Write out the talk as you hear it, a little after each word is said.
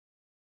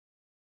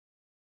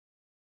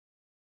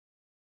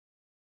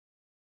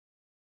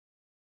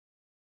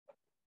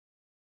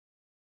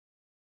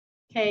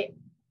Okay,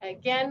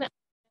 again,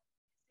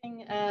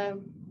 I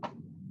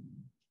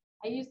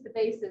use the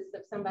basis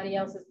of somebody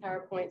else's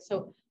PowerPoint,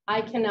 so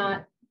I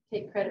cannot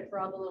take credit for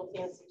all the little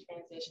fancy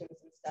transitions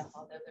and stuff,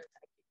 although they're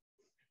kind of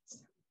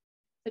cute.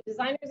 So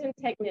designers and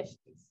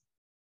technicians.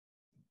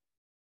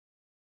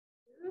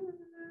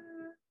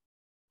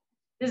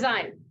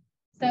 Design.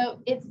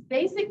 So its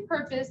basic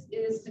purpose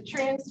is to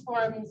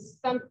transform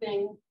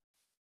something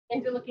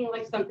into looking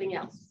like something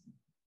else.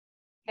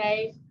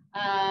 Okay,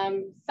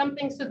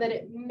 something so that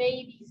it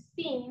may be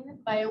seen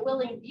by a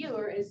willing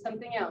viewer as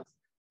something else.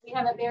 We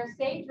have a bare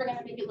stage, we're going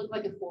to make it look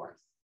like a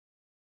forest.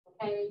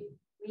 Okay,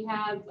 we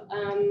have,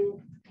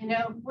 you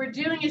know, we're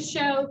doing a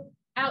show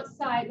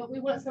outside, but we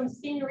want some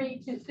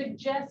scenery to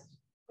suggest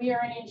we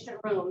are in ancient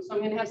Rome. So I'm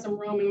going to have some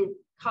Roman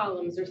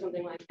columns or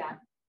something like that.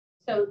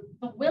 So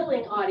the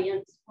willing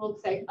audience will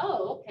say,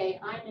 oh, okay,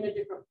 I'm in a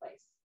different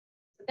place.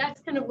 So that's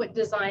kind of what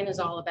design is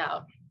all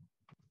about.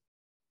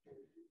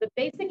 The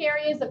basic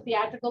areas of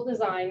theatrical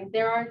design,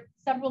 there are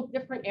several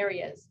different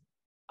areas,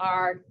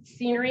 are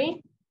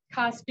scenery,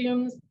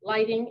 costumes,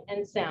 lighting,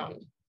 and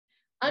sound.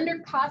 Under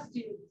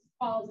costumes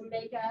falls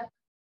makeup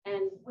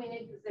and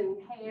wigs and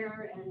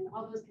hair and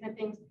all those kind of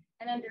things.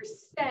 And under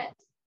set,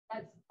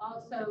 that's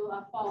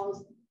also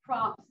falls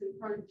props and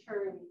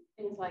furniture and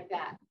things like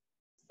that.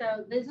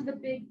 So these are the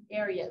big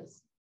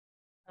areas,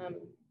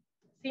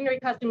 scenery,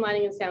 costume,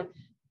 lighting, and sound.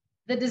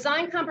 The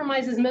design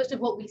compromises most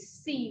of what we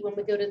see when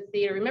we go to the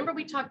theater. Remember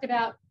we talked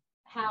about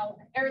how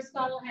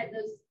Aristotle had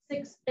those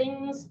 6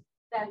 things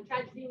that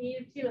tragedy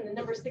needed to, and the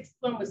number 6th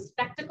one was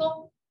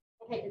spectacle.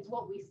 Okay, it's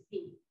what we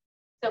see.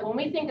 So when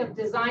we think of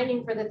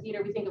designing for the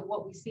theater, we think of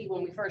what we see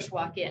when we first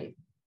walk in.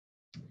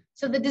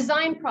 So the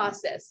design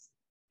process,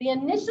 the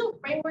initial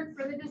framework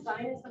for the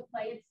design is the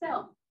play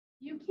itself.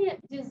 You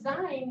can't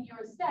design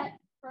your set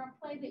for a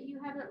play that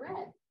you haven't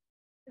read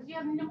because you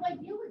have no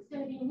idea what's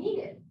going to be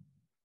needed.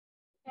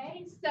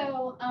 Okay,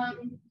 so,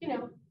 you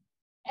know,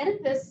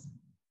 Oedipus,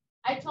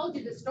 I told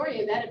you the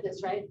story of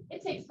Oedipus, right?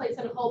 It takes place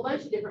in a whole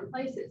bunch of different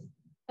places.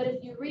 But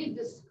if you read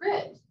the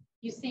script,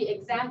 you see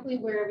exactly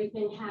where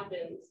everything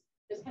happens.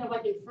 It's kind of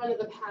like in front of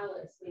the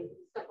palace and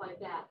stuff like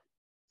that.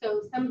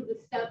 So some of the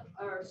stuff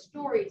are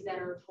stories that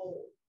are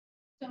told.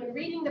 So in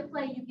reading the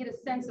play, you get a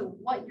sense of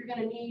what you're going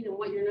to need and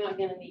what you're not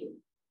going to need.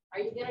 Are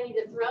you going to need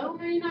a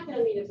throne or are you not going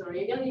to need a throne? Are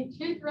you going to need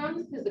 2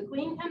 thrones because the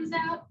queen comes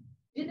out?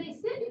 Do they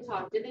sit and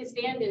talk? Do they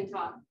stand and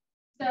talk?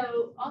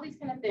 So all these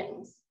kind of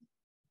things.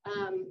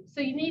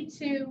 So you need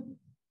to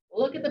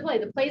look at the play.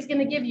 The play is going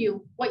to give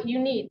you what you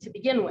need to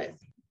begin with.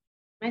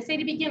 And I say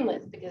to begin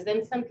with, because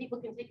then some people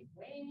can take it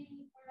way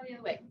far the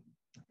other way.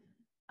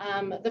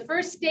 The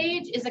first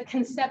stage is a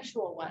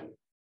conceptual one,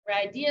 where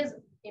ideas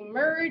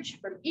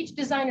emerge from each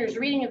designer's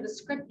reading of the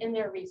script and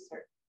their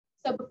research.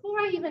 So before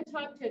I even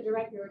talk to a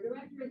director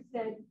had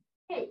said,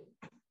 hey,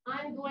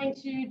 I'm going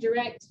to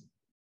direct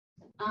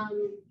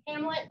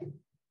Hamlet,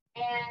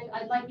 and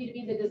I'd like you to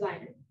be the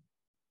designer.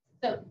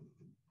 So,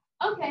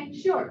 okay,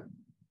 sure.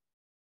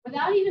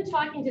 Without even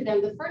talking to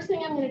them, the first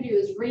thing I'm going to do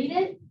is read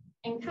it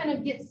and kind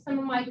of get some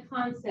of my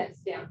concepts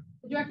down.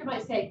 The director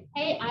might say,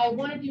 hey, I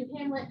want to do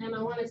Hamlet and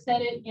I want to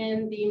set it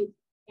in the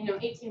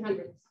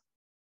 1800s.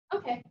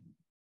 Okay.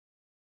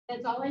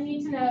 That's all I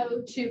need to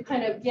know to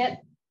kind of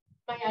get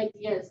my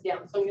ideas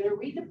down. So I'm going to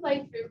read the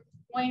play through.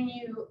 When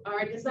you are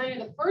a designer,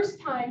 the first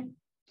time,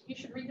 you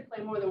should read the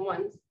play more than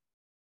once.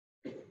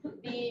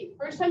 The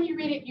first time you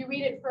read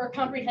it for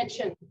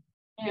comprehension,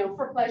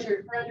 for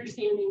pleasure, for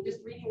understanding,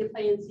 just reading the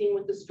play and seeing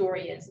what the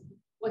story is,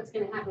 what's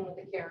going to happen with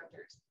the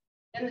characters.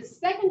 And the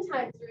second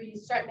time through, you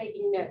start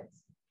making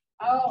notes.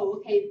 Oh,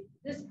 okay,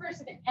 this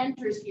person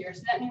enters here,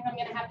 so that means I'm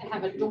going to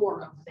have a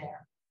door over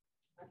there,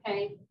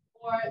 okay?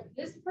 Or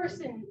this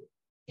person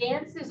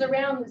dances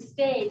around the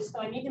stage, so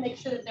I need to make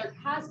sure that their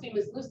costume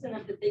is loose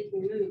enough that they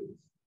can move.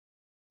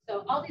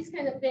 So all these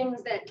kind of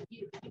things that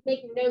you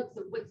make notes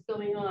of what's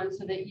going on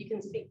so that you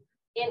can see.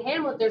 In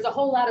Hamlet, there's a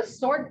whole lot of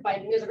sword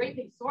fighting. There's a great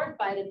big sword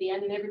fight at the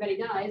end and everybody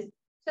dies.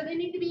 So they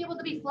need to be able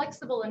to be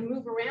flexible and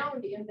move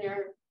around in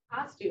their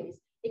costumes.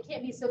 It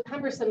can't be so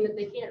cumbersome that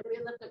they can't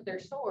really lift up their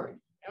sword.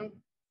 You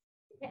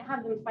can't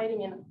have them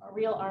fighting in a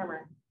real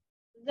armor.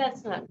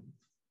 That's not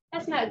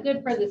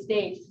good for the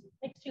stage. It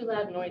makes too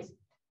loud noise.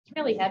 It's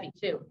really heavy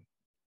too.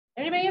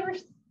 Anybody ever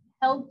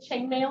held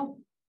chainmail?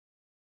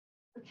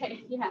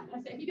 Okay, yeah.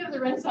 If you go to the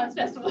Renaissance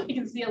Festival, you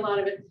can see a lot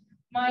of it.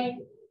 My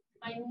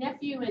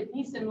nephew and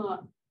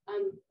niece-in-law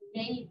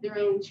made their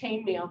own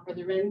chainmail for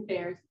the Ren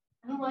fairs.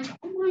 And I'm like,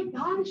 oh my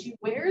gosh, you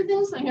wear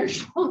this on your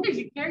shoulders,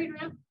 you carry it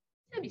around?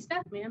 It's heavy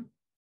stuff, man.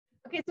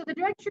 Okay, so the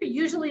director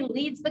usually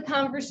leads the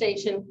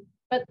conversation,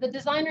 but the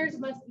designers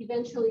must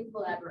eventually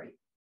collaborate.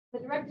 The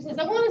director says,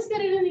 I want to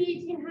set it in the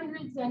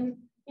 1800s, and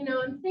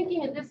I'm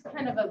thinking of this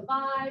kind of a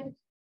vibe.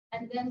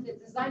 And then the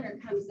designer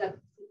comes up,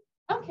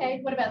 okay,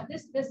 what about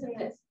this, this, and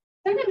this?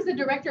 Sometimes the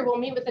director will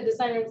meet with the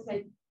designer and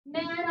say,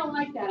 man, I don't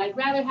like that. I'd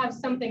rather have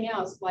something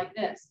else like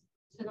this.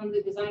 So then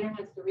the designer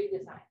has to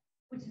redesign,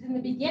 which is in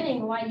the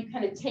beginning why you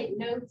kind of take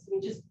notes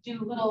and just do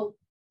little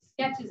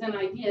sketches and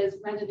ideas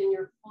rather than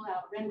your full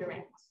out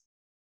renderings.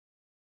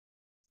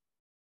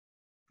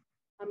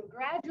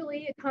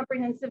 Gradually, a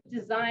comprehensive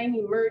design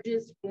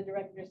emerges from the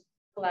director's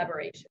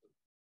collaboration.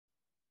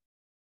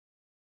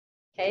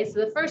 Okay, so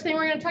the first thing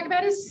we're going to talk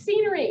about is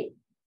scenery.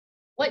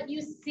 What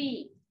you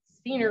see,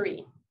 scenery.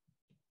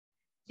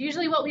 It's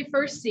usually what we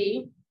first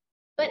see,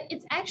 but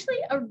it's actually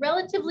a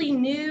relatively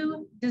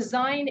new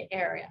design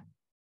area.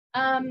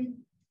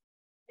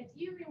 If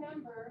you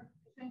remember,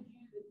 I showed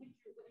you the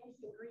pictures of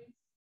ancient Greece,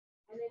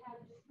 and they had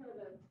just kind of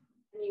a,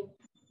 I mean,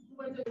 the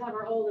ones that we have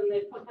are old and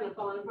they've kind of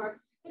fallen apart,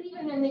 but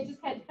even then they just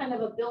had kind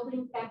of a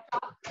building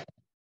backdrop.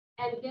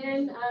 And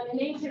then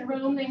in ancient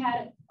Rome, they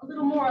had a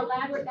little more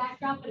elaborate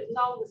backdrop, but it was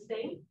all the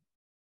same.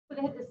 So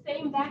they had the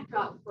same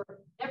backdrop for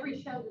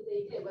every show that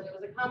they did, whether it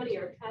was a comedy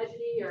or a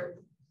tragedy, or,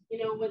 you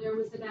know, whether it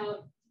was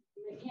about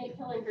Medea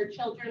killing her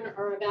children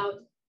or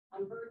about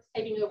birds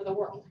taking over the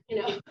world, you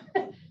know.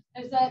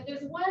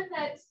 There's one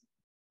that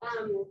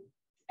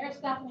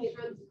Aristophanes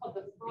wrote called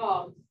The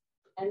Frogs,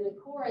 and the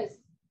chorus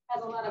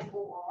has a lot of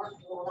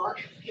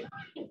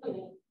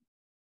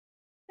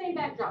same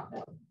backdrop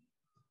though.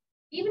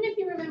 Even if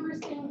you remember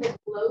seeing the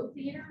Globe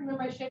Theater,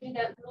 remember I showed you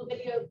that little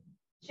video,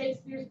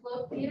 Shakespeare's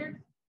Globe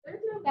Theater?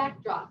 There's no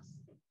backdrops.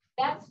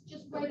 That's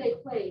just where they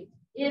played.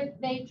 If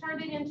they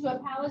turned it into a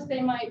palace,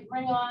 they might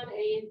bring on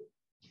a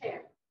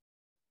chair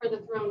for the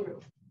throne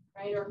room,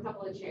 right? Or a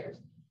couple of chairs,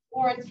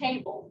 or a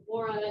table,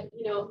 or a,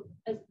 you know,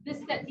 this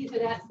set piece or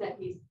that set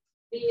piece.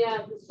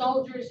 The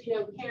soldiers, you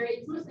know,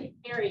 it's mostly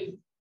carry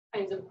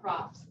kinds of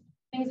props,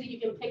 things that you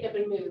can pick up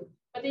and move,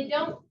 but they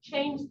don't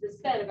change the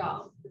set at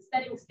all. The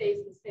setting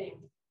stays the same.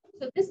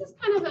 So this is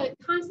kind of a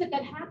concept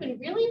that happened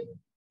really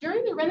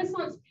during the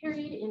Renaissance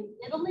period in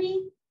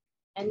Italy,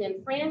 and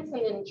then France,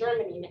 and then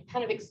Germany, and it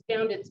kind of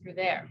expounded through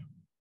there.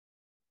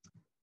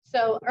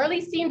 So early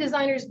scene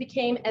designers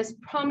became as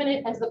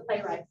prominent as the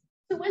playwrights.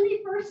 So when they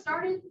first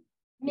started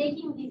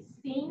making these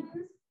scenes,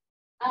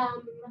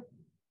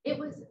 it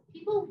was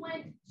people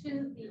went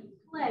to the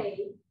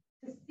play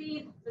to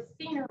see the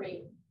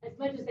scenery as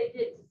much as they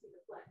did to see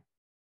the play.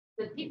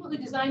 The people who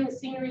designed the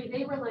scenery,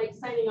 they were like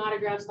signing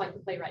autographs like the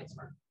playwrights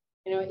were.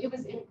 You know, it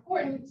was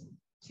important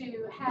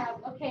to have,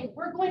 okay,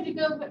 we're going to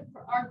go,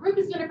 our group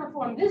is going to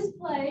perform this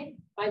play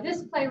by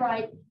this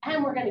playwright,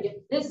 and we're going to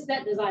get this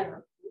set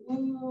designer.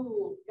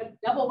 Ooh,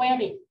 double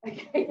whammy.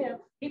 Okay, you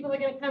know, people are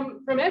going to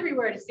come from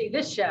everywhere to see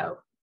this show.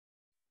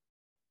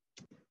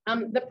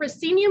 The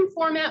proscenium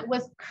format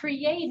was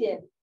created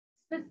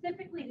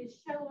specifically to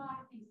show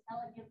off these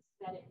elegant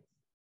settings.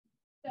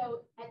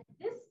 So at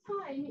this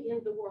time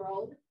in the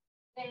world,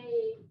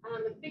 they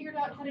figured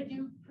out how to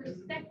do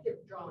perspective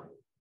drawing.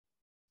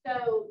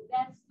 So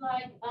that's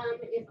like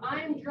if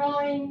I'm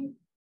drawing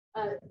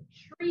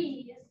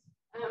trees,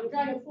 I'm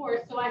drawing a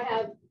forest, so I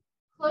have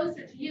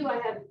closer to you, I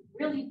have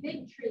really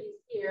big trees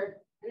here,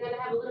 and then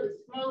I have a little bit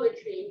smaller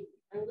tree,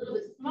 and a little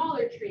bit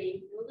smaller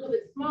tree, and a little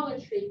bit smaller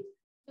tree,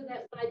 so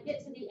that when I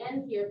get to the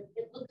end here,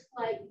 it looks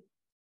like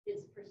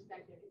it's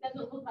perspective. It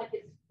doesn't look like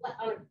it's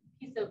on a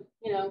piece of,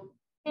 you know,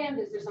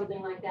 canvas or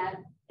something like that.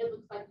 It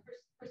looks like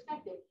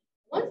perspective.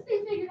 Once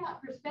they figured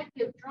out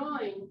perspective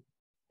drawing,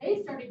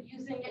 they started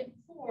using it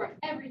for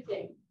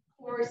everything,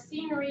 for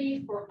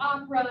scenery, for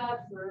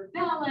opera, for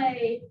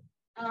ballet.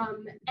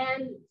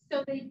 And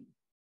so they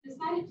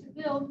decided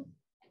to build,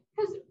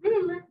 because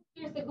remember,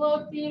 there's the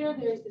Globe Theater,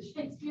 there's the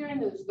Shakespearean,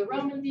 there's the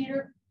Roman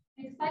Theater.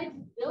 They decided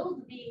to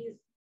build these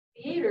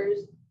theaters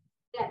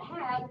that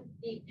had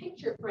the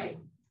picture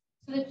frame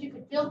so that you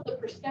could build the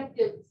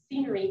perspective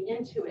scenery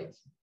into it.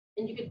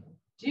 And you could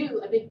do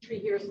a big tree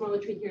here, a smaller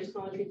tree here, a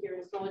smaller tree here,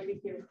 and a smaller tree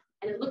here.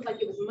 And it looked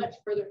like it was much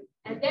further.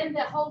 And then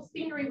the whole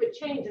scenery would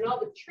change and all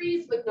the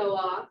trees would go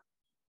off.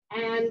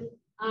 And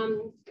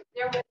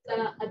there was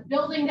a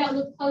building that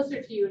looked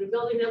closer to you, and a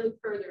building that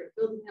looked further, a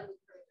building that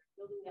looked further, a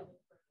building that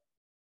looked further.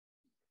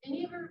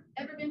 Any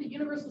ever been to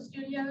Universal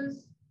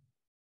Studios?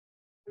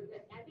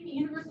 I think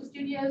Universal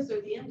Studios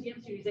or the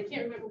MGM Studios, I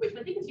can't remember which,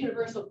 but I think it's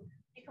Universal.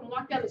 You can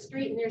walk down the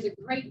street and there's a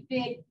great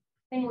big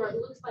thing where it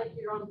looks like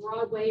you're on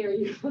Broadway, or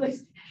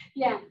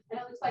yeah, and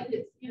it looks like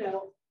it's, you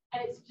know,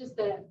 and it's just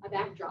a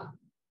backdrop,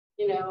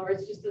 you know, or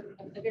it's just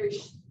a very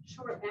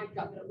short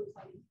backdrop, but it looks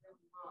like it's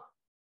really long.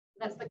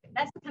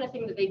 That's the kind of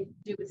thing that they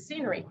do with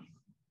scenery.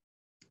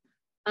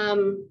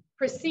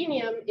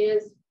 Proscenium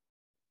is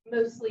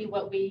mostly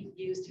what we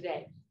use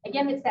today.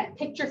 Again, it's that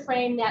picture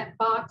frame, that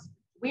box.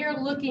 We're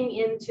looking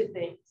into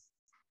things,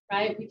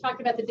 right? We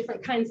talked about the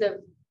different kinds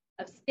of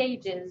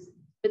stages,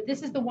 but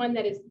this is the one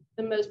that is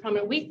the most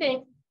prominent. We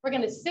think we're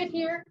going to sit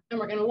here and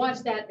we're going to watch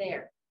that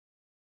there.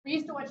 We're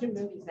used to watching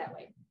movies that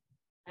way,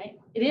 right?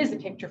 It is a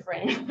picture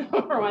frame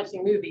for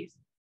watching movies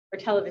or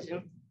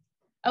television.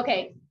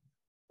 Okay,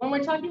 when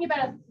we're talking about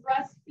a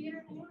thrust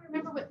theater, can you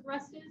remember what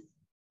thrust is?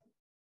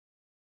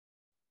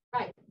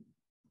 Right.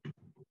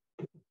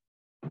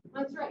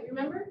 That's right,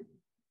 remember?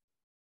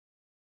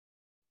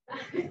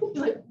 Like,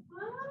 what?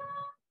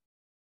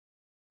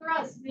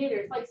 Thrust theater.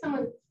 It's like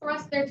someone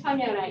thrust their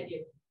tongue out at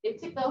you. They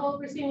took the whole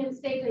proscenium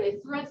stage and they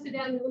thrust it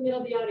down in the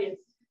middle of the audience.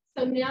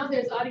 So now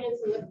there's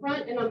audience in the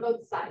front and on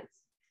both sides.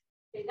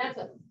 Okay, that's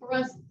a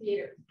thrust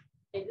theater.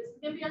 Okay, this is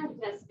going to be on your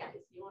desk, guys.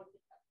 You want to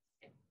pick up.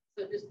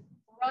 So just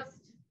thrust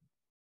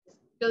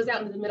goes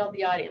out into the middle of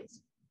the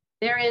audience.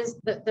 There is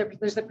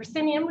there's the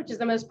proscenium, which is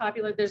the most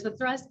popular. There's the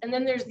thrust, and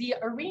then there's the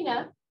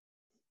arena.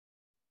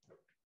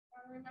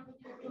 Remember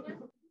the arena?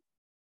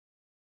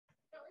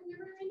 Don't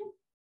remember arena?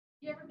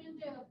 You ever been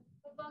to a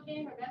football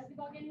game or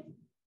basketball game?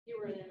 You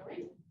were in an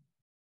arena.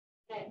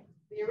 Okay,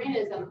 the arena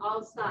is on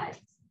all sides.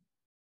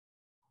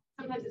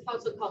 Sometimes it's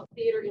also called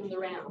theater in the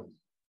round.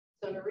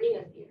 So an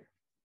arena theater.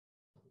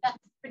 That's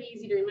pretty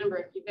easy to remember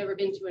if you've ever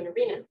been to an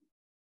arena.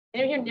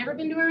 Anyone here never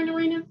been to an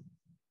arena?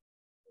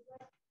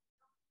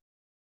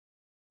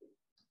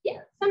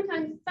 Yeah,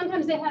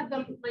 sometimes they have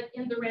them like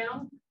in the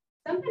round.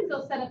 Sometimes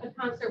they'll set up a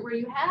concert where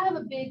you have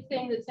a big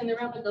thing that's in the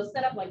round, but they'll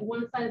set up like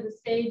one side of the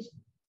stage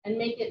and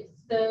make it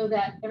so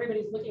that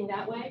everybody's looking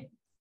that way.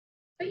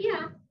 But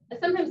yeah,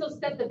 sometimes they'll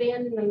set the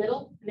band in the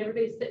middle and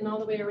everybody's sitting all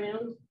the way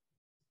around.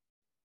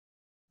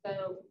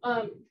 So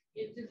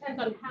it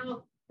depends on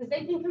how, because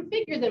they can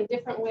configure them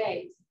different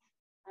ways.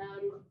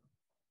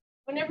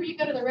 Whenever you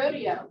go to the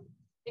rodeo,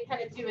 they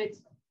kind of do it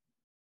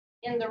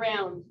in the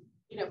round.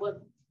 You know,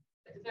 well,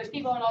 there's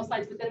people on all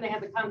sides, but then they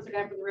have the concert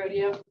after the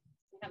rodeo.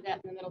 They have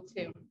that in the middle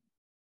too.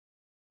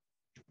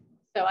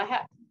 So I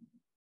have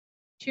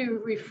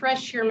to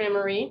refresh your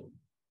memory.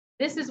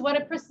 This is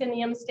what a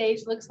proscenium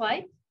stage looks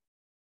like.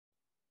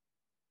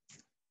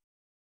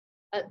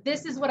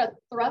 This is what a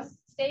thrust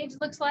stage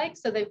looks like.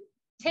 So they've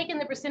taken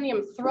the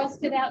proscenium,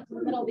 thrust it out to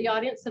the middle of the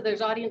audience. So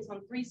there's audience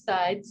on three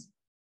sides.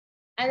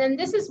 And then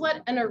this is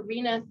what an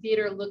arena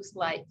theater looks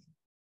like.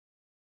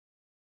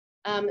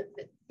 The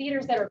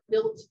theaters that are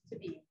built to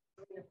be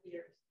arena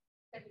theaters.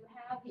 So you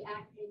have the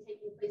acting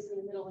taking place in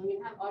the middle and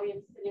you have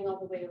audience sitting all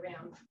the way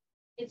around.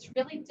 It's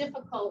really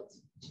difficult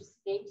to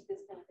stage this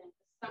kind of thing.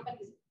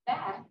 Somebody's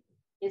back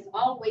is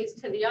always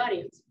to the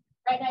audience.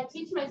 Right now, I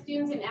teach my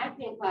students in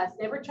acting class,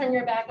 never turn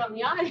your back on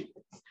the audience.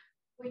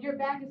 Well, your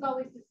back is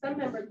always to some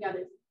member of the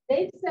audience.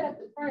 They've set up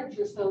the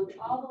furniture so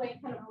all the way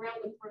kind of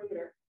around the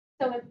perimeter.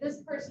 So if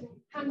this person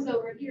comes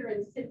over here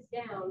and sits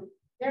down,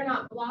 they're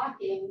not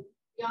blocking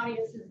the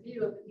audience's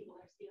view of the people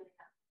that are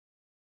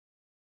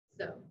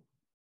standing up. So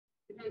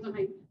depends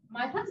on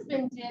my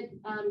husband did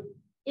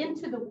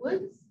Into the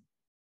Woods.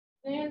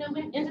 You know,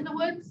 Into the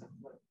Woods?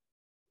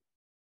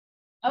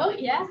 Oh,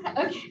 yeah.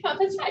 Okay. Oh,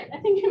 that's right. I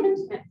think you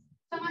mentioned it.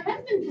 So my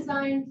husband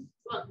designed,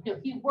 well, no,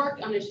 he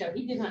worked on a show.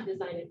 He did not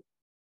design it.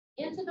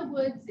 Into the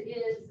Woods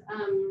is,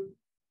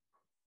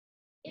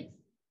 it's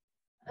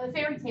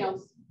fairy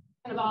tales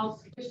kind of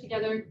all squished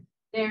together.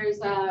 There's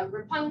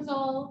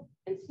Rapunzel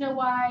and Snow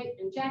White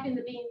and Jack and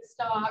the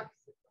Beanstalk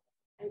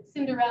and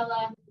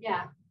Cinderella.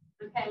 Yeah.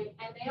 Okay.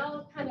 And they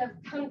all kind of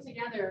come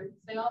together.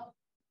 They all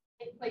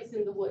take place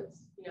in the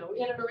woods, you know,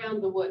 in and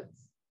around the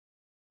woods.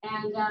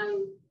 And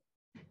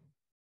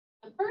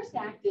the first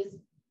act is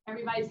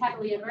everybody's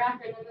happily ever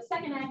after. And then the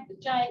second act, the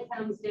giant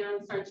comes down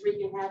and starts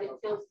wreaking havoc,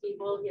 kills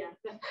people. Yeah.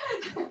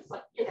 It's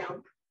like, you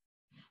know,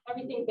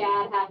 everything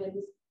bad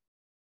happens.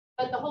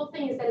 But the whole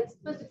thing is that it's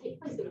supposed to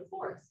take place in a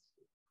forest.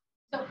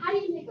 So how do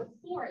you make a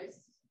forest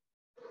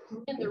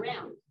in the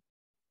round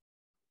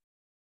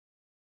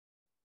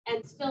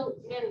and still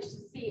manage to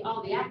see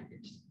all the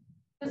actors?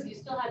 Because you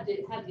still have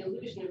to have the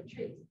illusion of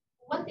trees.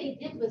 What they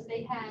did was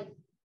they had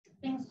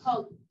things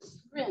called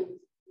scrims,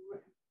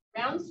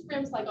 round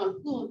scrims like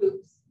on hula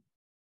hoops.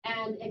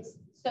 And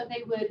so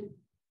they would,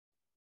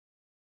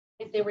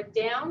 if they were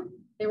down,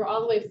 they were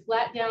all the way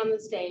flat down on the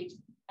stage.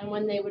 And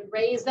when they would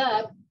raise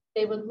up,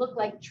 they would look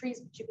like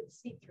trees, but you could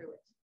see through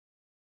it.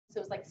 So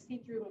it was like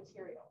see-through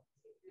material,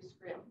 see-through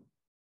scrim.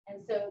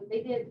 And so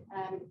they did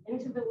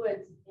Into the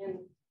Woods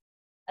in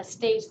a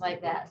stage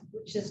like that,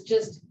 which is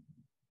just,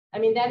 I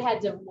mean, that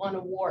had to won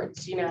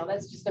awards, you know,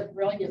 that's just a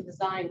brilliant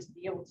design to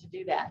be able to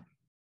do that.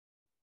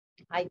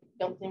 I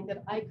don't think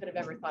that I could have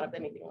ever thought of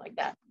anything like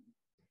that.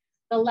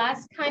 The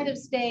last kind of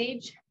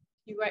stage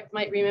you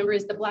might remember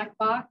is the black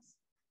box.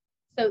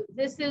 So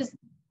this is,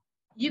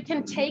 you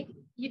can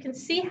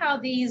see how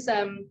these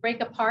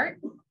break apart.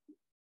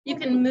 You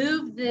can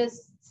move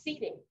this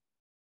seating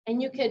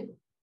and you could,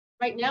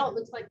 right now it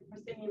looks like the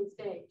proscenium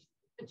stage,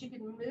 but you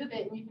can move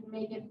it and you can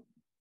make it,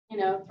 you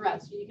know,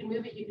 thrust. You can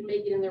move it, you can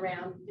make it in the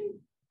round. You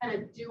can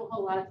kind of do a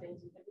whole lot of things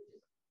with it, which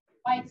is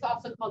why it's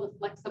also called a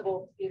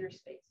flexible theater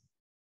space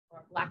or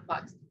a black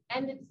box.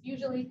 And it's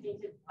usually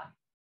painted black.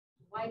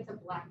 Why it's a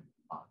black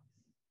box.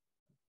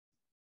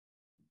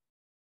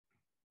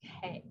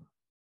 Okay.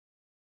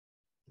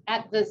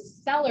 At the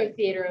Cellar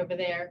Theater over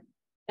there,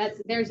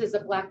 theirs is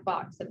a black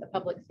box at the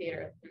Public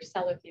Theater. Their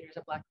Cellar Theater is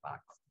a black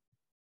box.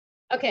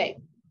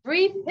 Okay,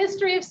 brief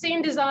history of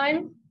scene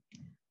design.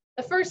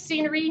 The first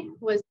scenery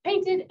was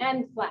painted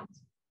and flat.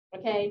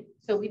 Okay,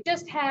 so we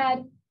just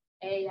had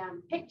a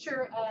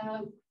picture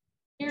of,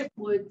 here's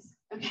woods.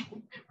 Okay,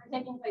 we're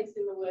taking place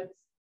in the woods.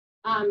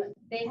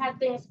 They had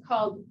things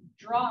called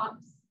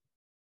drops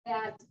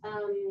that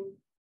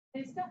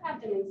they still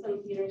have them in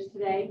some theaters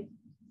today.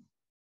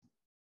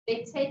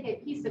 They take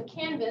a piece of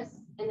canvas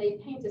and they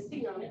paint a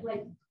scene on it,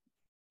 like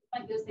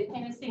this. They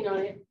paint a scene on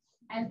it,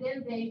 and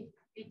then they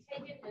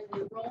take it and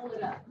they roll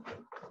it up.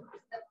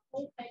 The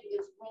whole thing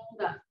is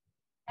rolled up.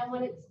 And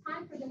when it's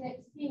time for the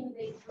next scene,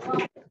 they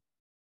drop it.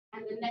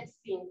 And the next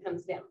scene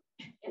comes down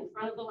in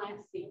front of the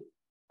last scene.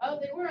 Oh,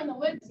 they were in the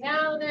woods,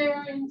 now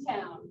they're in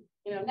town.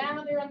 You know,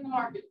 now they're in the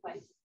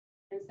marketplace.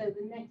 And so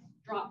the next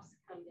drops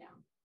come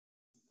down.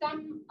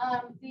 Some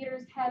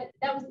theaters had it,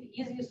 that was the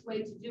easiest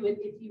way to do it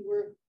if you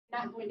were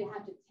not going to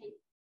have to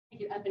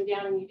take it up and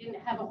down and you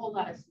didn't have a whole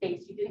lot of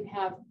space. You didn't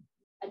have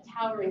a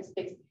towering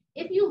space.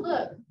 If you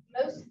look,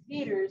 most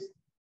theaters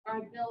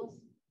are built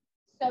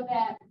so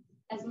that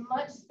as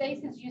much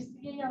space as you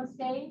see on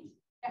stage,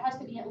 there has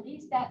to be at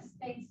least that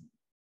space,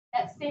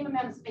 that same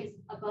amount of space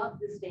above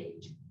the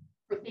stage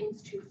for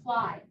things to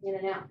fly in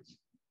and out.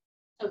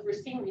 So for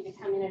scenery to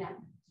come in and out.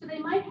 So they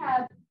might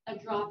have a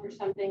drop or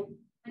something,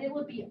 but it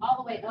would be all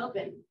the way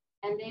open.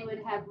 And they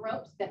would have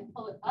ropes that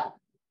pull it up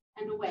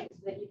and away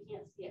so that you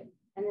can't see it.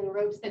 And then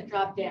ropes that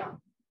drop down.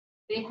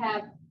 They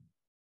have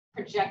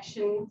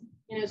projection,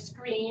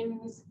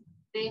 screens.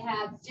 They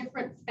have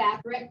different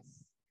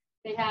fabrics.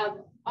 They have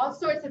all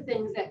sorts of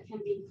things that can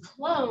be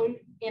flown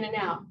in and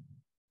out.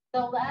 The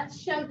last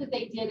show that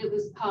they did, it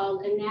was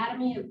called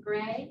Anatomy of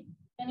Grey.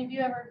 Any of you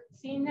ever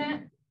seen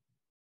that?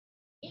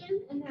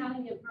 In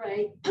Anatomy of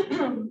Grey,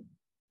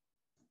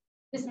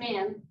 this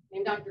man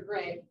named Dr.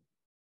 Gray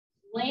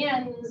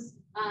lands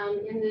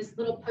in this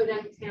little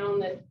podunk town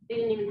that they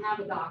didn't even have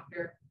a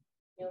doctor,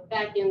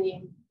 back in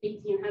the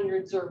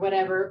 1800s or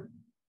whatever,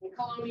 in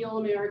colonial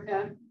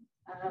America.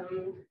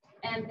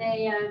 And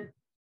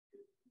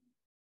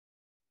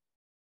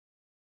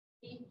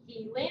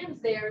he lands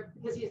there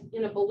because he's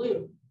in a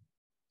balloon.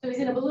 So he's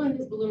in a balloon,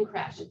 his balloon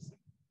crashes.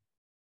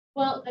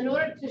 Well, in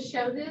order to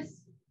show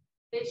this,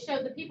 they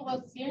showed the people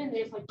on scene and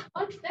they're like,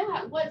 what's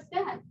that? What's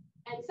that?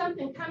 And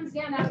something comes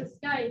down out of the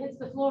sky and hits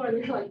the floor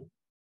and they're like,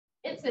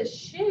 it's a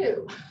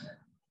shoe.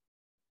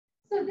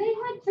 So they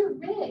had to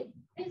rig,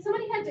 and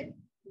somebody had to,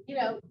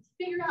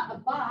 figure out a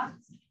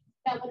box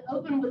that would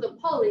open with a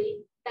pulley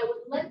that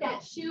would let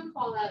that shoe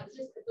fall out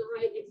just at the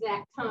right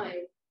exact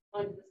time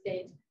onto the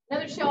stage.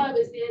 Another show I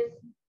was in,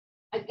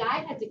 a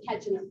guy had to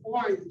catch an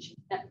orange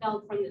that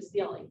fell from the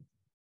ceiling.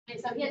 And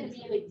so he had to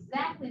be in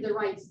exactly the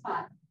right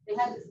spot. They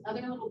had this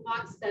other little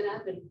box set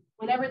up, and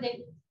whenever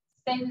they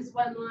say this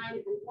one line,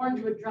 an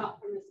orange would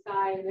drop from the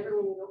sky, and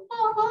everyone would go,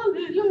 oh,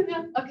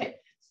 hallelujah. Okay,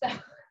 so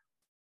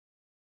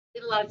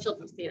did a lot of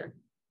children's theater.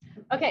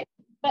 Okay,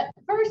 but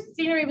first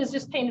scenery was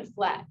just painted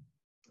flat.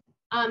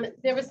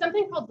 There was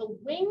something called the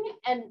wing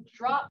and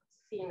drop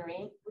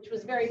scenery, which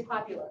was very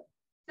popular.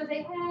 So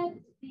they had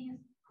these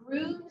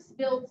grooves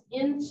built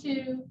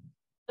into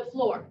the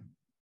floor.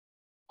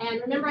 And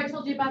remember I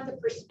told you about the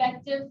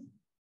perspective?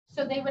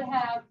 So they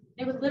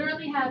would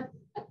literally have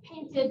a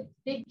painted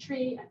big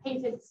tree, a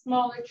painted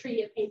smaller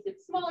tree, a painted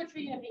smaller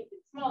tree, and a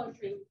painted smaller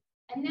tree.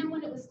 And then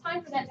when it was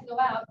time for that to go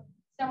out,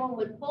 someone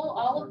would pull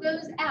all of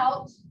those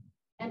out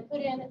and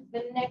put in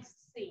the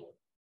next scene.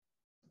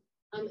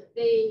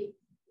 They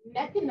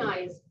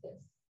mechanized this.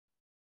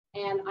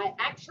 And I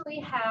actually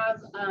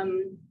have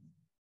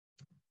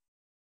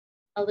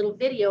a little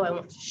video I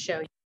want to show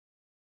you.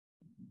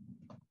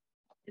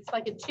 It's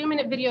like a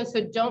 2-minute video,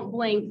 so don't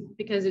blink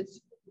because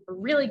it's a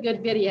really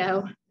good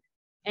video.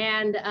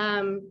 And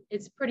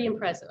it's pretty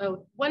impressive.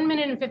 Oh, 1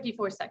 minute and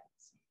 54 seconds.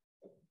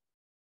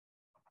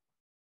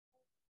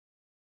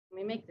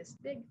 Let me make this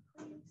big,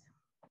 please.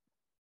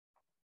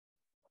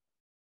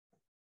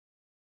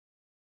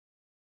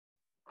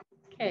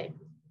 Okay.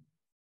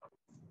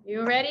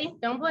 You ready?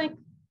 Don't blink.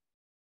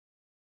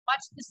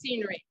 Watch the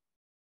scenery.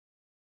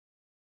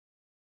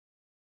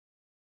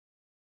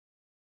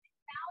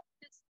 Without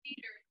this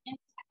theater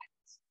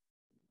intact,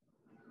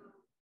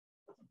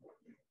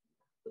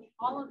 with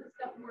all of the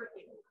stuff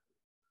working.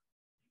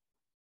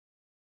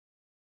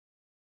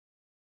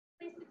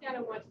 Please sit down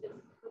and watch this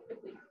real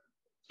quickly.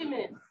 2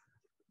 minutes.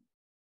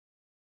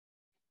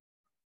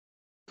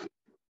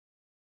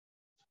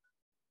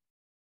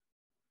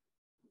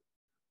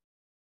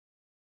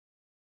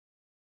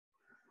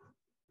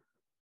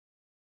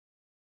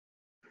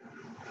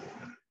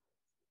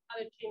 How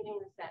they're changing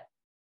the set.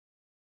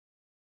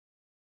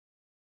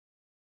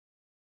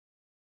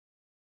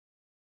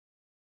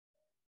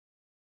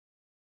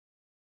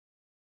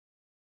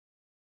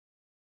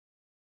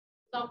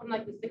 It's all from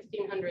like the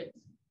 1600s.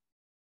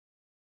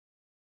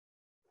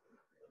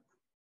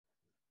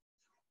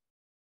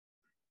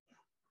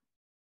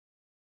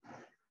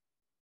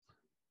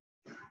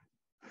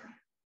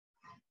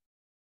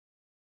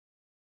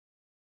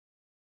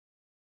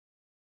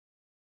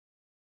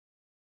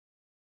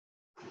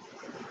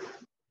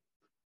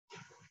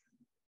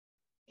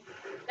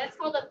 That's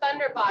called a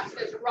thunder box.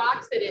 There's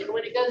rocks in it. And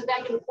when it goes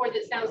back and forth,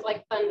 it sounds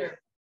like thunder.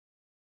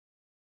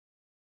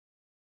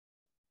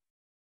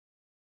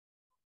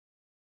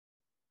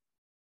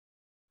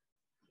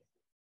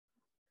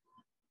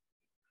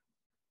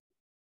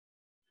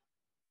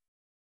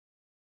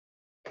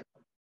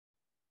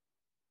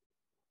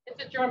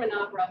 It's a German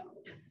opera.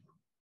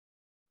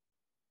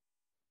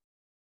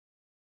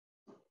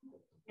 You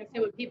can see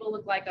what people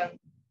look like on.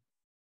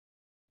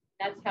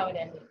 That's how it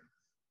ended.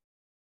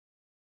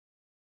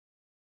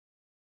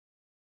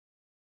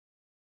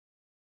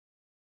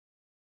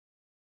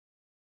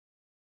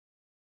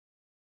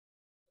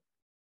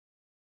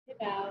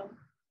 Ta-da.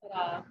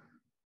 Ta-da.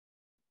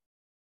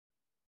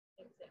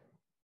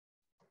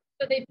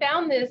 So they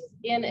found this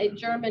in a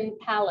German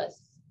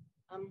palace,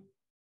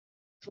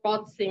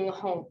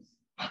 Homes,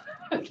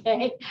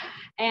 okay?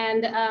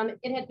 And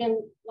it had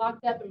been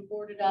locked up and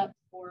boarded up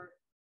for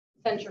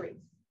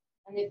centuries.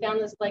 And they found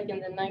this like in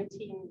the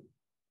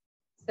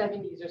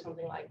 1970s or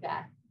something like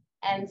that.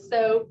 And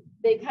so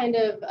they kind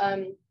of,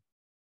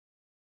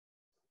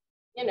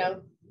 you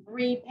know,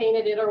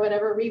 repainted it or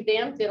whatever,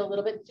 revamped it a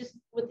little bit just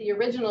with the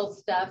original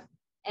stuff,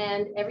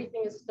 and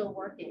everything is still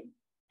working.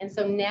 And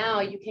so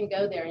now you can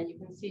go there and you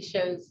can see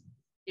shows,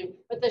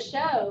 but the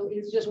show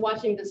is just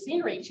watching the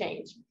scenery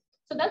change.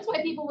 So that's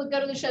why people would go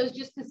to the shows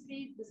just to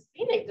see the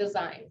scenic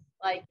design.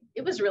 Like,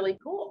 it was really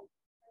cool.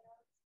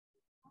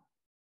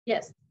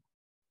 Yes,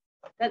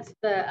 that's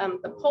the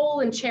pole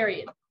and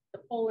chariot, the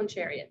pole and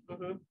chariot.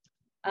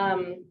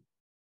 Mm-hmm.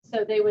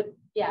 So they would,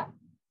 yeah,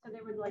 so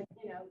they would like,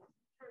 you know,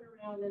 turn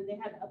around and they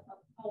had a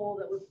pole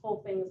that would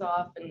pull things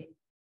off, and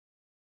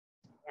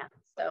yeah,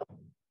 so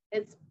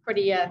it's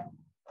pretty,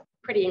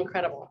 pretty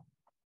incredible.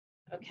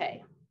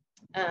 Okay.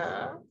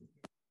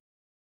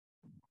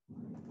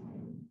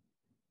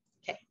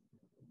 Okay.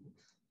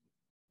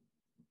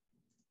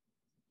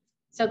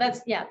 So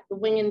that's, yeah, the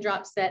wing and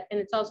drop set, and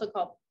it's also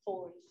called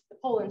pole. The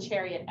pole and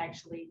chariot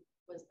actually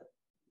was the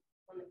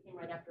one that came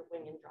right after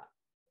wing and drop.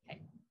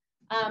 Okay.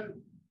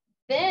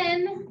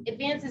 Then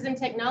advances in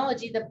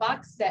technology, the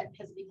box set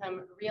has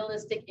become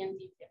realistic in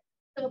detail.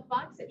 So a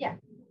box set, yeah.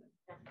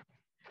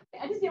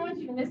 I just didn't want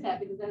you to miss that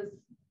because that was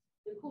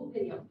a cool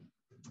video.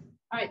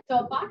 All right, so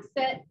a box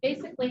set,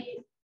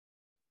 basically,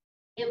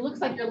 it looks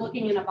like you're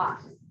looking in a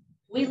box.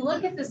 We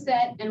look at the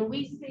set and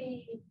we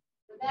see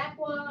the back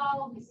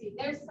wall, we see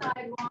their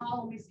side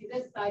wall, we see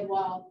this side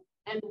wall,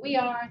 and we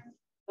are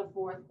the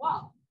fourth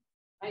wall,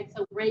 right?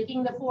 So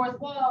breaking the fourth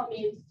wall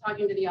means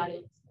talking to the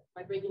audience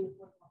by breaking the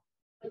fourth wall.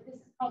 But this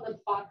is called a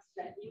box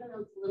set, even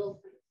though it's a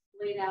little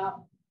laid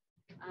out.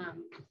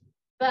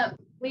 But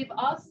we've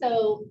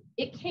also,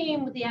 it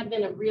came with the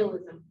advent of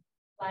realism.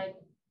 Like,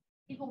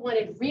 people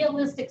wanted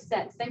realistic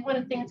sets. They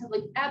wanted things to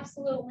look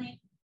absolutely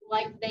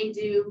like they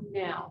do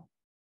now.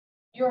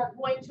 You're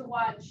going to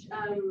watch,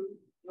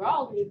 you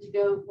all need to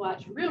go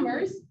watch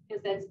Rumors,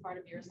 because that's part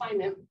of your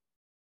assignment.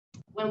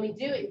 When we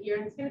do it here,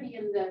 and it's going to be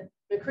in the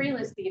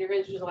McCreeless Theater,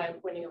 which is why I'm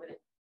pointing over there.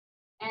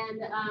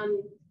 And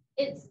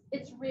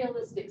it's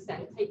realistic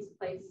set. It takes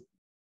place.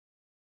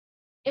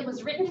 It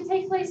was written to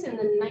take place in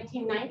the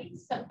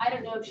 1990s. So I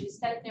don't know if she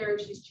said it there or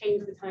if she's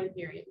changed the time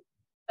period,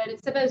 but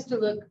it's supposed to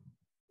look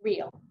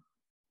real.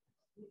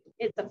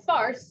 It's a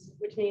farce,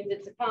 which means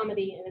it's a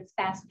comedy and it's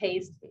fast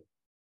paced.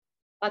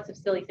 Lots of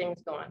silly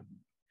things going on.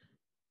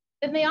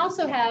 Then they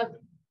also have,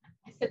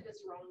 I said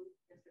this wrong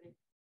yesterday,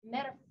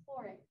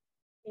 metaphoric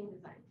theme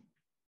design.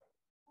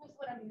 Here's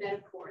what a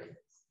metaphor is.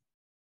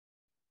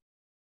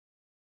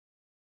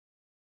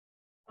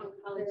 Oh,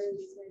 college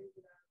students.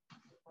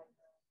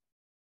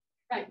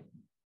 Right.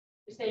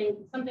 You're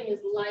saying something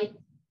is like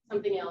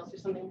something else, or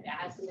something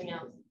as something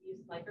else,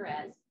 use like or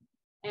as.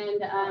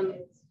 And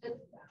it's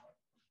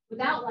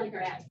without like or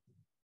as.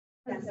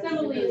 The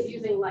simile is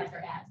using like or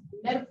as. The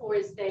metaphor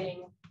is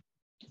saying,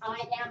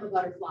 I am a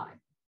butterfly.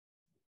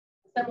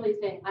 The simile is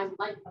saying, I'm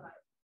like a butterfly.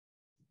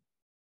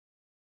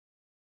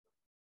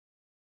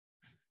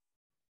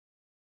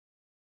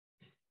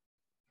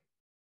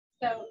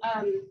 So,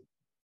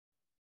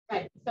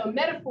 right. So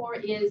metaphor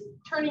is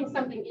turning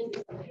something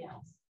into something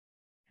else.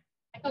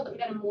 I call it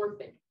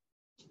metamorphic.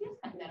 Yes,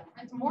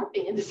 it's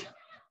morphing into something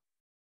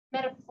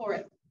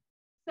metaphoric.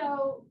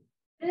 So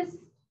this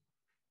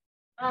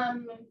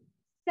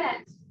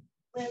set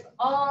with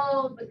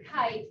all the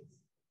kites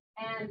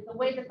and the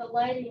way that the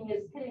lighting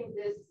is hitting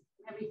this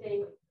and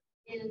everything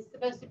is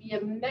supposed to be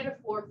a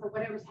metaphor for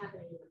whatever's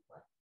happening in the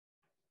play.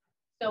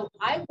 So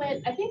I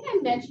think I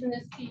mentioned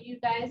this to you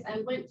guys.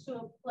 I went to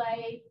a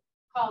play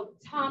called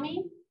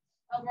Tommy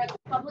over at the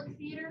Public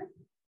Theater.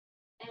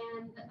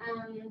 And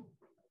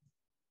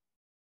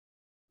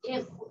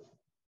if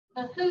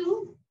The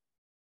Who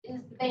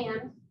is the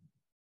band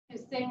who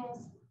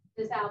sings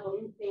this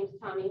album named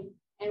Tommy,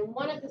 and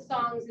one of the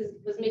songs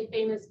was made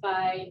famous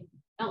by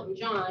Elton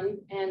John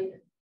and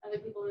other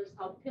people. It's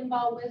called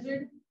Pinball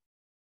Wizard.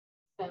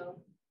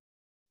 So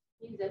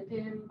he's a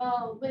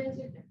pinball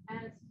wizard that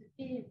has to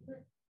be.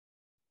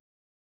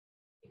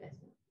 You guys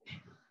know.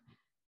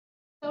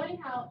 So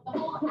anyhow, the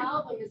whole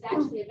album is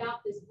actually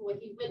about this boy.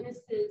 He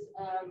witnesses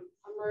a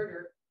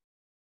murder.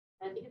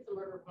 I think it's a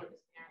murder of one of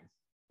his parents.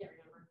 Can't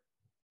remember.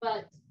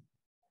 But,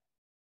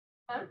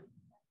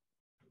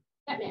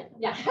 Batman.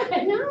 Yeah.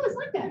 No, it's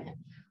like Batman.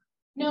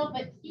 No,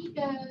 but he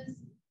goes,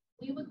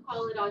 we would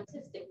call it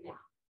autistic now.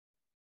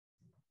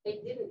 They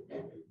didn't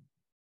then.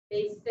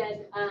 They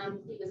said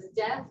he was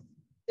deaf,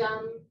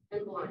 dumb,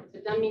 and blind. So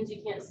dumb means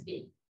you can't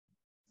speak.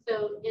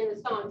 So in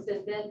the song it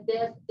says that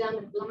deaf, dumb,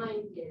 and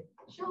blind kid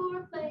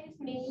sure plays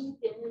me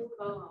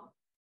pinball.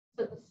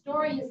 So the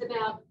story is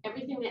about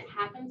everything that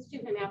happens to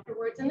him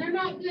afterwards, and they're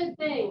not good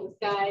things,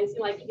 guys.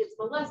 Like he gets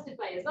molested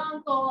by his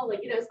uncle,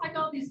 like, you know, it's like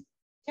all these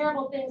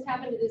terrible things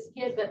happen to this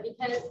kid, but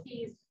because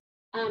he's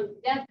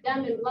deaf,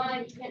 dumb, and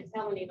blind, he can't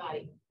tell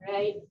anybody,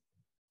 right?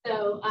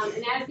 So,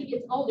 and as he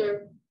gets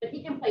older, but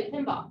he can play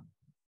pinball.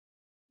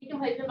 He can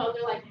play pinball.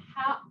 They're like,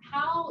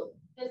 how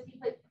does he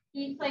play?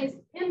 He plays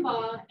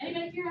pinball.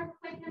 Anybody here ever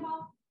play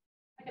pinball?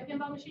 Like a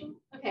pinball machine?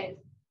 Okay.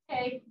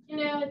 Okay. You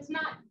know,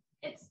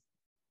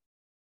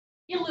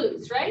 you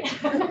lose, right?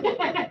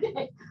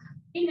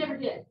 He never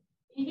did.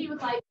 He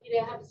would like, you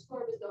know, have the score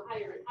was go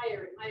higher and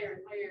higher and higher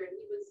and higher, and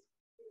he was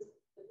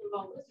the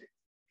pinball wizard.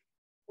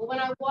 Well, when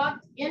I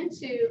walked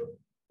into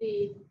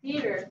the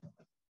theater,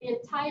 the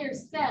entire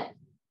set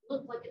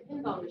looked like a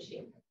pinball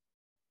machine.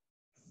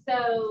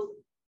 So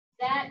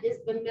that is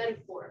the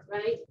metaphor,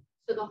 right?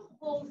 So the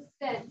whole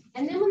set,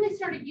 and then when they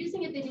started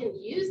using it, they didn't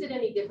use it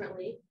any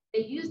differently.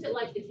 They used it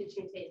like the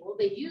kitchen table.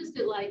 They used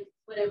it like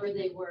whatever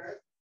they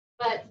were,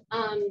 but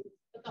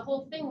the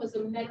whole thing was a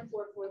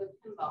metaphor for the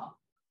pinball.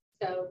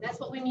 So that's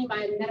what we mean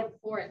by a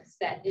metaphoric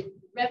set. It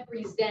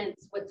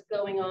represents what's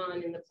going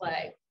on in the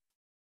play.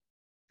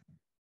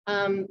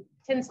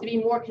 Tends to be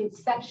more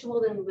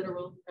conceptual than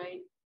literal, right?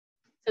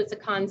 So it's a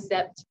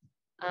concept.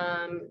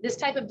 This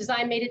type of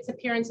design made its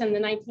appearance in the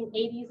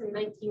 1980s and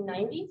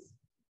 1990s.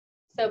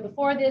 So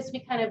before this, we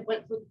kind of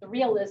went with the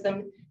realism.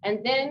 And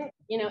then,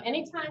 you know,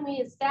 anytime we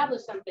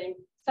establish something,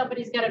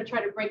 somebody's got to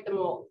try to break the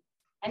mold.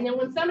 And then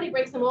when somebody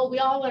breaks the mold, we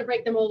all want to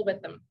break the mold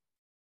with them.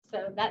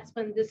 So that's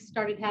when this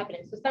started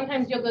happening. So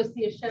sometimes you'll go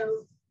see a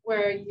show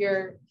where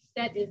your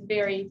set is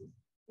very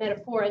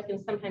metaphoric, and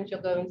sometimes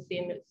you'll go and see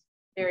them it's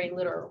very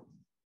literal.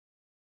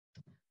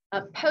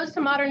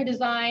 Postmodern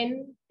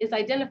design is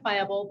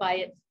identifiable by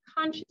its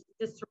conscious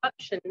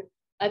disruption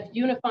of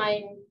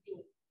unifying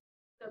themes.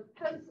 So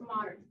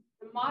postmodern,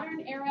 the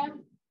modern era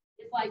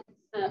is like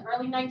the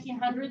early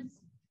 1900s,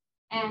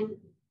 and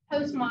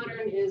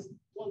postmodern is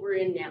what we're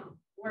in now.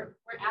 We're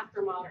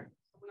after modern.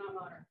 We're not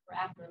modern. We're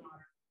after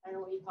modern. I don't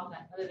know what you call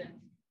that other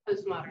than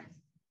postmodern.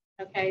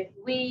 Okay,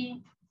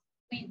 we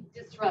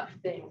disrupt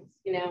things.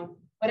 You know,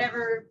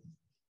 whatever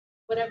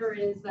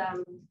is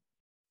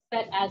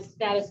set as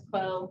status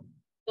quo,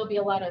 there'll be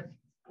a lot of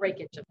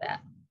breakage of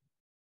that.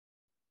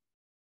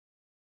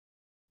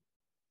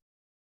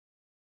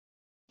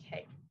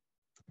 Okay.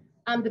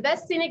 The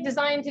best scenic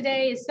design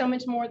today is so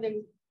much more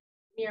than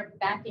mere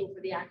backing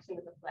for the action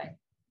of the play.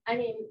 I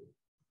mean,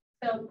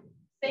 so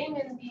same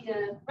in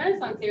the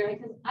Renaissance era,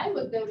 because I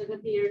would go to the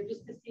theater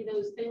just to see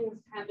those things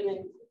happen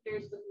and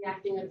here's what the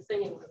acting and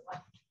singing was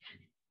like.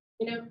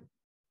 You know,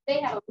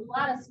 they have a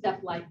lot of stuff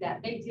like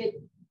that. They did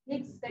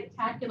big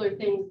spectacular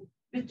things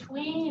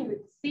between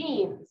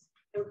scenes.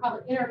 They were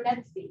called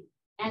intermezzi,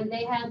 and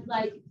they had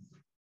like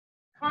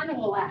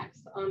carnival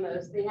acts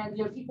almost. They had,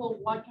 you know, people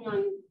walking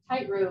on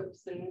tight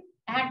ropes and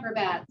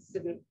acrobats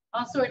and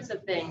all sorts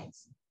of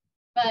things.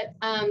 But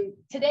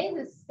today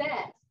the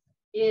set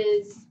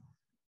is,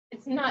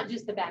 it's not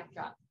just a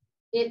backdrop.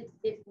 It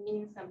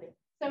means something.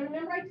 So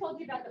remember I told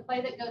you about the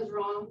play that goes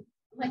wrong,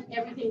 like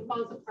everything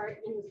falls apart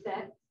in the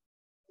set?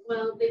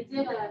 Well, they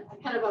did a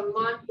kind of a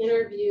mock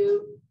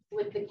interview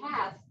with the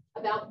cast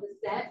about the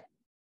set,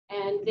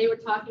 and they were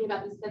talking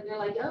about the set. They're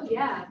like, oh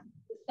yeah,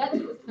 the set's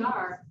the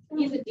star.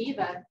 He's a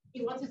diva.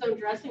 He wants his own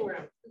dressing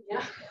room.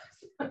 Yeah,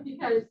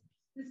 because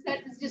the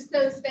set is just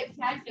so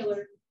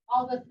spectacular.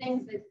 All the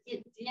things that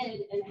it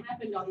did and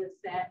happened on the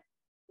set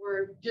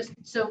were just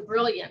so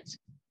brilliant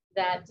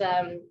that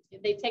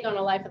they take on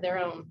a life of their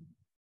own.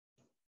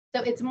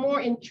 So it's more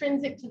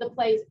intrinsic to the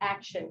play's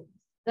action.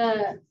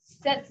 The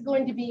set's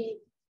going to be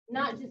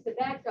not just a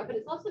backdrop, but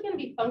it's also going to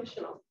be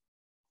functional.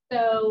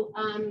 So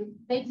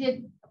they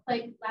did a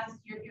play last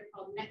year here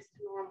called Next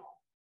to Normal.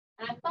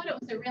 And I thought it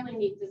was a really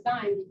neat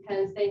design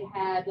because they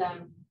had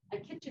a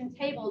kitchen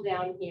table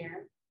down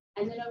here,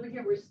 and then over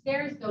here were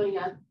stairs going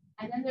up,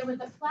 and then there was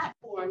a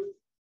platform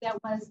that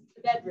was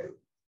the bedroom.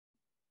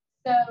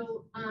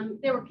 So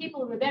there were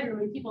people in the bedroom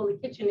and people in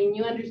the kitchen, and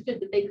you understood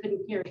that they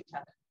couldn't hear each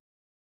other.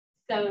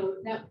 So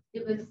that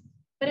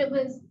it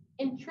was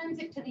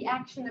intrinsic to the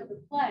action of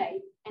the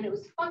play, and it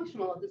was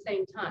functional at the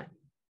same time.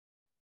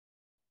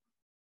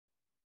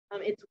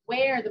 It's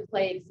where the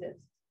play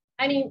exists.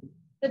 I mean,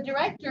 the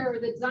director or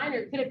the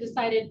designer could have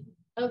decided,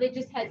 oh, they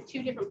just had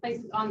two different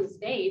places on the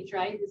stage,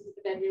 right? This is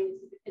the bedroom,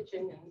 this is the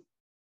kitchen, and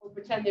we'll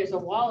pretend there's a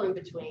wall in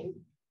between.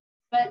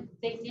 But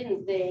they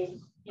didn't. They,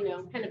 you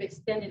know, kind of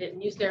extended it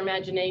and used their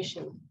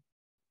imagination.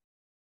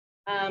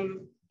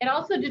 It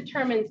also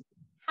determines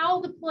how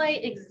the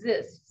play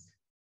exists.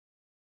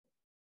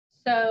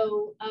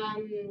 So,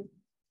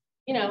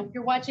 you know, if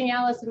you're watching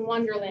Alice in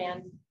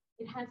Wonderland,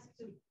 it has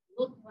to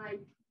look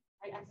like,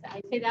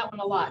 I say that one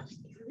a lot.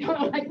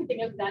 I can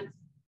think of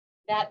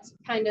that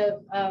kind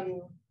of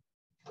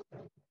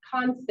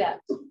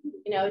concept.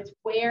 You know, it's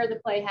where the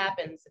play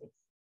happens, and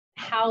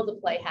how the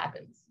play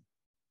happens.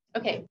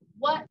 Okay,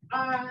 what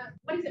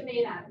is it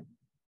made out of?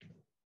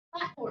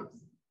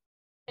 Platforms.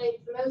 Okay,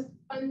 it's the most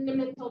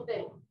fundamental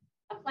thing.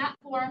 A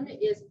platform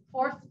is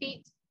 4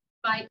 feet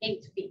by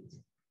 8 feet.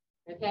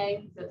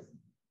 Okay, so it's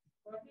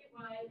 4 feet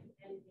wide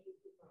and 8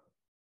 feet long.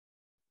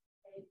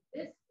 Okay,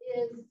 this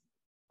is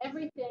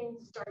everything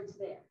starts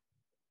there.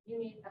 You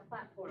need a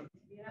platform.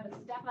 You have a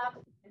step up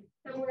and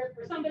somewhere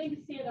for somebody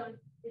to stand on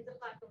is a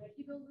platform. If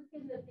you go look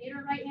in the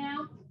theater right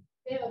now,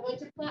 they have a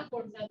bunch of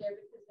platforms out there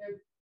because they're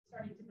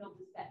starting to build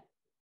the set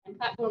and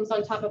platforms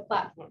on top of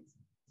platforms.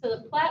 So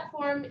the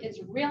platform is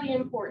really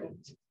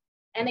important.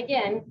 And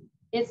again,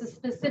 it's a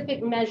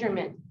specific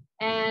measurement.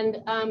 And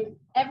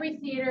every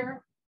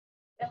theater,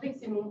 at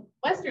least in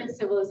Western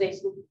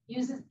civilization,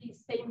 uses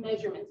these same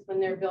measurements when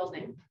they're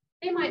building.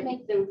 They might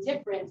make them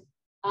different,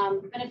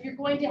 but if you're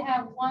going to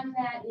have one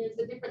that is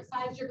a different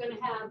size, you're going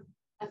to have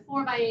a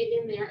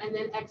 4x8 in there and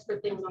then extra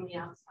things on the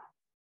outside.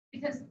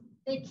 Because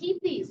they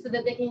keep these so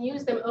that they can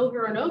use them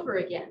over and over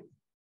again.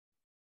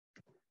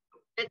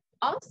 It's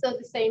also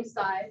the same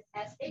size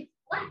as a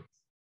flat,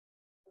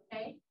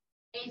 okay?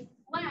 A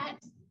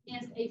flat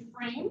is a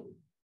frame,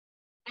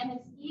 and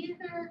it's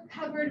either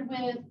covered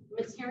with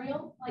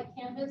material like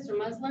canvas or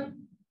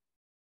muslin,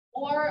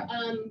 or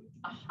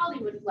a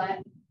Hollywood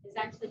flat is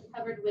actually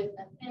covered with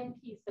a thin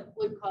piece of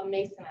wood called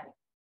masonite.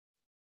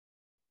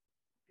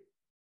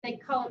 They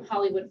call them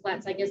Hollywood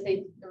flats. I guess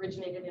they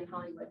originated in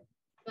Hollywood.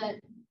 But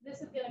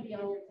this is going to be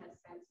on your test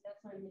site, so that's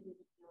why I'm making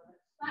it smaller.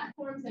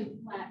 Platforms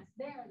and flats,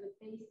 they are the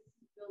basis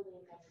of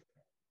building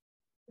everything.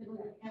 So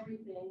building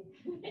everything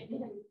in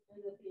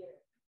the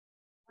theater.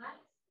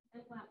 Flats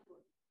and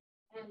platforms.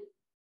 And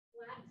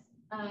flats,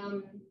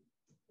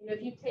 you know,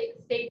 if you take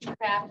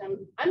stagecraft,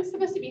 I'm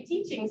supposed to be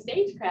teaching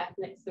stagecraft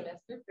next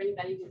semester for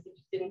anybody who's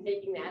interested in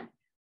taking that.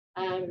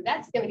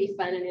 That's going to be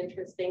fun and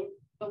interesting,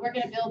 but we're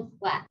going to build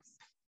flats.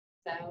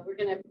 So we're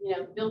going to, you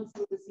know, build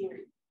some of the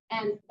scenery.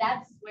 And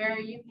that's where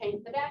you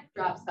paint the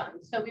backdrops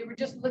on. So we were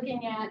just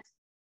looking at,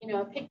 you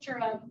know, a picture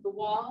of the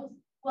walls.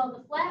 Well,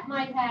 the flat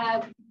might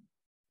have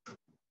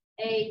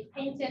a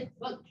painted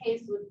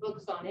bookcase with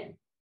books on it,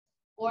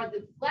 or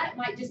the flat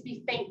might just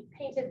be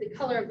painted the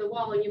color of the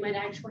wall, and you might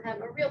actually have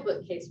a real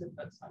bookcase with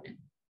books on it.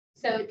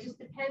 So it just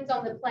depends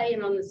on the play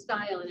and on the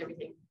style and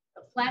everything.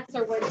 The flats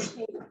are what you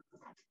paint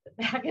the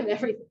back of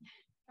everything.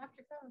 Drop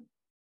your phone.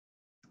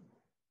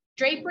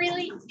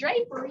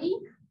 Drapery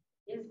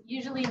is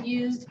usually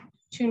used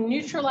to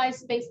neutralize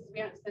spaces we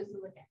aren't supposed to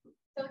look at.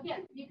 So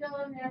again, if you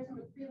go in there from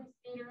a previous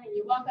theater and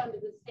you walk onto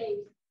the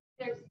stage,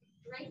 there's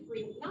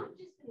drapery, not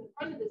just in the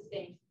front of the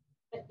stage,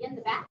 but in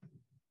the back.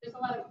 There's a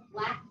lot of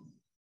black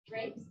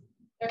drapes.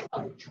 They're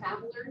called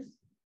travelers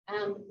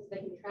because they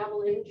can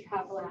travel in,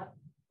 travel out.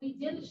 We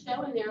did a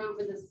show in there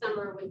over the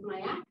summer with my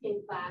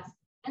acting class,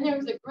 and there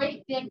was a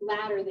great big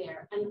ladder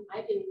there, and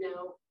I didn't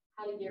know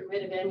how to get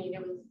rid of it. I mean,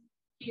 it was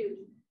huge.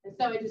 And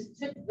so I just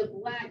took the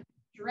black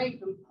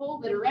drape and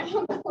pulled it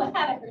around the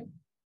ladder.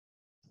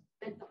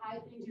 Meant to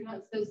hide things you're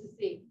not supposed to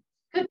see.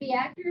 Could be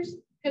actors,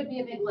 could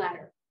be a big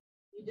ladder.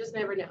 You just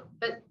never know.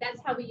 But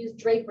that's how we use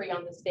drapery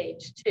on the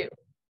stage too.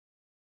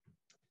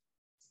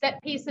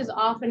 Set pieces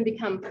often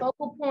become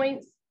focal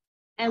points,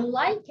 and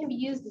light can be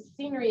used as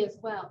scenery as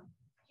well.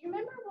 Do you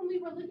remember when we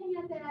were looking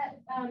at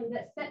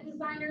that set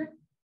designer,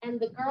 and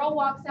the girl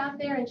walks out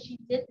there and she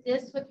did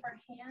this with her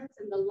hands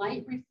and the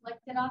light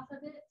reflected off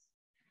of it?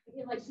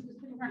 Like she was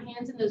putting her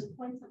hands in those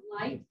points of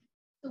light.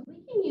 So we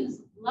can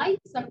use light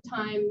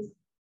sometimes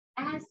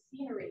as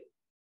scenery.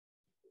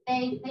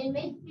 They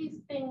make these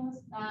things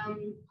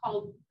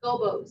called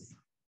gobos.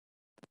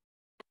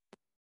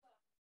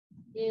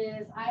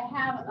 I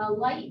have a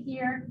light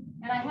here,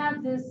 and I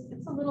have this,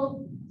 it's a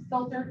little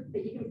filter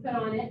that you can put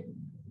on it,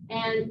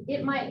 and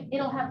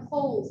it'll have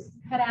holes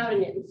cut out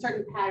in it in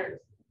certain patterns.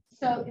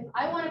 So if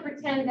I want to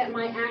pretend that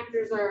my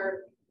actors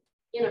are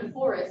in a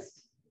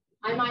forest,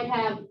 I might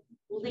have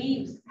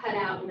leaves cut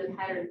out in the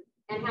pattern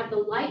and have the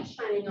light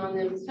shining on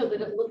them so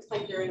that it looks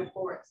like they're in a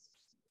forest.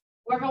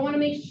 Or if I want to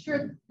make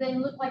sure they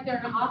look like they're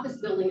in an office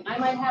building, I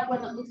might have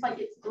one that looks like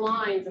it's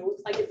blinds and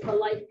looks like it's the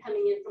light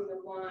coming in from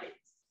the blinds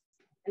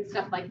and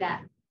stuff like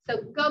that. So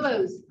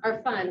gobos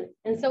are fun.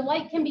 And so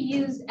light can be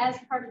used as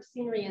part of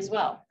scenery as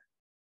well.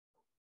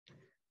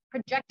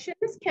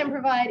 Projections can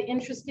provide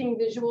interesting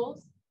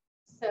visuals.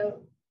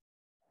 So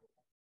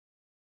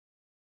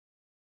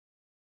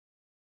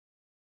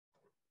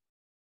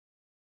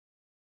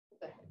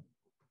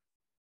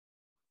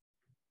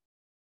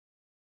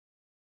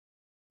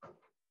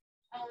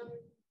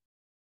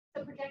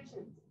so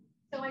projections.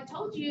 So I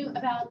told you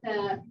about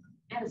the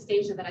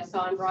Anastasia that I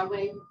saw on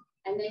Broadway,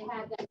 and they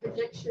had that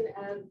projection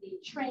of the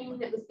train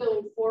that was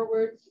going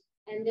forward,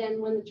 and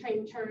then when the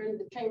train turned,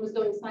 the train was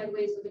going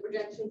sideways with the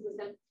projections and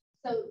stuff.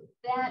 So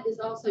that is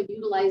also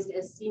utilized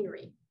as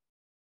scenery.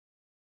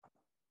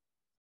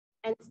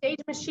 And stage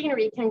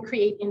machinery can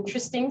create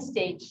interesting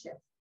stage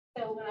shifts.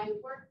 So when I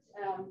worked,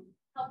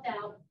 helped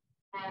out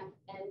at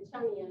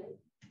Antonian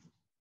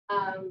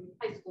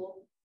High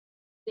School,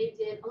 they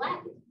did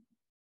Aladdin.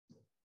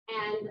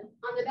 And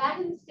on the back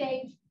of the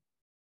stage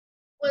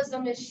was a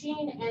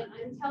machine, and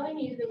I'm telling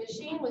you, the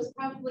machine was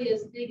probably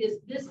as big as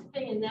this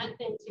thing and that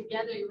thing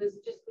together. It was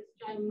just this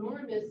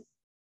ginormous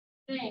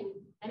thing,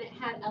 and it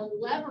had a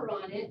lever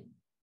on it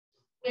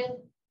with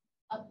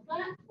a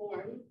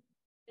platform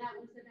that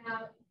was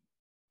about,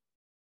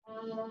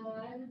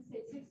 I would say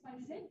 6 by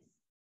 6.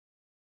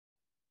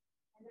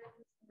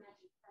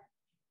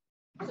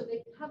 So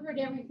they covered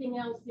everything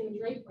else in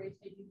drapery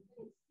so you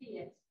couldn't see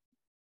it.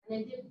 And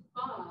they did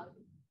fog,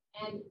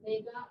 and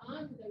they got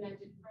onto the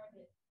magic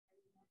carpet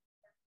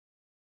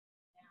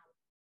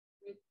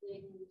with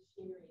big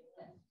machinery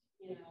lift,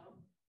 you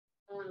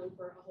know,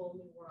 for a whole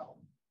new world.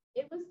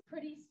 It was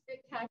pretty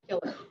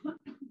spectacular.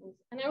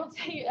 And I will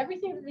tell you,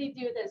 everything that they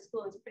do at that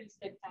school is pretty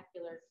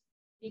spectacular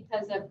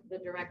because of the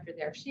director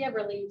there. If she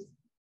ever leaves,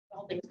 the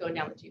whole thing's going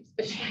down the tubes.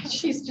 But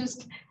she's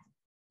just,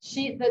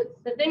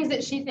 the things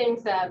that she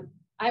thinks of,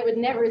 I would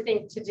never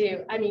think to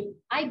do. I mean,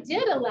 I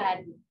did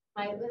Aladdin,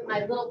 my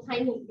little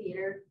tiny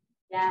theater,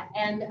 yeah,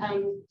 and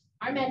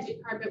our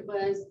magic carpet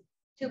was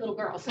 2 little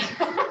girls,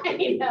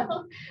 you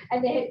know,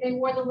 and they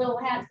wore the little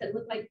hats that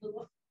looked like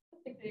little,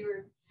 like they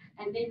were,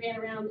 and they ran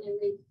around and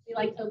they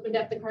like opened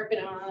up the carpet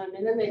on,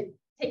 and then they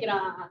take it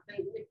off,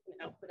 and you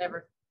know,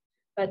 whatever.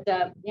 But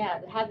yeah,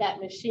 it had that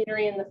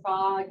machinery in the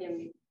fog,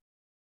 and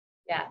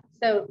yeah,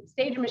 so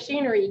stage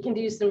machinery can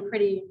do some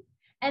pretty,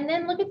 and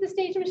then look at the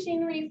stage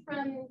machinery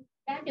from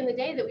back in the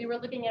day that we were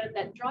looking at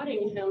that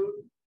Drottningham,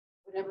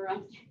 whatever, I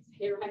can't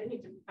say it right, I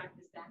need to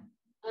practice that.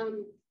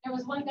 There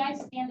was one guy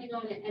standing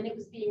on it and it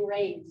was being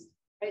raised,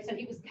 right? So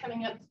he was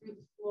coming up through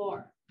the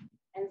floor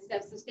and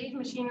stuff. So stage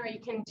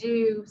machinery can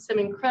do some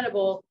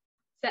incredible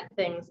set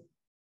things.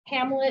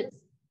 Hamlet,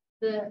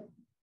 the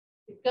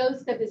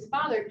ghost of his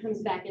father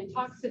comes back and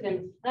talks to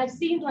them. And I've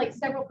seen like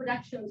several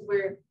productions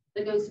where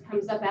the ghost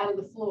comes up out of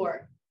the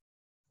floor,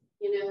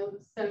 you know,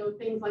 so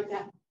things like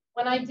that.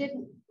 When I did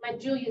my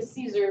Julius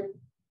Caesar,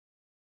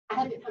 I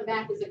had to come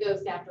back as a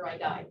ghost after I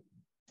died.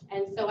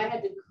 And so I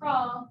had to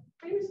crawl,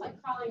 pretty much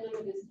like crawling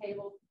under this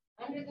table,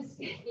 under the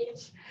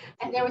stage.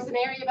 And there was an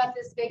area about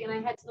this big, and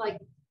I had to like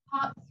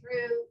pop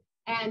through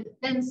and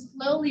then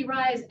slowly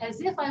rise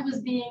as if I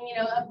was being, you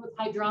know, up with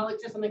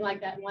hydraulics or something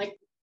like that, and like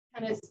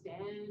kind of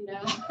stand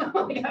up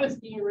like I was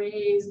being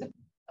raised.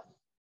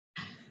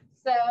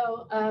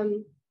 So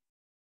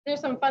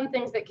there's some fun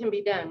things that can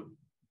be done.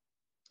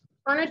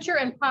 Furniture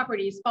and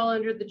properties fall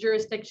under the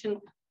jurisdiction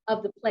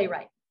of the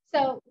playwright.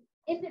 So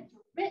if it's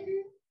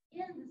written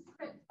in the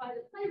script by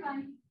the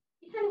playwright,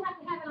 you kind of have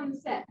to have it on the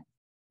set.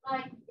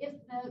 Like if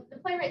the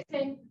playwright's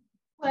saying,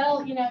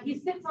 well, you know, he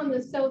sits on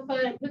the sofa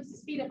and puts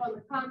his feet up on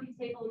the coffee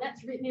table, and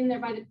that's written in there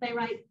by the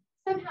playwright,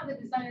 somehow the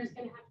designer is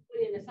going to have to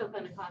put in a sofa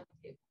and a coffee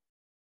table.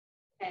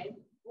 Okay.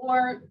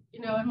 Or, you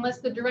know, unless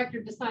the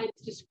director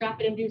decides to scrap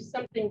it and do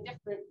something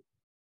different.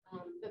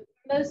 But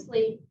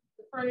mostly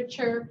the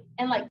furniture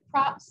and like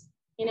props,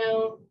 you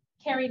know,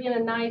 carried in a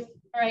knife.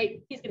 All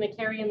right, he's going to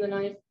carry in the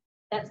knife.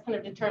 That's kind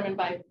of determined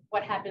by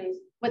what happens,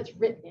 what's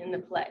written in the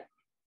play.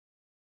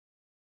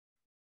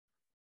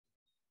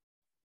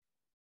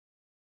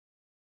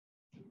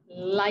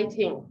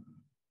 Lighting.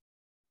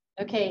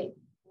 Okay,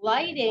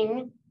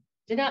 lighting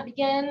did not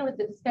begin with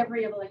the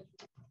discovery of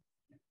electricity.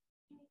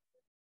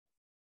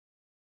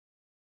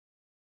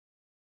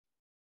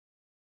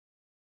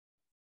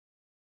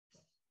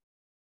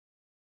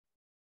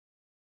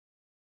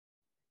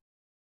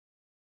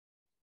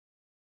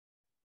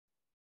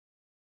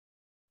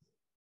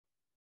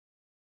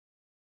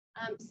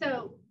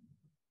 So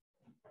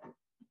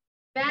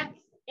back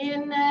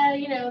in,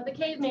 you know, the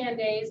caveman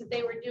days, if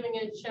they were doing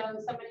a show,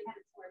 somebody had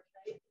a torch,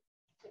 right?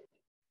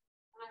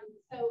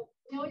 So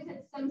they always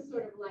had some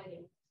sort of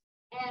lighting.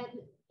 And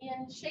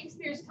in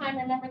Shakespeare's time,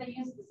 remember they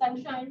used the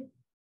sunshine,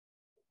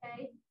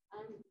 okay?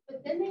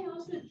 But then they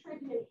also tried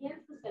to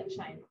enhance the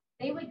sunshine.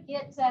 They would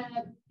get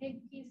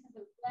big pieces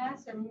of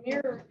glass or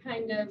mirror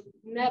kind of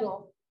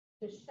metal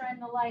to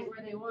shine the light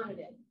where they wanted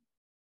it.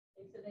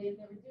 And so they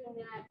were doing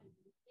that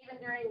even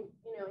during,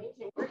 you know,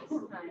 ancient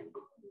Greece time.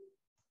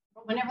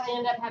 But whenever they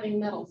end up having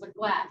metals or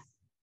glass.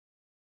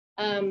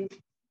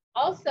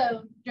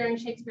 Also, during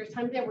Shakespeare's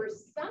time, there were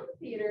some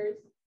theaters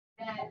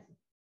that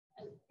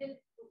did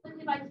it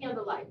completely by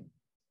candlelight.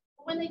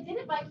 But when they did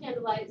it by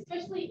candlelight,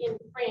 especially in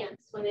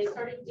France, when they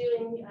started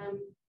doing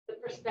the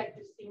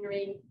perspective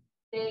scenery,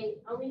 they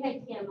only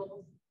had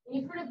candles. And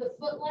you've heard of the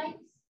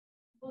footlights?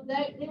 Well,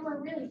 they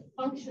were really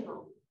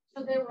functional.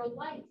 So there were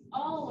lights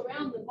all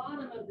around the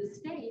bottom of the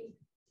stage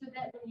so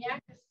that when the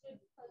actors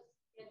stood close to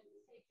the edge of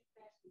the stage, you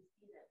could actually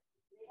see them.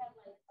 They had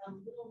like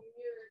little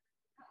mirrored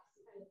cups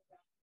kind of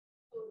stuff.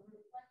 So it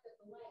reflected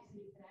the light so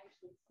you could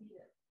actually see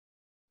them.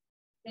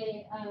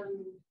 They,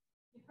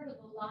 you've heard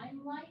of the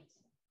limelight?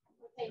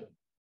 Okay,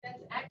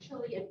 that's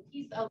actually a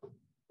piece of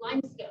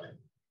limestone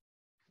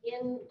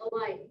in the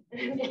light,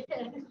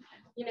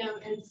 you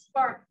know, and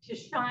spark to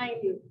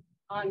shine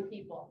on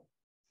people.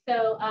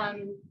 So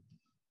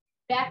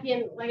back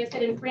in, like I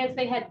said, in France,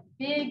 they had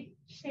big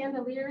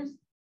chandeliers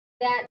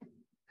that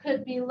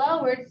could be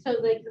lowered so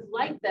they could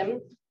light them,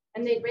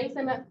 and they'd raise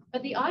them up,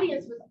 but the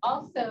audience was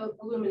also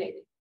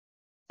illuminated.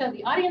 So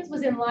the audience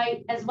was in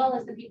light as well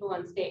as the people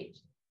on stage.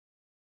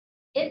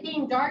 It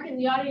being dark in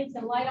the audience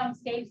and light on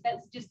stage,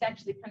 that's just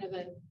actually kind of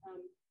a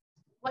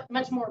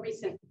much more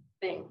recent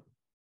thing.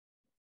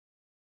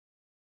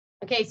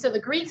 Okay, so the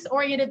Greeks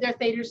oriented their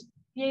theaters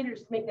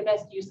to make the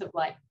best use of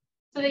light.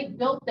 So they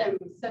built them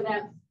so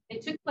that They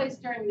took place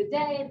during the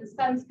day. The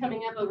sun's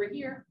coming up over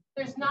here.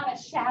 There's not a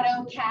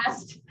shadow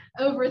cast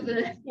over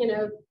the,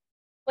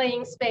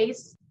 playing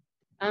space.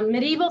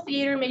 Medieval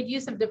theater made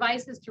use of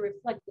devices to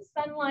reflect the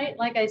sunlight,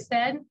 like I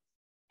said.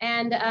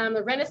 And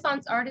the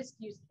Renaissance artists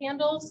used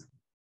candles.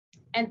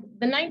 And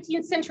the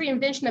 19th century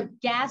invention of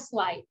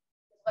gaslight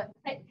is what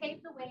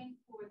paved the way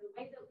for the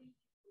way that we use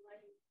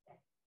lighting today.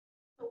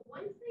 So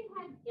once they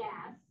had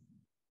gas,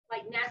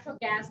 like natural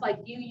gas, like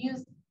you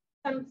use,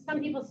 some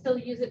people still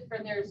use it for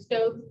their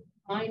stove.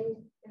 Mine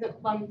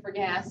isn't plumbed for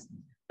gas,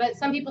 but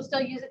some people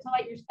still use it to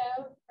light your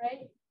stove,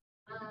 right?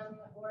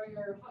 Or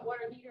your hot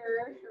water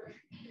heater,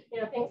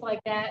 or things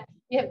like that.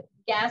 You have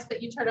gas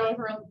that you turn on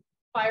for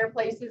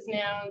fireplaces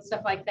now and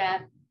stuff like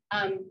that.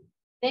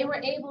 They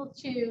were able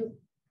to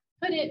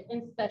put it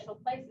in special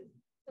places.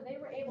 So they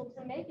were able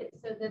to make it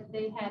so that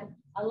they had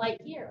a light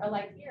here, a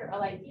light here, a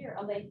light here,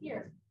 a light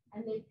here,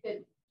 and they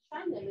could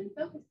shine them and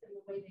focus them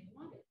the way they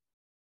wanted.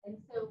 And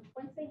so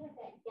once they had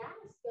that gas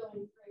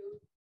going through,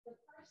 the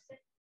person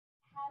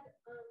had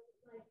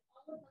like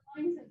all of the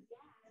lines of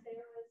gas. There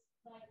was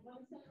like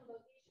one central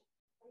location,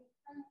 and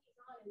turn these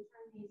on and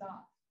turn these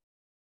off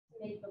to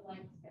make the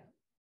lights go.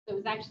 So it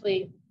was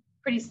actually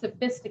pretty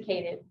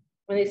sophisticated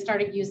when they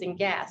started using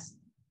gas.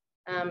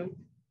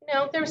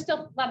 There were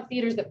still a lot of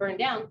theaters that burned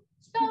down.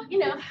 So,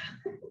 not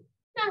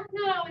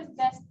always the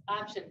best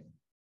option.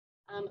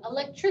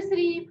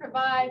 Electricity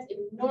provides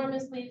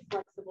enormously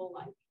flexible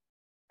light.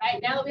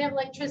 Right now that we have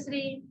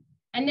electricity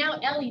and now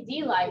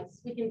LED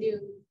lights, we can do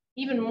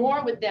even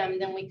more with them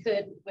than we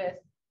could with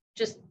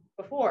just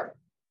before.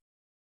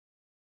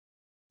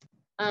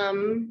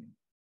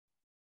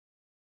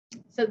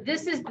 So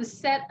this is the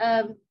set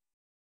of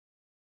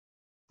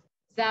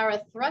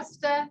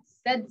Zarathustra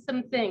said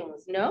some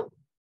things, no?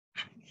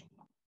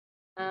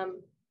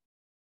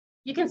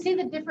 You can see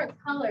the different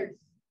colors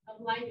of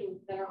lighting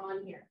that are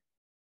on here.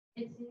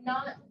 It's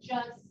not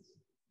just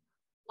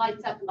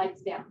lights up,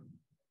 lights down.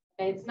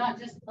 Okay? It's not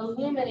just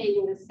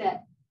illuminating the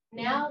set.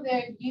 Now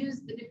they've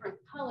used the different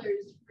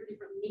colors for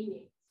different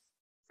meanings,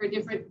 for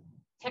different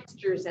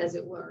textures, as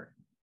it were,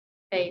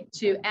 okay,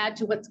 to add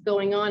to what's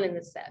going on in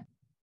the set.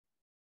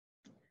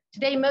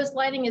 Today, most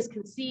lighting is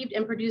conceived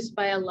and produced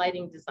by a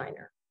lighting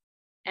designer.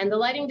 And the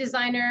lighting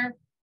designer,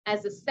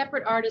 as a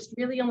separate artist,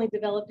 really only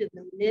developed in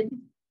the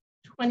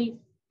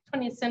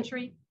mid-20th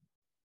century.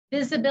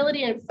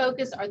 Visibility and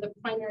focus are the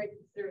primary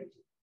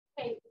considerations.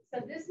 Okay,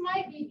 so this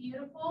might be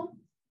beautiful,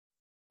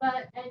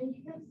 and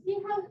you can see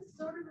how it's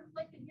sort of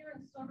reflected here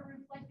and sort of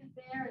reflected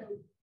there and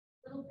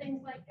little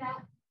things like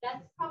that.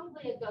 That's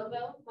probably a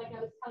go-go, like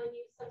I was telling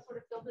you, some sort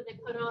of filter they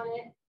put on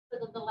it so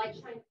that the light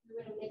shines through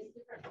it and makes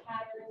different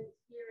patterns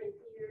here and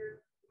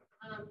here.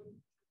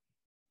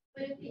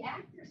 But if the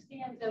actor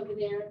stands over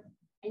there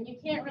and you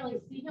can't really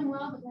see him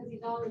well because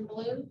he's all in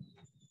blue,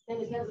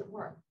 then it doesn't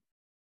work.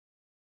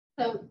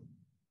 So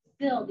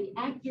still, the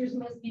actors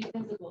must be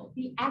visible.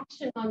 The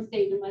action on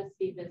stage must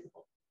be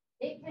visible.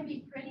 It can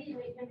be pretty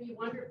and it can be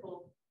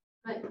wonderful,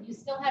 but you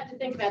still have to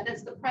think about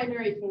that's the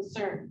primary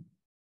concern.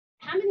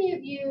 How many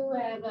of you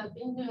have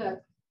been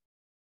to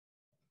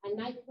a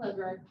nightclub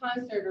or a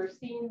concert or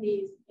seen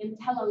these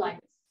IntelliLights?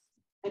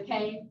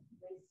 Okay,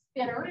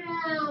 they spin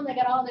around, they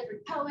got all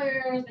different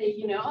colors,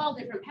 they, all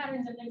different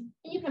patterns and things,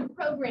 and you can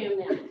program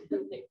them.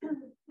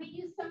 We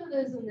use some of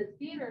those in the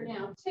theater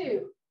now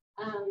too,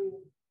 and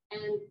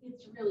it's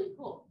really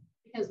cool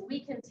because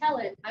we can tell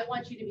it, I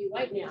want you to be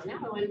white now, now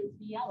I want it to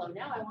be yellow,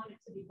 now I want it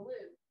to be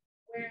blue.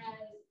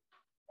 Whereas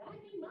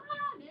back in my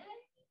day,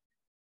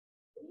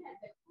 we had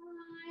to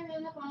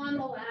climb up on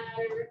the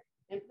ladder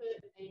and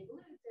put a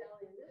blue gel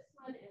in this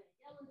one and a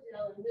yellow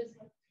gel in this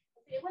one.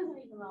 See, it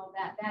wasn't even all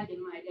that back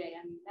in my day.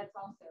 I mean, that's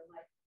also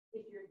like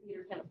if your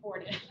theater can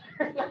afford it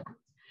or not.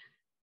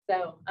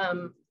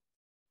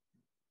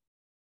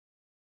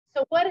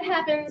 So what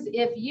happens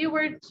if you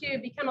were to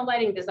become a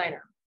lighting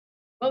designer?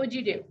 What would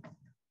you do?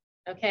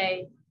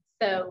 Okay,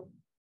 so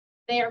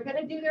they are going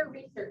to do their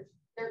research.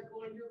 They're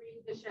going to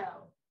read the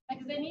show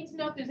because they need to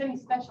know if there's any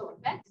special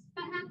effects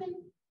that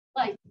happen,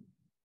 like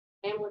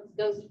Hamlet's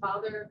ghost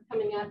father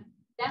coming up.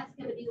 That's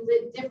going to be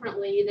lit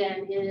differently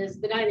than is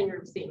the dining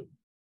room scene.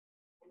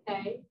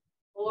 Okay,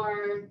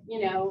 or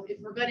if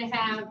we're going to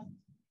have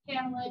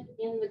Hamlet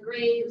in the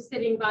grave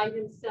sitting by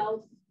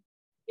himself,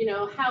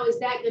 how is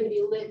that going to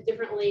be lit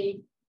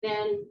differently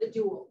than the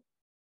duel?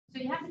 So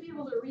you have to be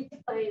able to read the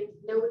play,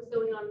 know what's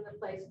going on in the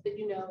play so that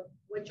you know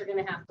what you're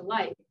going to have to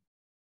light.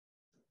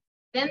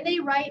 Then they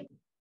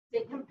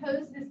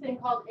compose this thing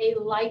called a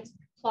light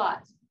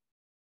plot.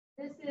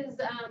 This is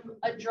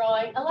a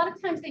drawing. A lot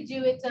of times they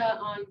do it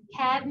on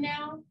CAD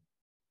now.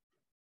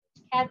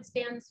 CAD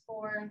stands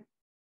for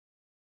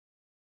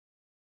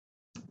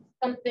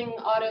something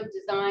auto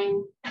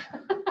design.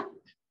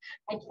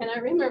 I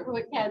cannot remember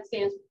what CAD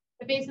stands for,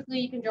 but basically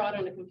you can draw it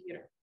on a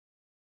computer,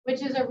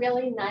 which is a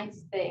really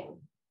nice thing.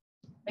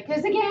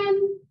 Because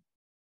again,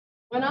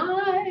 when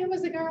I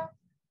was a girl,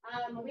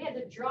 we had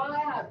to draw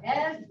out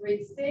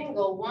every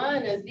single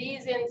one of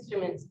these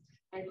instruments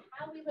and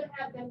how we would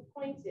have them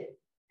pointed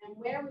and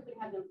where we would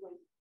have them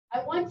pointed.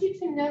 I want you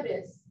to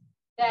notice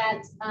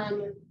that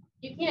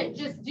you can't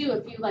just do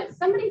a few lights.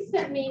 Somebody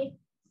sent me,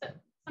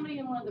 somebody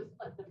in one of the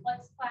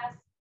Flex class,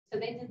 so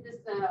they did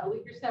this a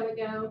week or so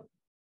ago.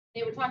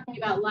 They were talking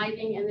about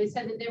lighting, and they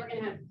said that they were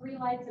going to have 3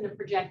 lights and a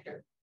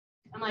projector.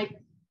 I'm like,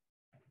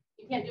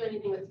 you can't do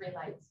anything with 3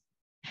 lights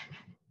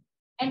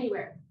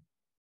anywhere.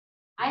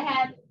 I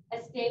had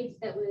a stage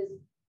that was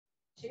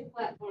 2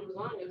 platforms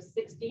long. It was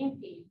 16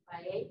 feet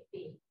by 8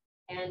 feet.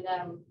 And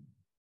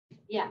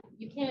yeah,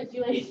 you can't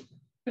do anything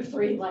with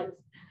 3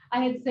 lights. I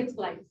had 6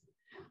 lights.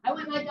 I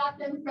went and I got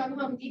them from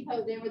Home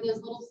Depot. They were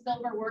those little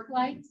silver work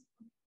lights.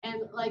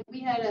 And like we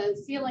had a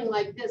ceiling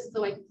like this,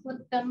 so I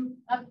clipped them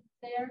up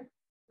there.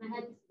 And I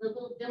had the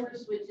little dimmer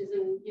switches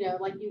and, you know,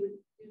 like you would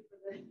do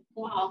for the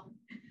wall,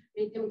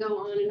 make them go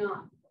on and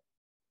off.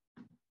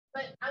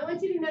 But I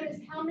want you to notice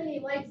how many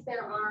lights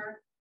there are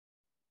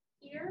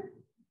here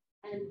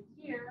and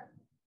here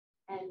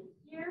and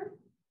here.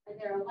 And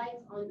there are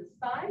lights on the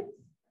sides,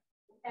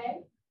 okay?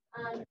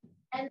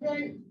 And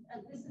then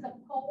this is a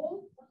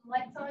pole with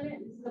lights on it.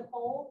 This is a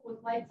pole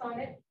with lights on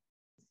it.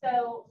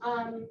 So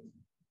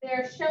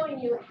they're showing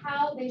you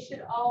how they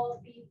should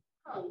all be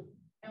hung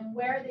and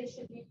where they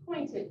should be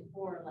pointed,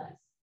 more or less.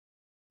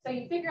 So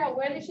you figure out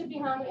where they should be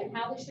hung and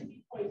how they should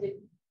be pointed.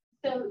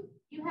 So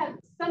you have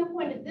some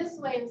pointed this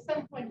way and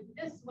some pointed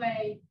this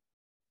way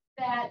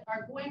that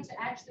are going to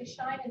actually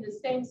shine in the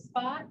same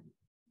spot.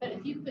 But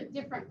if you put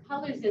different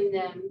colors in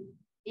them,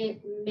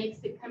 it makes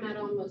it come out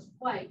almost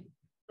white,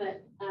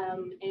 but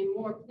a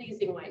more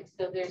pleasing white.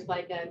 So there's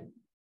like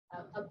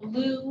a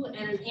blue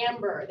and an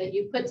amber that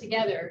you put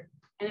together,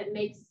 and it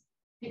makes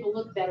people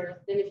look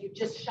better than if you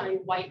just shine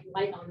white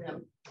light on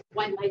them.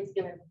 White light's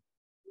gonna,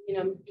 you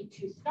know, be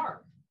too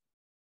stark.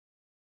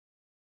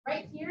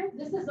 Right here,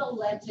 this is a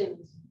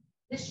legend.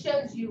 This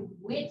shows you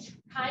which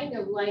kind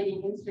of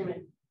lighting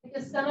instrument,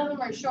 because some of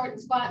them are short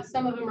and squat,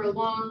 some of them are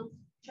long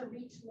to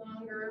reach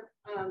longer.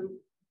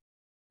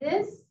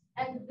 This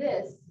and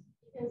this,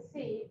 you can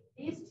see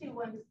these 2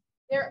 ones,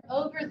 they're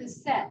over the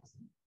set.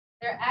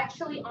 They're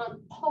actually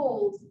on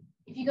poles.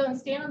 If you go and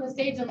stand on the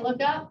stage and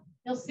look up,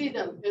 you'll see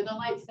them. They're the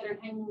lights that are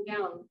hanging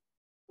down,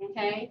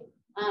 okay?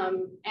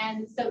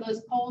 And so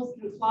those poles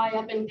can fly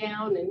up and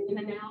down and in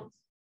and out.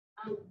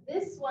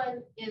 This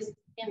one is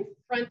in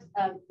front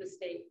of the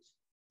stage.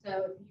 So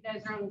if you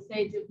guys are on the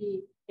stage, it'd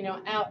be, you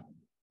know, out,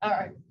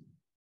 or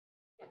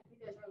yeah, if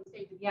you guys are on the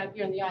stage, it'd be out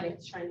here in the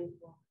audience shining the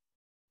wall.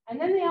 And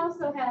then they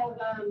also have,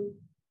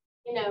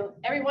 you know,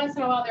 every once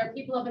in a while, there are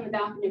people up in the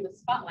balcony with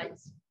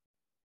spotlights.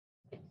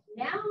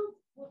 Now,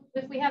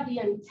 if we have the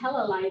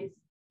Intella lights,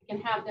 we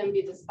can have them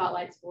be the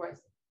spotlights for us.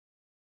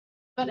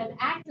 But an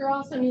actor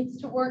also needs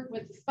to work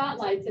with the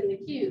spotlights and the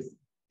cues.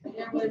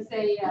 There was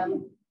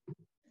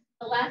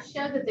the last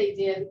show that they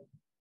did,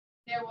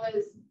 there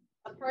was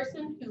a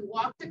person who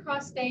walked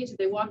across stage.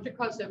 They walked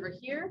across over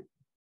here.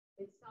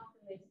 They stopped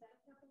and they set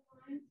a couple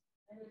lines,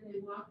 and then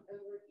they walked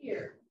over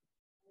here.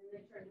 And then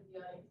they turned to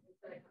the audience and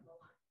set a couple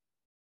lines.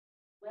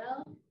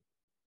 Well,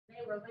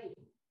 they were late.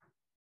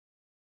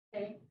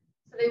 Okay,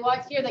 so they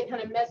walked here. They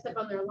kind of messed up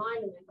on their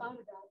line, and they thought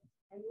about it.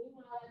 And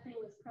meanwhile, that thing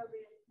was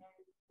programmed,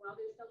 and while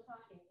they're still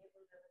talking, it was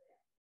over there.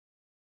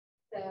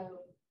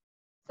 So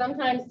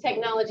sometimes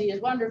technology is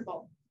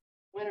wonderful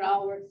when it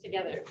all works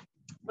together,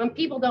 when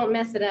people don't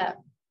mess it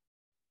up.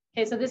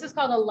 Okay, so this is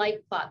called a light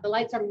plot. The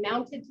lights are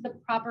mounted to the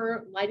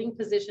proper lighting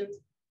positions.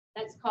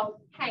 That's called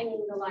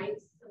hanging the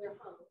lights, so they're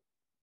hung.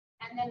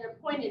 And then they're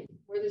pointed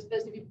where they're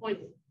supposed to be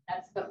pointed.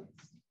 That's focus.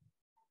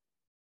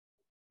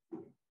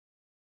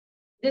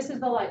 This is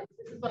the light.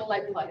 This is what a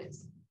light plot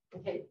is.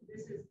 Okay,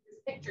 this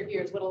picture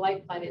here is what a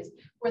light plot is,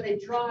 where they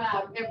draw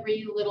out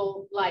every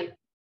little light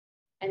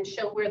and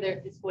show where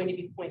it's going to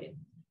be pointed.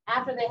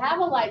 After they have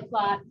a light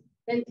plot,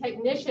 then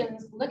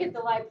technicians look at the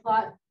light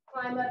plot,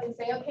 climb up and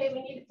say, okay,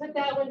 we need to put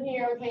that one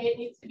here. Okay, it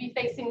needs to be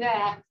facing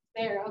that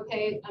there.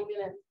 Okay, I'm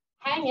going to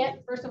hang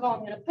it. First of all,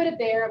 I'm going to put it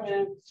there. I'm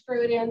going to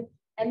screw it in,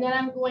 and then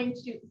I'm going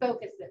to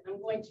focus it. I'm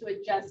going to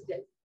adjust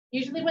it.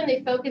 Usually when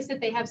they focus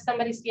it, they have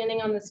somebody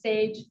standing on the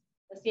stage,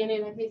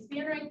 standing, okay,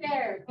 stand right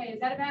there. Okay, is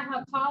that about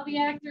how tall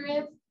the actor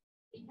is?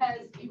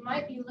 Because you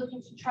might be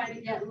looking to try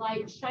to get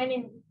light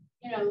shining,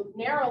 you know,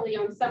 narrowly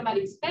on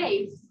somebody's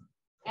face,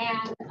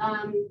 and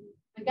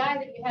the guy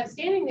that you have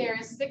standing there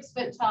is 6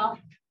 foot tall,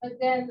 but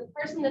then the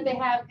person that they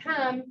have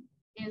come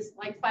is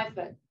like 5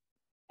 foot.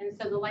 And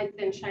so the light's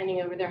then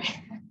shining over their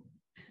head.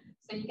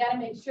 So you got to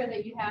make sure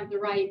that you have the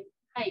right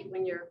height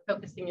when you're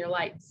focusing your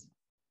lights.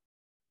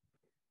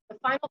 The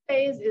final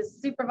phase is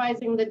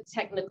supervising the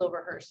technical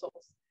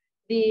rehearsals.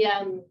 The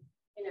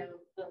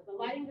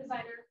lighting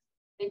designer,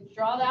 they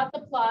draw out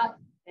the plot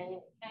and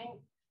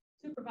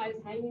supervise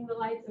hanging the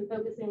lights and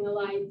focusing the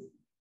lights,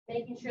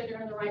 making sure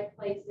they're in the right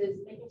places,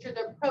 making sure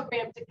they're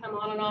programmed to come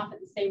on and off at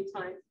the same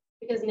time,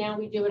 because now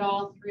we do it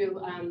all through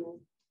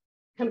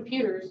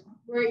computers,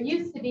 where it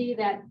used to be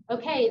that,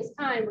 okay, it's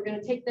time, we're going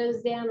to take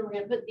those down and we're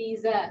going to put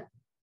these up.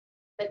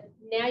 But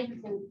now you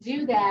can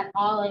do that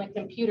all on a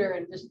computer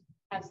and just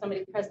have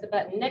somebody press the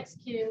button, next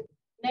cue,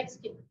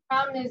 next cue.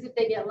 Problem is, if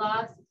they get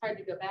lost, it's hard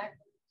to go back.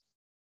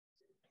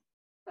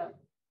 So,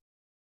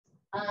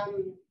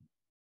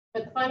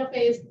 but the final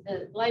phase,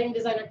 the lighting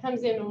designer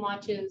comes in and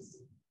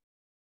watches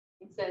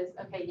and says,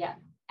 okay, yeah.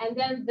 And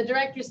then the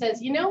director says,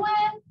 you know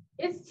what?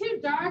 It's too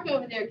dark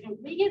over there. Can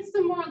we get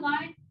some more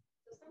light?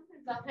 So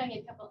sometimes I'll hang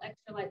a couple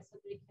extra lights so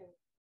they can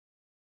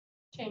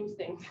change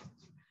things.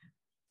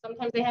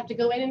 Sometimes they have to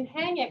go in and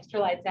hang extra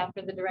lights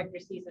after the director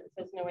sees it and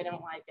says, no, we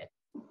don't like it.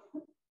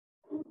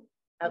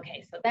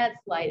 Okay, so that's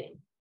lighting.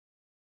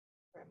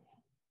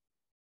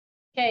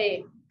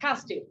 Okay,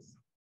 costumes.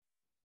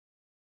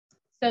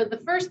 So the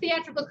first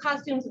theatrical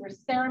costumes were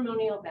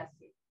ceremonial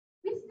vestments.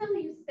 We still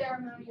use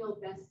ceremonial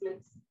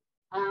vestments,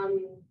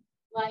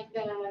 like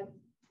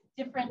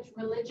different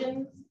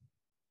religions.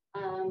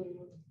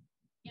 You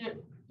know,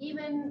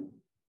 even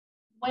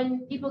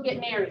when people get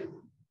married,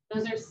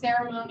 those are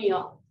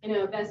ceremonial, you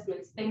know,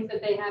 vestments, things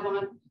that they have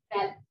on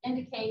that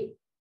indicate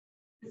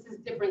this is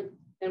different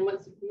than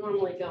what's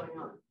normally going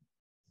on.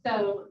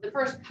 So the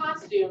first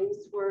costumes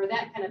were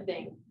that kind of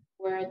thing,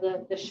 where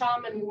the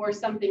shaman wore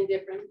something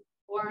different,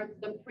 or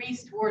the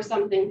priest wore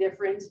something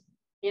different,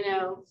 you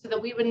know, so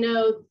that we would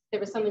know there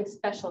was something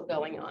special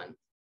going on.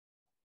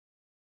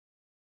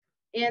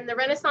 In the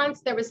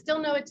Renaissance, there was still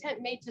no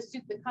attempt made to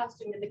suit the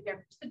costume of the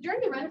character. So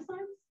during the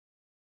Renaissance,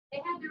 they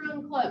had their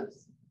own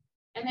clothes,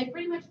 and they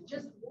pretty much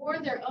just wore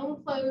their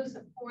own clothes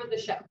for the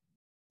show.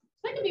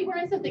 So they could be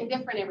wearing something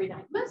different every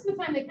night. Most of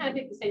the time, they kind of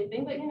pick the same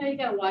thing, but you know, you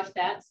got to wash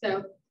that.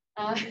 So,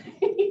 and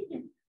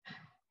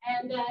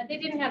they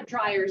didn't have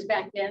dryers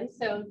back then.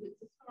 So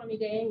it's a stormy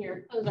day and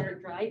your clothes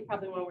aren't dry, you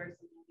probably want to wear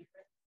something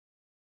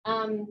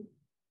different.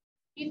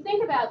 If you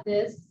think about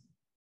this,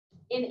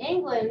 in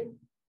England,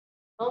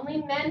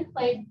 only men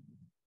played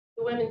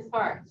the women's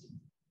parts,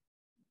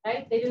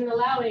 right? They didn't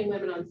allow any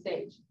women on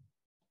stage.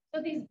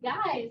 So these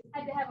guys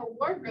had to have a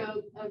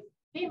wardrobe of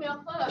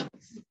female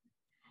clothes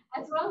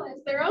as well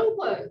as their own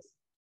clothes.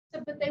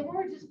 So, but they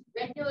wore just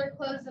regular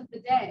clothes of the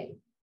day.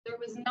 There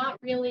was not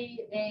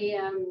really a,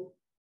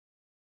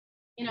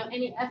 you know,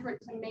 any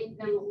effort to make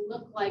them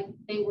look like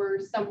they were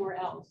somewhere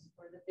else,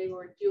 or that they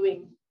were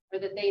doing, or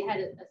that they had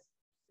a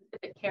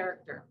specific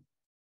character.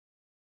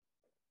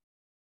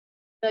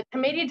 The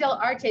Commedia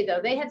dell'arte,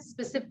 though, they had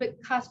specific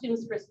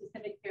costumes for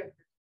specific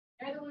characters.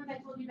 They're the ones I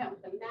told you about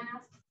with the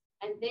masks,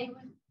 and they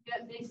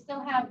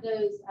still have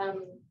those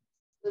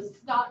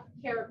stock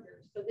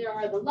characters. So there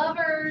are the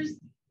lovers,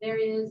 there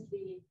is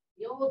the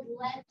old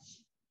lech,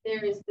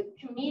 there is the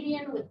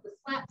comedian with the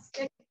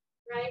slapstick,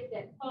 right,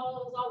 that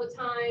falls all the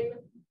time.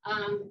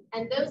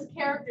 And those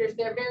characters,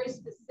 they're very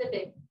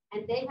specific,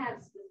 and they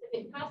have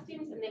specific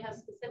costumes and they have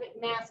specific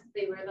masks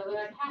they wear. They're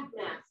like half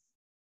masks.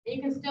 And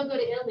you can still go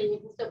to Italy and you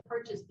can still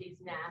purchase these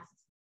masks.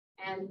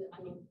 And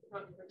I mean, you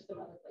can purchase them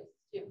other places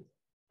too.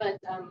 But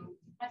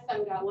my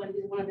son got one.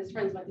 One of his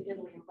friends went to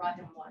Italy and brought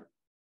him one.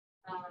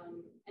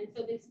 And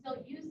so they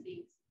still use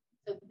these.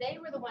 So they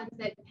were the ones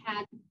that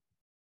had,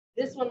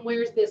 this one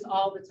wears this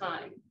all the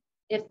time.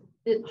 If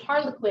the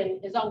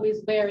Harlequin is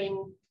always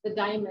wearing the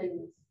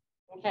diamonds,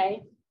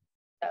 okay?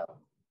 So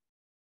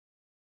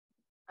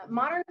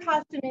modern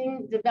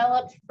costuming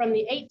developed from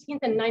the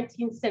 18th and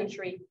 19th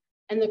century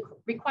and the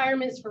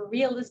requirements for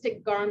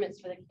realistic garments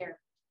for the character.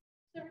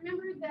 So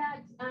remember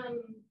that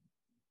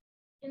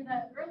in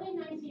the early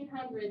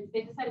 1900s,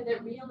 they decided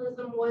that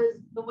realism was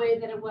the way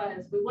that it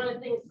was. We wanted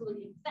things to look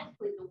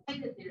exactly the way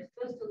that they're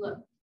supposed to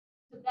look.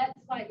 So that's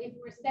why if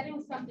we're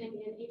setting something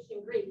in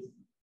ancient Greece,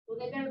 well,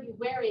 they're going to be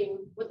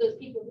wearing what those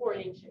people wore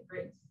in ancient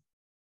Greece.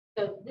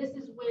 So this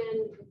is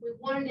when, if we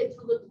wanted it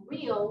to look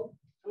real,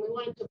 and we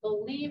wanted to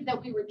believe that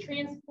we were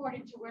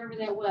transported to wherever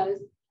that was,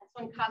 that's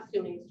when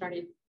costuming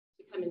started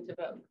to come into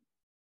vogue.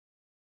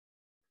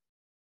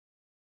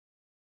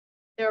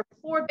 There are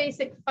 4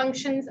 basic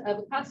functions of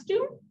a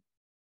costume,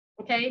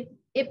 okay?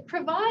 It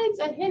provides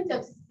a hint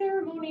of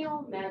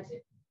ceremonial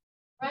magic,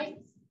 right?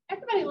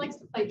 Everybody likes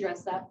to play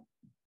dress up.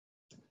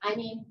 I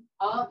mean,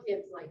 all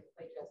kids like to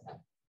play dress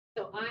up.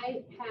 So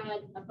I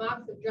had a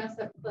box of dress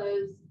up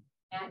clothes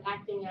at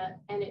Acting Up,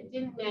 and it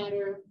didn't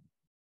matter.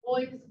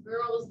 Boys,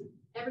 girls,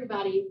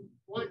 everybody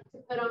want to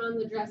put on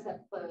the dress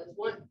up clothes,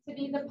 want to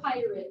be the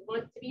pirate,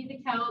 want to be the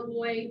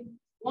cowboy,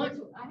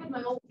 I had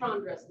my old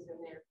prom dresses in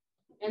there.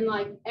 And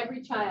like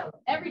every child,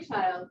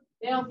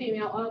 male,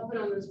 female, all put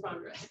on those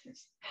prom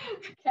dresses.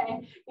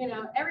 Okay, you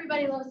know,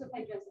 everybody loves to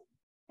play dress up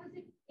because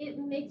it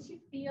makes you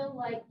feel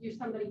like you're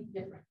somebody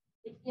different.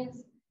 It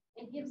gives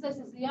us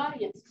as the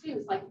audience too.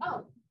 It's like,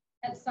 oh,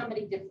 that's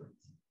somebody different.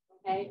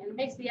 Okay, and it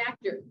makes the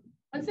actor.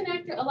 Once an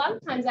actor, a lot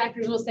of times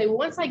actors will say, well,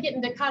 once I get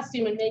into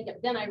costume and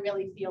makeup, then I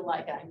really feel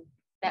like I'm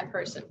that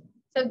person.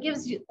 So it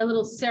gives you a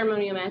little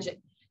ceremonial magic.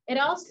 It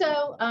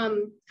also,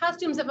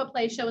 costumes of a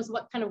play show us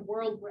what kind of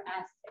world we're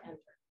asked to enter.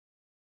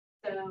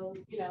 So,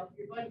 you know, if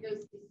you're going to go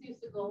see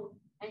Seussical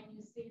and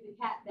you see the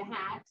Cat in the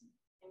Hat,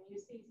 and you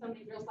see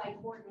somebody dressed like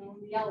Horton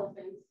the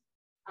elephant,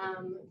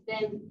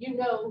 then you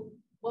know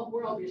what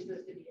world you're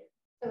supposed to be in.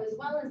 So as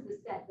well as the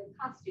set, the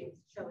costumes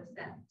show us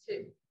that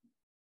too.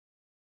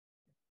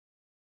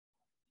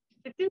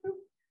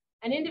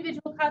 An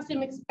individual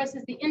costume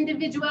expresses the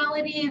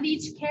individuality of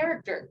each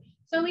character.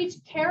 So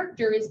each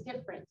character is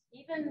different,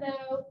 even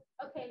though,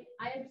 okay,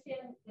 I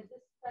understand that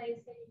this play is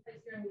taking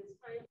place during this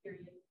time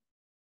period,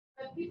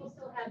 but people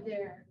still have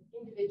their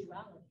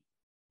individuality.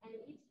 And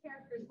each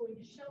character is going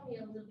to show me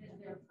a little bit of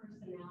their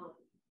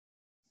personality.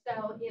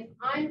 So if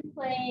I'm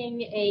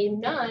playing a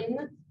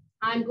nun,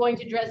 I'm going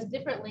to dress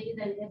differently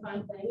than if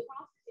I'm playing a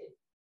prostitute.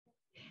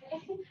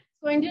 Okay?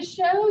 It's going to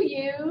show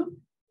you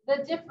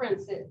the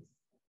differences.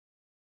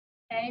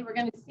 Okay, we're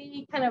going to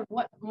see kind of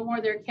what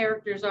more their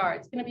characters are.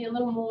 It's going to be a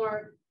little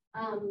more,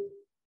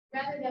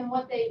 rather than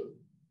what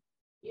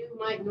you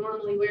might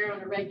normally wear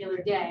on a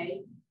regular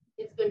day,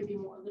 it's going to be a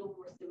little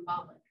more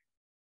symbolic.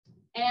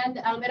 And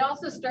it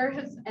also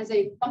serves as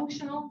a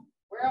functional,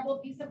 wearable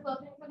piece of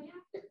clothing for the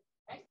actor,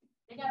 right?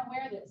 They got to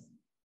wear this.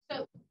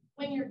 So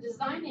when you're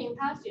designing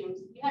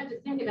costumes, you have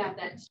to think about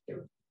that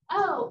too.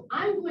 Oh,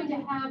 I'm going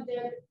to have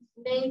them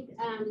make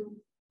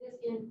this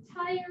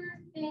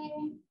entire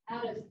thing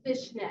out of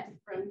fishnet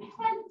from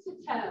head to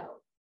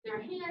toe.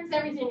 Their hands,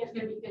 everything is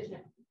going to be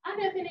fishnet. I don't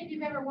know if any of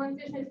you've ever worn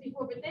fishnets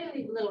before, but they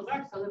leave little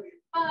marks all over your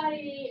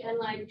body. And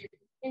like,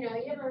 you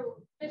ever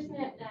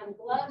fishnet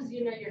gloves,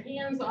 your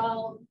hands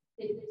all,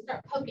 they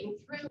start poking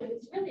through and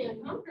it's really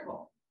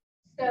uncomfortable.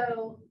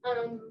 So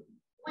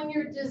when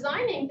you're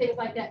designing things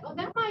like that, oh,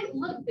 that might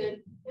look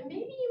good, but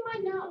maybe you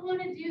might not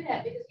want to do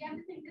that because you have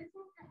to think this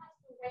actor has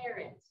to wear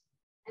it.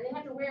 And they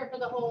have to wear it for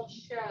the whole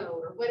show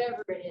or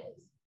whatever it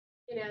is.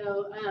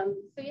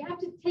 So you have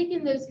to take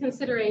in those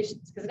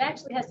considerations because it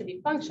actually has to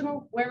be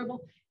functional,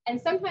 wearable, and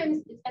sometimes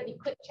it's going to be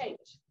quick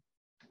change.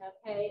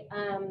 Okay.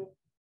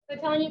 So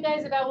telling you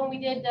guys about when we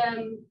did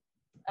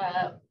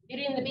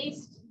Beauty and the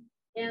Beast,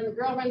 and the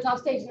girl runs off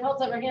stage and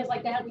holds up her hands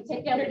like that. We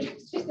take out her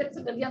dress, she steps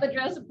into the other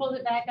dress and pulls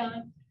it back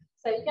on.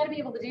 So you got to be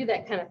able to do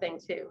that kind of thing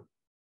too.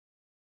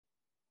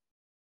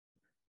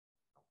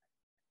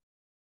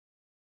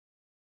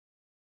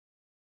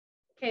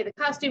 Okay, the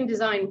costume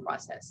design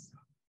process.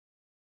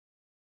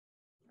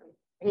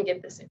 I can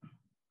get this in.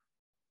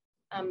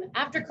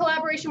 After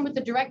collaboration with the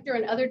director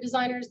and other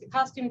designers, the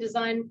costume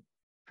designer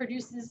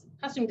produces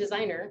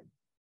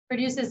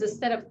a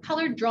set of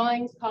colored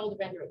drawings called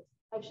renderings.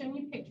 I've shown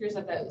you pictures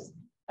of those.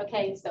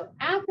 Okay, so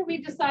after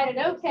we've decided,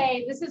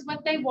 okay, this is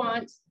what they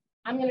want,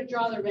 I'm going to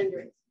draw the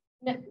renderings.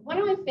 Now, one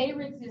of my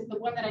favorites is the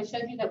one that I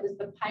showed you that was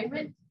the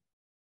pirate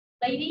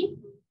lady,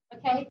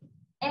 okay?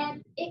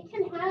 And it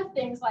can have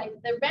things like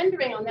the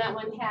rendering on that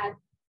one had,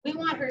 we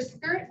want her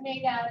skirt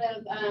made out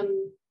of,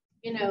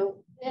 and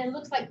it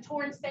looks like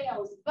torn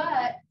sails,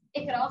 but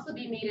it could also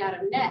be made out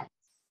of nets,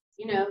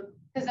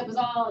 because it was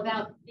all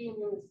about being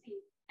in the sea.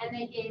 And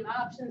they gave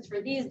options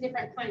for these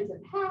different kinds of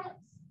hats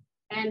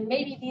and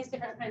maybe these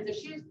different kinds of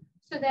shoes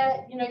so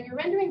that, your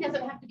rendering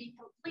doesn't have to be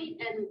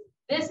complete and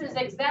this is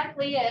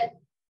exactly it.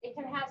 It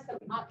can have some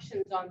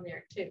options on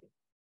there too.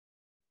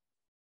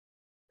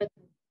 But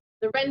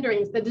the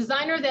renderings, the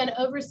designer then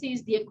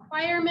oversees the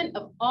acquirement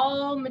of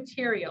all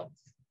materials.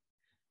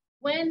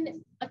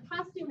 When a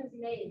costume is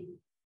made,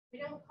 we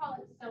don't call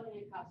it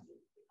sewing a costume.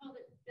 We call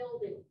it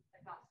building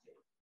a costume.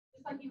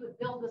 Just like you would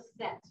build a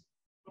set,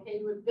 okay?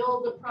 You would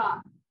build a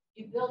prop.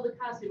 You build a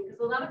costume,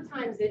 because a lot of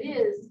times it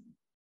is,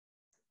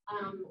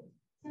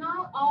 it's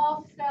not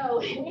all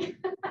sewing.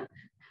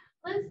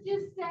 Let's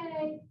just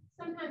say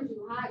sometimes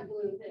you hot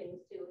glue things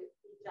to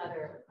each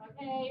other,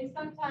 okay?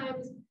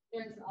 Sometimes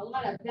there's a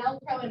lot of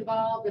Velcro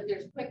involved, but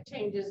there's quick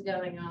changes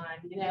going on,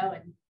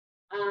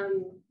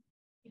 and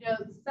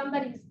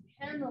somebody's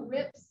pen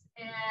rips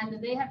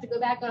and they have to go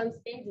back on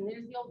stage and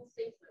there's the old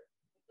stapler,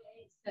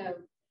 okay?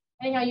 So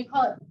anyhow, you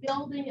call it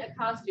building a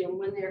costume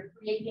when they're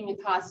creating a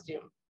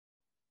costume.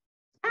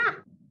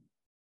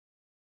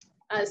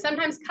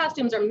 Sometimes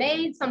costumes are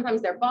made,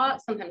 sometimes they're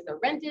bought, sometimes they're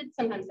rented,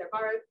 sometimes they're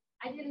borrowed.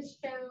 I did a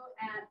show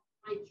at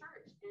my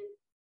church, and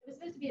it was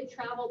supposed to be a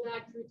travel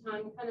back through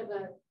time, kind of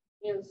a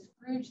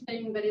Scrooge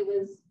thing, but it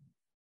was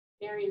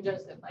Mary and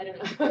Joseph. I don't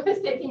know. It was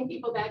taking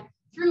people back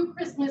through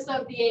Christmas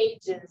of the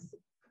ages,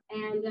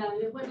 and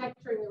it went back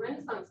during the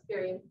Renaissance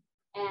period,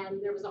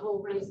 and there was a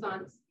whole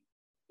Renaissance,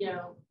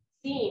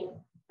 scene.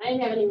 I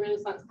didn't have any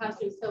Renaissance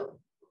costumes, so.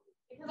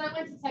 Because I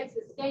went to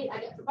Texas State, I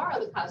got to borrow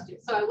the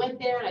costumes. So I went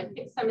there and I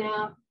picked some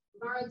out,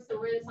 borrowed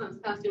some Renaissance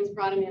costumes,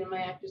 brought them in, and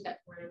my actors got to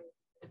wear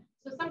them.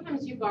 So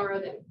sometimes you borrow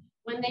them.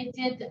 When they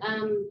did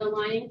The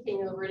Lion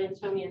King over at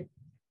Antonia,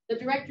 the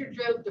director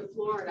drove to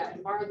Florida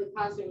and borrowed the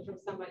costumes from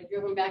somebody,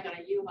 drove them back on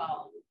a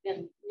U-Haul,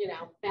 then,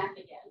 back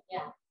again.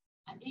 Yeah.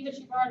 Either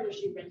she borrowed them or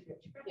she rented them.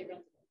 She probably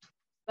rented them.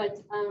 But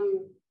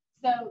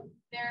so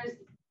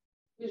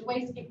there's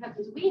ways to get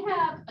costumes. We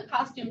have a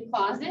costume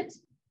closet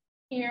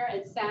here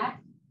at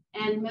SAC.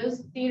 And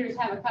most theaters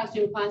have a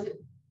costume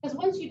closet because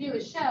once you do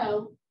a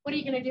show, what are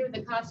you going to do with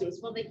the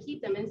costumes? Well, they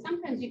keep them, and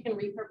sometimes you can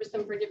repurpose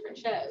them for different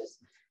shows.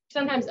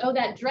 Sometimes, oh,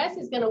 that dress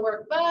is going to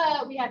work,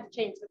 but we have to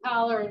change the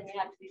collar, and we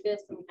have to do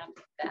this, and we have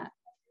to do that.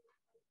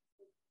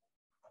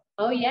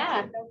 Oh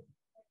yeah.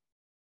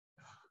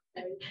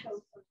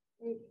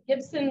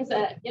 Gibson's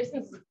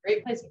is a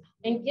great place,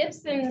 and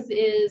Gibson's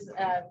is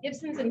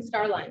Gibson's and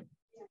Starline.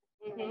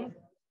 Mm-hmm.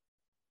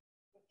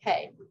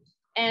 Okay.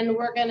 And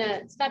we're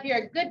gonna stop here.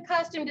 A good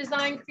costume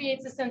design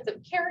creates a sense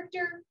of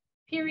character,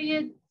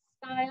 period,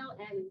 style,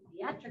 and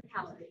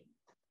theatricality.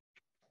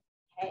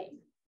 Okay,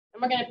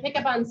 and we're gonna pick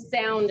up on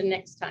sound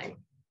next time.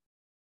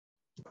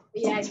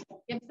 Yeah,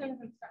 Gibson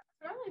from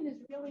Starline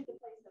is really the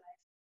place that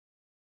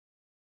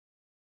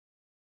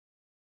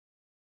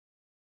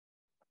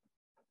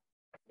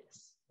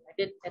I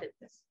did edit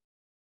this.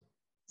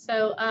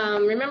 So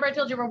remember I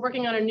told you we're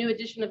working on a new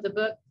edition of the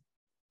book.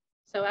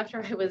 So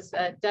after I was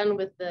done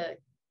with the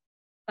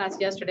class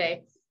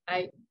yesterday,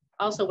 I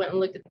also went and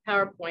looked at the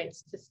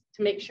PowerPoints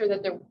to make sure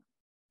that the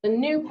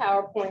new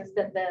PowerPoints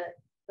that the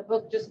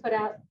book just put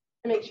out,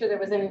 to make sure there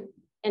wasn't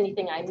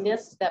anything I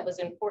missed that was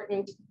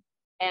important.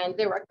 And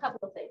there were a couple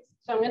of things.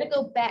 So I'm going to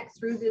go back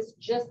through this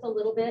just a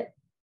little bit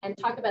and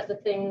talk about the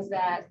things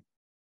that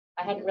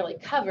I hadn't really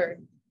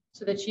covered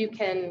so that you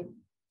can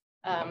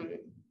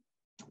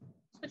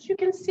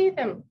see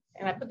them.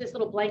 And I put this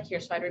little blank here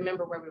so I'd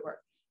remember where we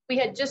were. We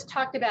had just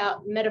talked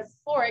about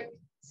metaphoric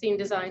scene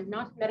design,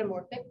 not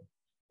metamorphic,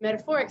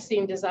 metaphoric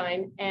scene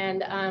design.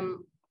 And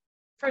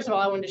first of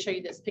all, I wanted to show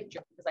you this picture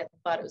because I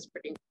thought it was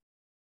pretty.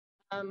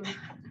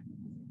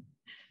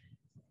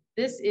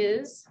 This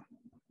is,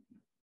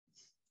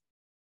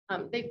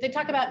 they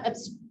talk about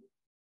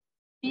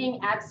being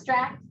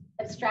abstract.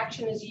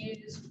 Abstraction is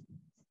used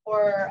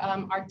for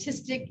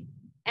artistic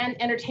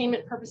and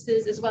entertainment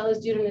purposes, as well as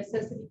due to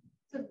necessity.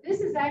 So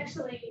this is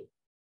actually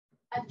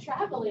a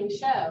traveling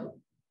show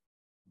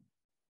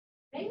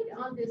made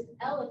on this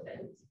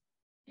elephant.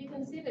 You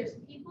can see there's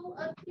people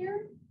up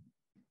here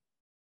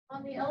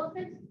on the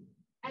elephant,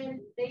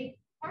 and they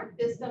park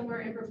this somewhere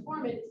and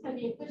perform it. It's kind of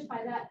being pushed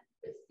by that.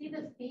 But see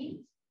the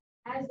feet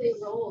as they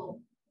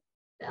roll,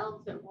 the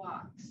elephant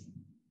walks.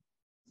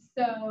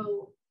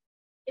 So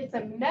it's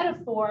a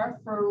metaphor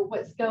for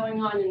what's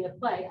going on in the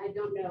play. I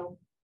don't know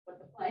what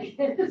the play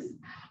is,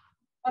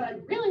 but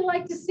I'd really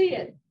like to see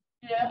it,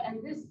 you know,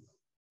 and this,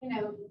 you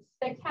know,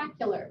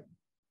 spectacular.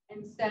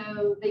 And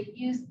so they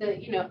use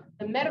the, you know,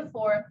 the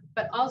metaphor,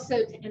 but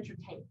also to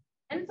entertain.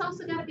 And it's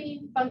also got to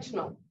be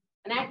functional.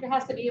 An actor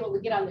has to be able to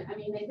get on there. I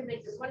mean, they can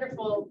make this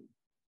wonderful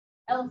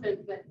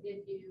elephant, but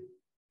if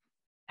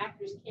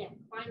actors can't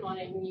climb on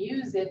it and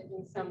use it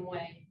in some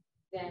way,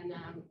 then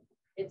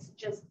it's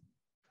just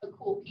a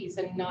cool piece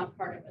and not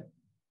part of a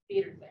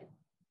theater thing.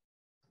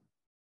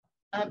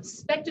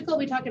 Spectacle,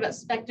 we talked about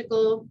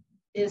spectacle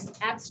is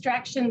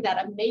abstraction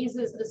that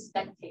amazes a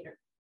spectator.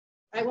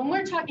 Right? When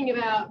we're talking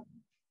about,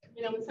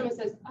 you know, when someone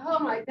says, oh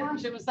my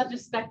gosh, it was such a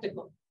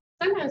spectacle.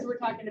 Sometimes we're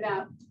talking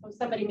about, oh,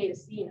 somebody made a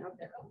scene out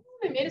there. Oh,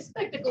 they made a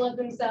spectacle of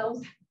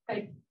themselves.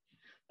 Right?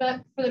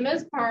 But for the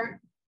most part,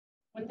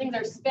 when things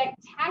are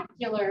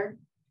spectacular,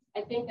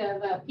 I think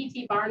of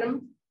P.T.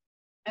 Barnum.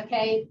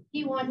 Okay,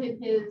 he wanted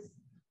his,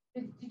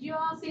 did you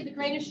all see The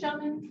Greatest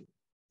Showman?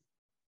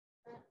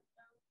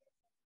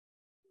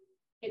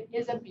 It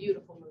is a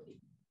beautiful movie.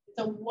 It's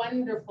a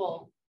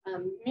wonderful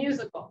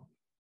musical.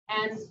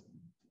 And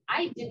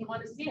I didn't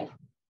want to see it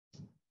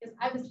because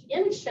I was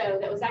in a show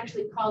that was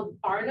actually called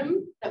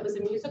Barnum, that was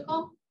a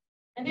musical.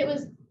 And it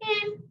was,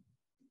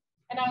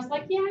 And I was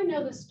like, yeah, I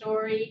know the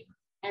story.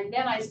 And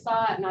then I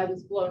saw it and I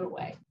was blown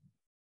away.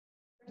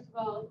 First of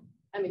all,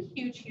 I'm a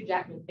huge Hugh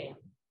Jackman fan.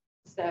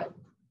 So,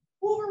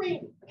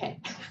 Wolverine. Okay.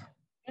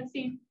 Let's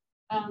see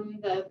oh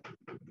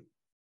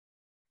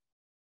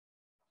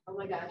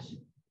my gosh.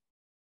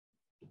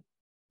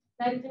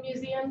 That is the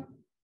museum.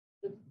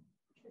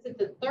 Is it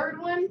the third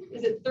one?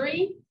 Is it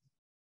 3?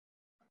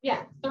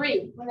 Yeah,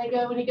 3.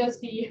 When he goes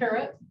to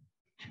Europe.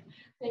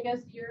 He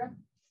goes to Europe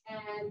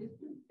and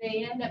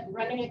they end up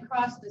running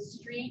across the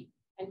street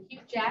and Hugh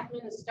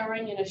Jackman is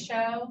starring in a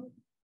show.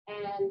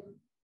 And,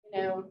 you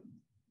know,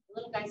 the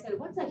little guy said,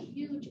 what's a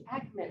huge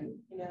Jackman?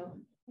 You know,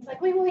 he's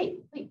like,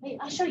 wait,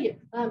 I'll show you.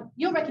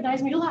 You'll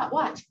recognize me a lot,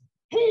 watch.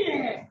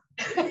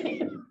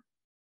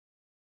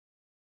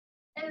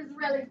 It's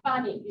really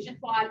funny. You should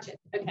watch it.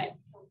 Okay.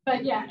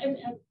 But yeah, and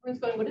everyone's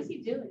going, what is he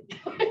doing?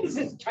 He's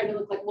just trying to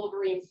look like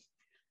Wolverine.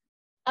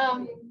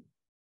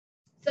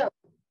 So,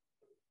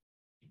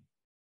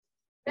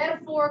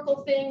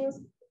 metaphorical things,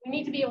 we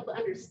need to be able to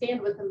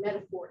understand what the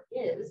metaphor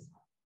is.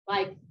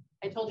 Like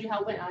I told you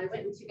how when I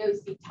went to go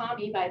see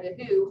Tommy by The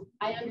Who,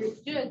 I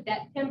understood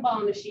that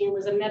pinball machine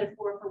was a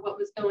metaphor for what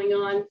was going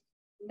on,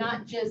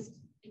 not just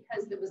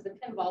because it was the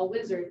pinball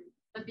wizard,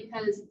 but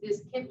because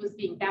this kid was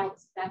being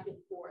bounced back and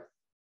forth,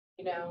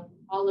 you know,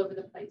 all over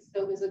the place.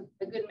 So it was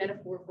a good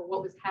metaphor for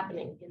what was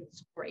happening in the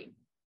story.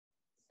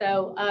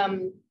 So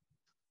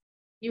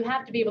you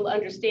have to be able to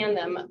understand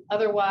them.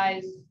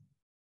 Otherwise,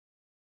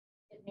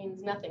 it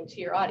means nothing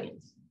to your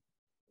audience.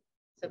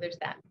 So there's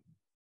that.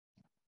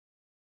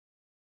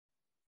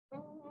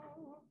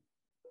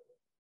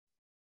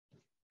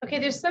 Okay,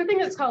 there's something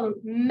that's called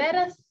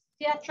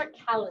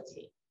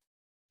meta-theatricality.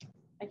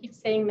 I keep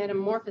saying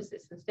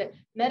metamorphosis instead.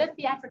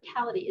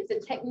 Meta-theatricality is a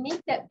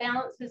technique that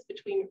balances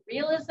between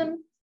realism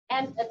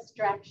and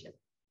abstraction.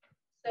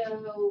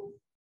 So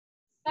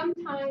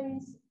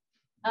sometimes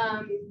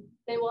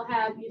They will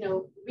have, you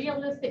know,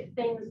 realistic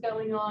things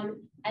going on,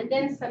 and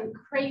then some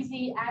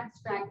crazy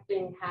abstract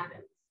thing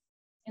happens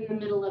in the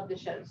middle of the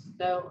shows.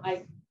 So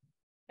I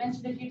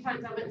mentioned a few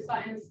times I went and saw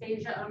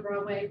Anastasia on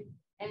Broadway,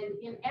 and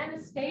in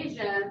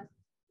Anastasia,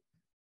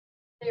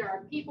 there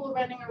are people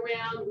running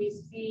around. We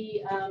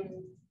see,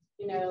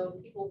 you know,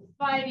 people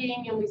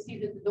fighting, and we see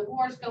the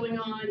wars going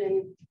on,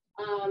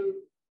 and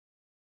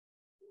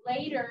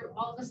later,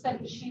 all of a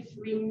sudden, she's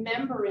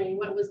remembering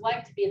what it was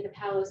like to be at the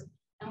palace,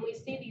 and we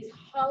see these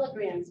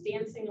holograms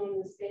dancing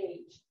on the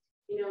stage,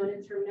 you know, and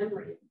it's her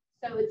memory.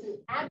 So it's an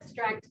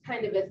abstract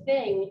kind of a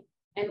thing,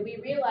 and we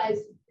realize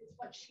it's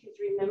what she's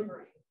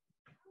remembering.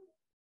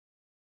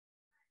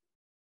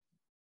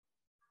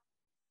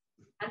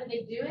 How do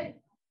they do it?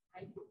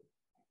 I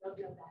don't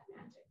know that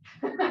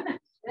magic.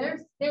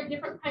 there are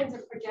different kinds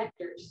of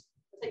projectors.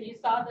 So you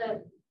saw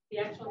the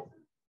actual,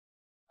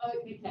 oh,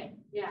 okay,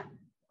 yeah.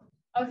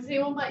 Oh, see,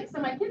 well, my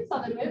kids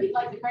saw the movie,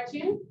 like the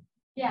cartoon.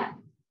 Yeah.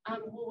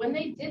 Well, when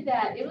they did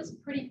that, it was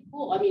pretty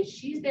cool. I mean,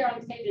 she's there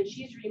on stage and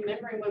she's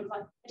remembering what it was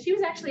like. And she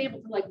was actually able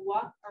to like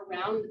walk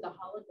around the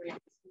holograms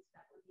and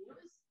stuff. I mean,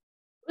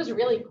 it was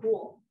really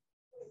cool.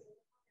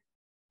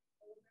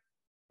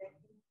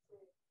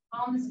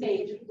 On the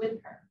stage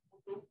with her.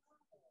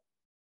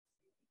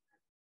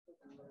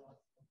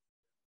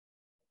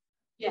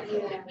 Yeah.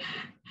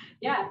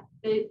 Yeah.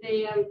 It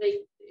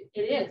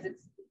is.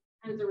 It's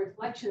kinds of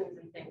reflections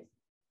and things.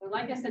 But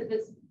like I said,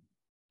 this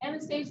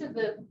Anastasia,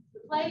 the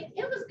play,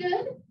 it was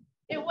good.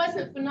 It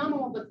wasn't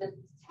phenomenal, but the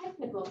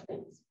technical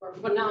things were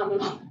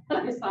phenomenal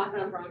when I saw it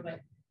on Broadway.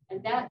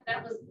 And that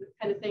was the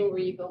kind of thing where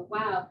you go,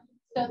 wow.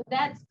 So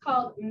that's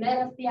called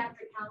meta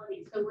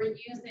theatricality. So we're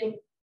using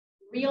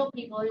real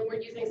people and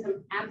we're using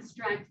some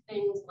abstract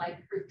things like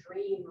her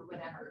dream or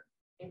whatever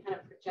and kind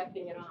of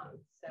projecting it on.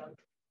 So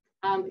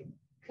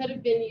could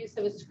have been use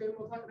of a scream.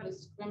 We'll talk about a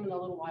scream in a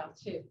little while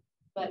too,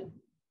 but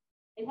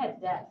it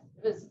had depth.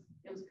 It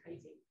was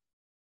crazy.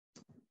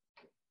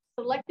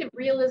 Selective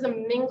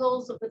realism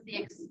mingles with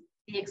the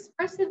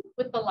expressive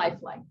with the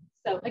lifelike.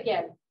 So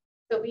again,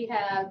 so we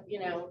have, you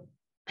know,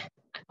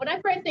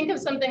 whenever I think of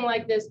something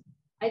like this,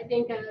 I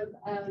think of,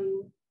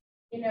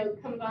 you know,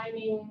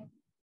 combining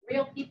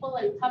real people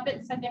and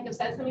puppets. I think of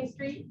Sesame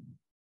Street.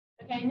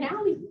 Okay,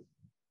 now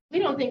we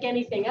don't think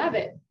anything of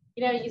it.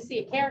 You know, you see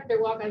a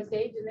character walk on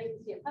stage and then you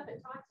see a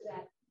puppet talk to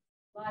that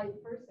live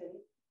person.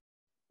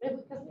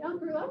 Because we all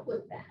grew up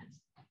with that.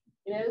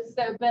 You know,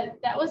 so, but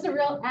that was a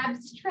real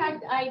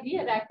abstract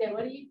idea back then.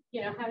 What are you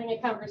know, having a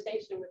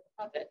conversation with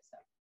the puppet.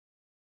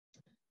 So.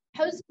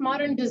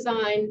 Postmodern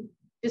design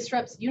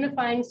disrupts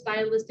unifying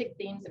stylistic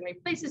themes and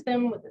replaces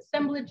them with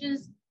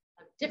assemblages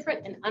of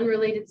different and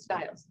unrelated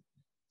styles.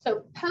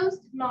 So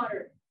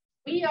postmodern,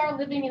 we are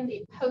living in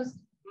the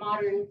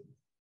postmodern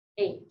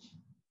age,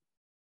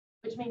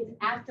 which means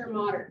after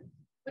modern,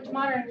 which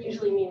modern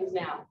usually means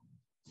now.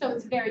 So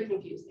it's very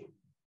confusing.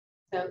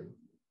 So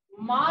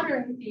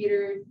modern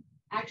theater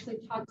actually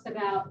talks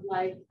about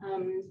like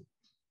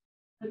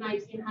the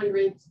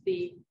 1900s,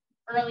 the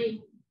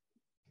early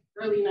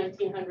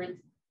 1900s.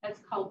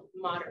 That's called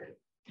modern.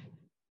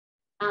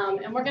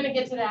 And we're going to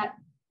get to that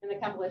in a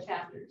couple of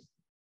chapters.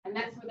 And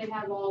that's where they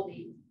have all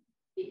the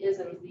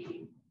isms,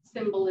 the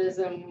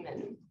symbolism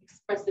and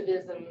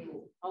expressivism, and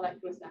all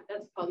that kind of stuff.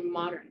 That's called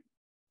modern.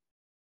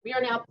 We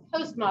are now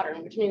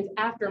postmodern, which means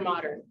after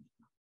modern.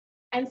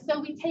 And so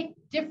we take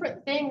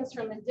different things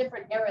from the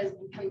different eras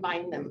and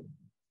combine them.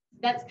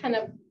 That's kind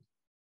of,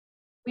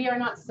 we are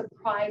not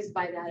surprised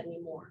by that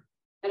anymore.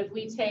 That if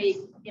we take,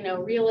 you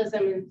know, realism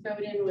and throw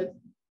it in with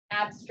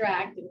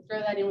abstract and throw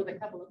that in with a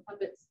couple of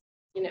puppets,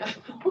 you know,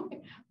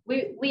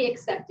 we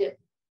accept it.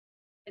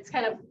 It's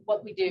kind of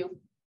what we do.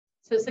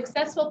 So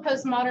successful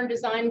postmodern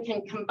design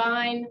can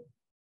combine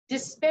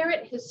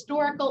disparate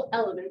historical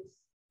elements.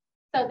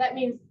 So that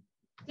means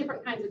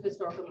different kinds of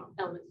historical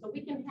elements. So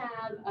we can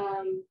have,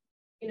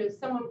 you know,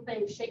 someone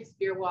playing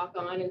Shakespeare walk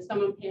on and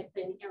someone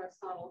playing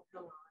Aristotle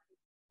come on,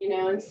 you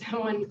know, and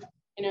someone,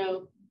 you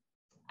know,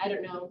 I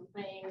don't know,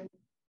 playing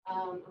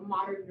a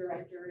modern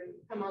director and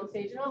come on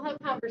stage and I'll have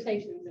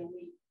conversations and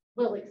we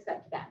will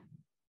accept that,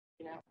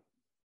 you know.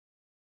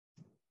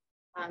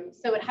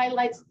 So it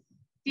highlights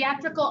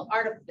theatrical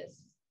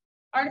artifice.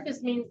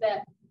 Artifice means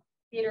that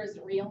theater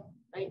isn't real,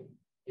 right?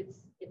 It's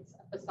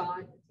a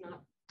facade, it's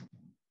not.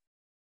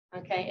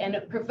 Okay, and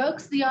it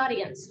provokes the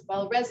audience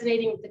while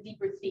resonating with the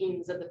deeper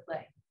themes of the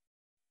play.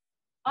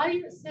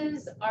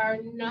 Audiences are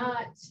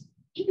not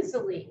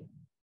easily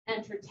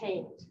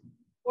entertained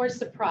or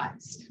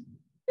surprised.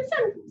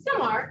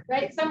 Some are,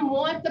 right? Some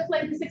want the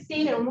play to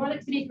succeed and want it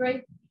to be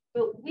great,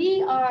 but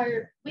we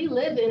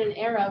live in an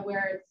era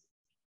where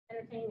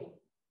it's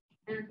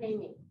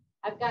entertaining.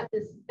 I've got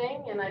this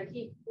thing and I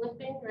keep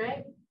flipping,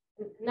 right?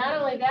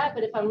 Not only that,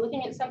 but if I'm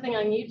looking at something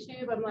on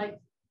YouTube, I'm like,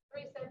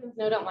 3 seconds,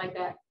 no, don't like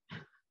that.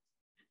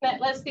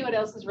 Let's see what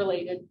else is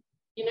related.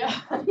 You know,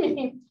 I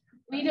mean,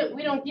 we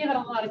don't give it a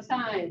lot of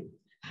time.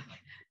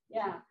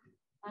 Yeah.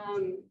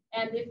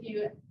 And if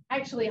you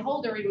actually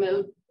hold a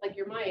remote, like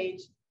you're my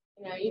age,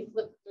 You know, you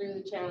flip through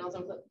the channels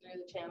and flip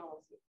through the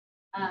channels.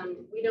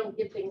 We don't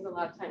give things a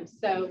lot of time.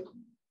 So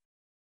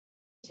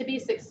to be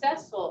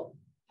successful,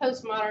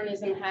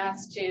 postmodernism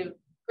has to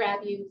grab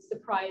you,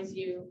 surprise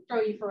you,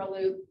 throw you for a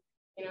loop,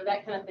 you know,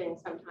 that kind of thing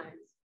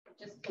sometimes,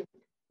 just to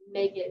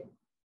make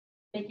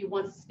you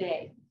want to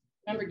stay.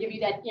 Remember, give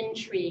you that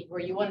intrigue where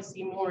you want to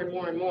see more and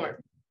more and more.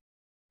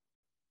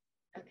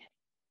 Okay,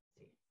 let's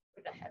see,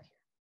 what do I have here?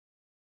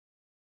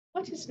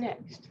 What is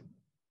next?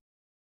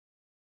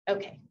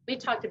 Okay, we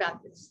talked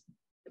about this.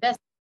 The best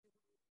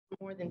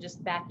more than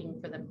just backing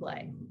for the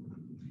play.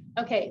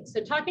 Okay,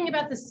 so talking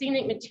about the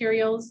scenic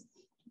materials,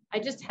 I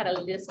just had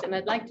a list and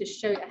I'd like to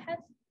show you,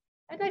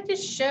 I'd like to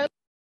show what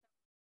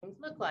things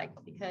look like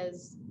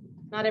because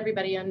not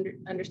everybody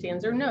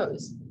understands or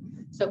knows.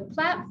 So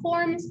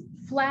platforms,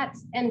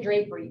 flats, and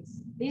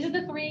draperies. These are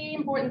the three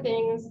important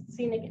things,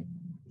 scenic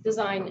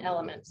design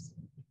elements.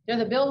 They're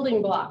the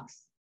building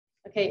blocks.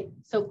 Okay,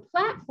 so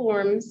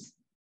platforms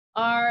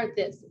are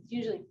this. It's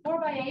usually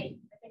 4 by 8,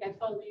 I think I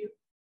told you,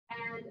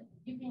 and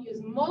you can use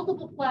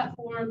multiple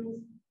platforms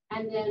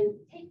and then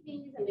take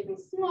these and make them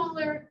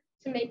smaller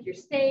to make your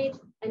stage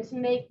and to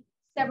make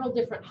several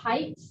different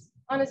heights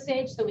on a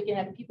stage. So we can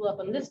have people up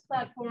on this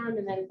platform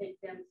and then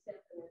take them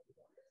step and then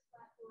people on this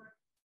platform.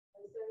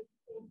 And so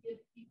you can give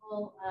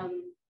people,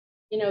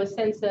 you know, a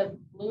sense of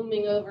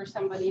looming over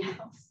somebody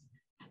else.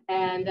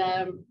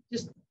 And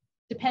just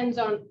depends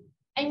on,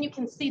 and you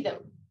can see them.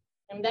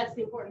 And that's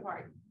the important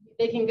part.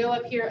 They can go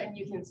up here and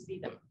you can see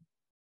them.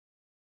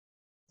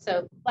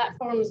 So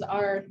platforms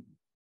are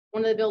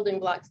one of the building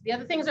blocks. The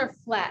other things are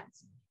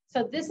flats.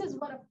 So this is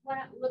what a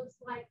flat looks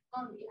like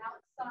on the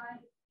outside.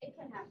 It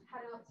can have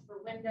cutouts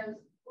for windows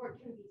or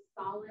it can be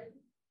solid,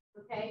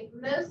 okay?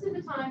 Most of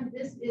the time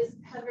this is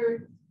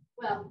covered,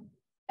 well,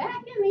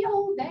 back in the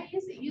old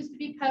days, it used to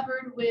be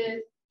covered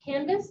with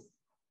canvas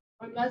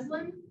or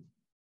muslin.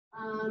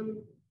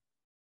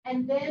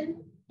 And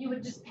then you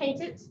would just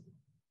paint it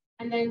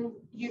and then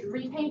you'd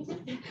repaint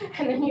it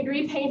and then you'd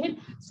repaint it.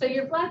 So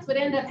your flats would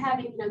end up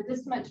having, you know,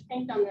 this much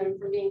paint on them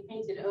from being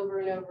painted over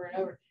and over and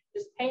over.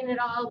 Just paint it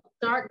all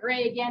dark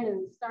gray again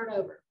and start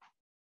over.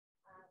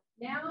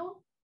 Now,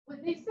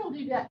 they still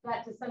do that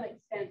to some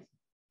extent,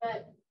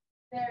 but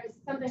there's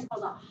something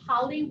called a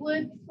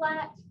Hollywood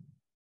flat.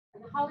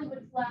 And the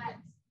Hollywood flat,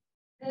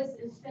 this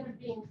instead of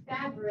being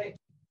fabric,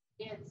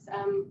 it's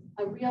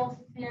a real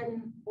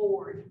thin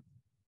board,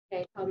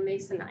 okay, called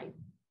masonite.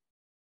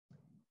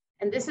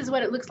 And this is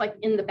what it looks like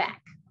in the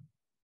back,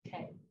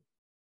 okay.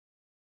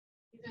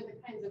 These are the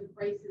kinds of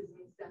braces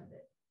and stuff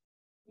that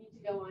need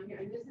to go on here.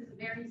 And this is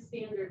very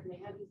standard. And they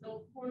have these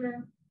little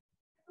corners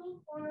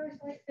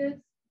like this.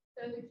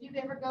 So if you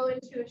ever go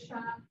into a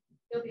shop,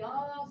 there'll be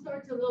all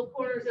sorts of little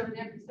corners over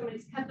there because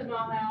somebody's cut them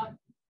all out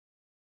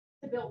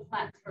to build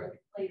flats for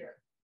later.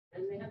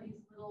 And they have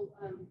these little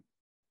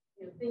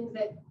you know, things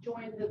that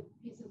join the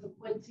pieces of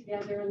wood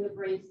together and the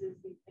braces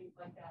and things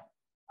like that.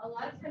 A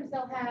lot of times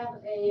they'll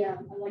have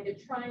like a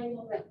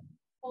triangle that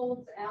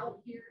folds out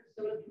here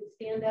so it can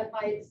stand up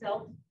by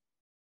itself.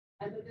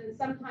 But then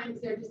sometimes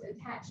they're just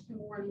attached to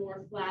more and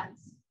more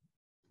flats.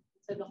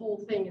 So the whole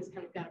thing is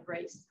kind of got a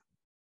brace.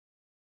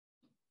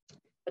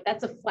 But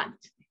that's a flat.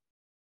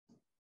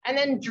 And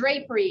then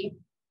drapery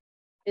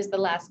is the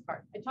last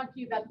part. I talked to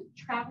you about the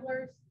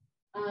travelers.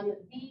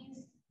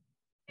 These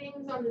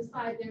things on the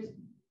side, if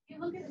you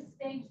look at a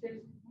stage,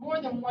 there's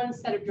more than one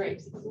set of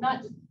drapes. It's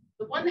not just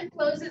the one that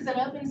closes and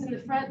opens in the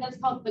front, that's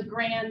called the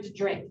grand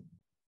drape.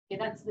 Okay,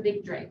 that's the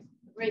big drape,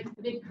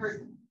 the big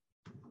curtain.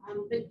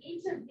 But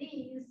each of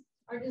these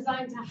are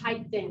designed to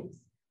hide things,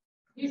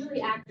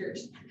 usually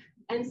actors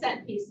and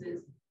set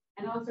pieces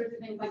and all sorts of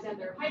things like that.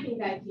 They're hiding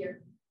back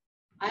here.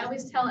 I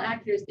always tell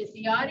actors, if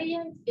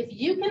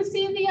you can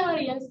see the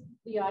audience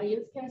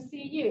can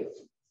see you.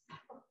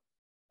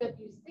 So if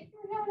you stick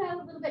your head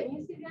out a little bit and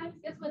you see the audience,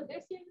 guess what?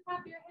 They're seeing the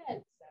top of your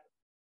head. So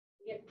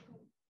you get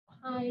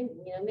behind,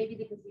 you know, maybe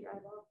they can see your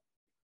eyeball.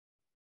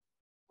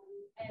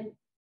 And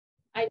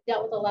I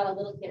dealt with a lot of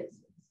little kids.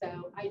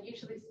 So I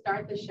usually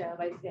start the show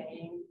by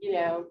saying, you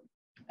know,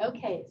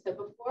 okay, so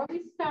before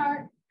we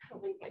start,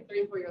 like 3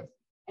 and 4 year olds,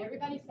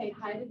 everybody say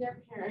hi to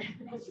their parents.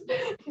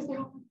 Because they're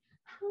all,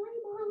 hi,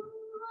 Mom.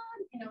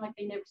 You know, like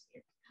they never see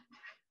it.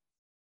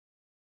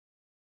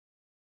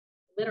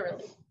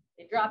 Literally,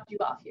 they dropped you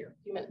off here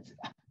a few minutes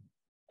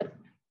ago.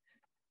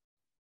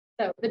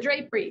 So the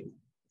drapery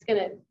is going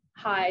to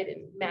hide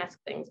and mask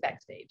things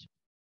backstage.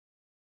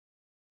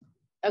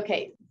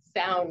 Okay,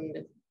 sound.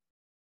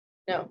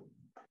 No,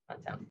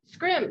 not sound.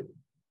 Scrim.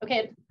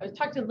 Okay, I was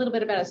talking a little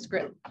bit about a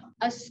scrim.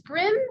 A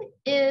scrim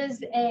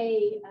is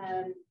a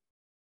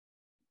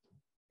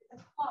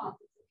cloth,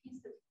 it's a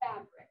piece of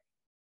fabric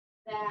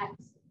that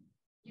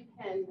you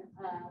can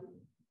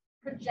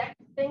project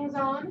things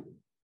on.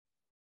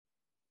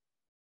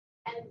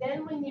 And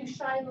then when you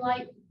shine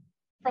light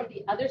from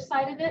the other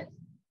side of it,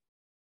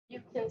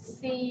 you can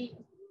see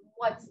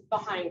what's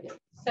behind it.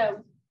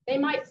 So they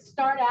might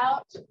start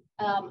out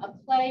a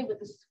play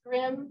with a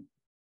scrim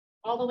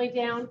all the way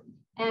down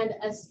and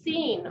a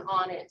scene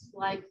on it,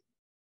 like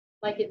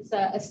like it's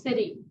a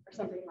city or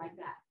something like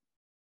that.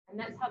 And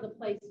that's how the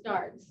play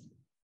starts.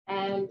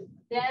 And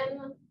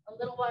then a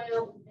little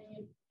while,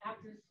 the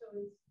actors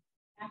goes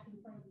back in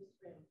front of the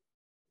scrim.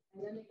 And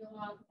then they go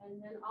off,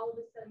 and then all of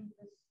a sudden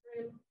the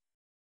scrim,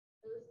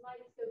 those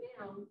lights go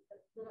down,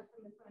 but lit up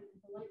from the front, and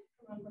the lights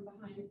come on from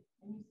behind,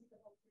 and you see the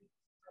whole thing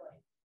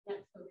destroyed.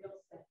 That's the real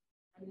set.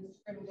 And the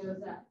scrim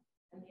goes up,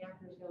 and the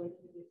actors go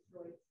into the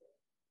destroyed set.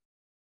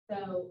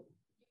 So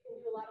you can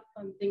do a lot of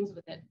fun things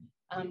with it.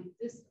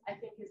 This, I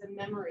think, is a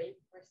memory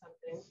or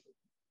something.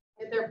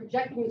 And they're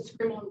projecting the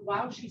scrim on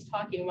while she's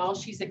talking, while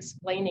she's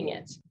explaining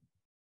it.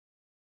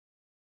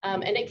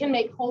 And it can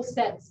make whole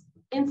sets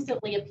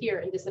instantly appear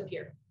and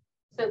disappear.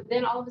 So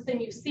then all of a sudden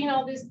you've seen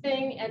all this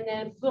thing, and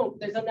then boom,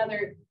 there's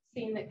another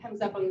scene that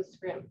comes up on the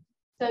scrim.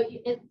 So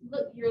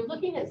you're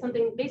looking at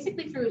something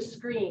basically through a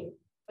screen,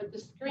 but the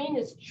screen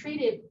is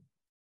treated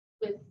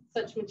with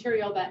such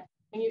material that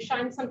when you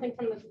shine something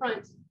from the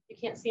front, you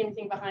can't see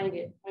anything behind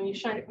it. When you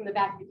shine it from the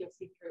back, you can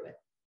see through it.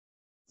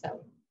 So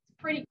it's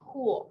pretty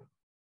cool.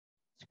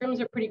 Scrims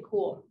are pretty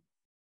cool.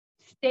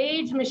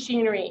 Stage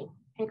machinery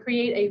can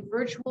create a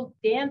virtual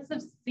dance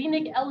of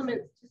scenic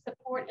elements to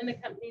support and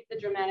accompany the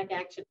dramatic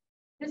action.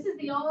 This is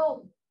the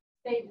old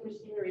stage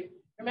machinery.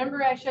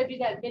 Remember I showed you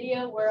that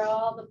video where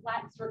all the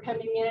flats were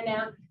coming in and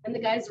out and the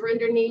guys were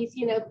underneath,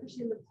 you know,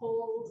 pushing the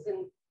poles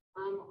and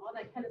all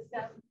that kind of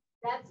stuff.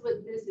 That's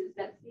what this is.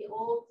 That's the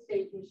old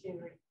stage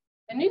machinery.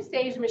 The new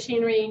stage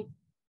machinery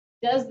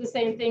does the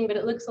same thing, but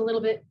it looks a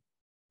little bit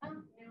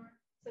newer.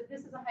 So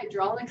this is a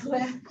hydraulic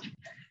lift,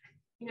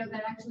 you know,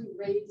 that actually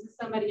raises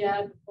somebody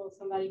up, pulls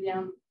somebody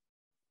down.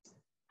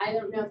 I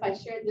don't know if I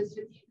shared this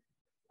with you.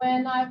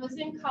 When I was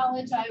in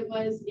college, I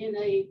was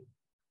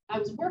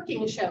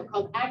working a show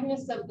called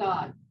Agnes of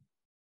God.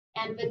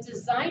 And the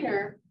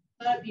designer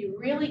thought it'd be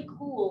really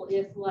cool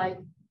if like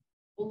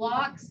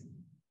blocks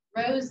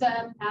rose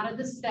up out of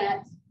the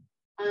set,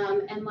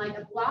 and like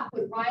a block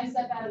would rise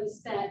up out of the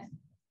set,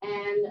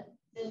 and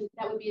then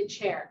that would be a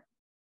chair.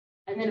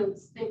 And then it would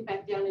sink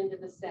back down into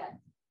the set.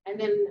 And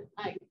then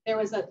there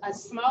was a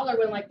smaller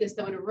one like this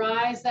that would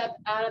rise up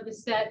out of the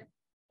set,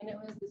 and it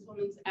was this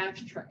woman's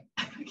ashtray,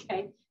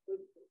 okay? It would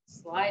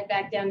slide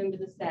back down into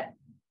the set.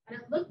 And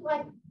it looked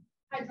like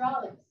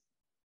hydraulics,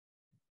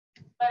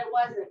 but it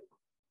wasn't.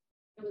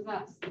 It was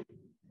us,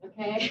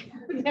 okay?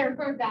 There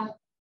were about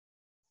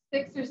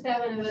 6 or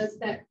 7 of us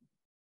that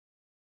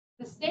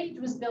the stage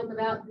was built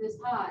about this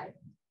high.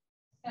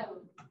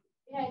 So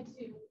we had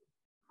to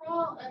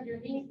crawl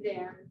underneath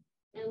there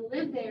and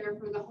live there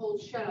for the whole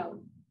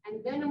show.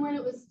 And then when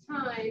it was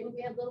time,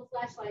 we had little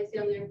flashlights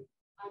down there.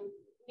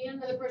 Me and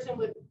another person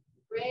would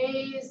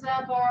raise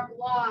up our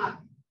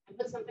block and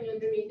put something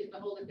underneath it to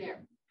hold it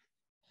there.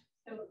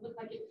 So it looked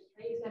like it was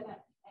raised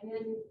up. And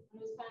then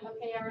when it was time,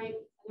 okay, all right.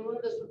 And then one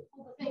of us would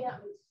pull the thing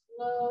up and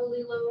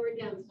slowly lower it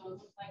down so it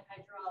looked like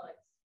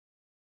hydraulics.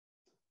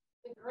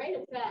 The great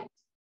effect,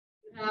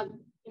 you have,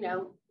 you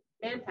know,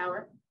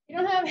 manpower. You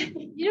don't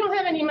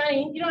have any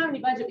money, you don't have any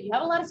budget, but you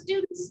have a lot of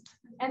students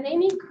and they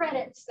need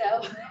credit.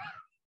 So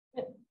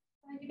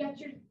you got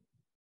your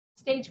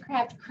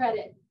stagecraft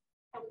credit.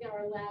 And we got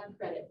our lab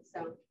credit.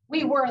 So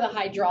we were the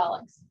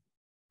hydraulics.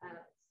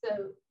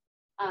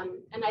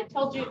 And I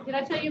told you, did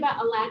I tell you about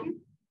Aladdin?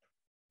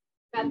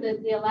 About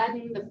the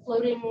Aladdin, the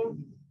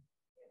floating,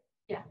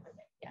 yeah,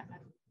 okay, yeah.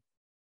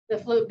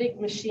 The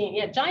big machine,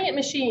 yeah, giant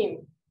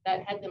machine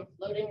that had them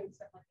floating and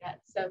stuff like that.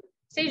 So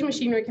stage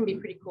machinery can be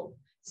pretty cool.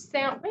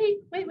 Sound,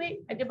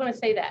 wait, I did want to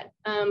say that.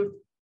 Go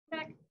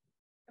back.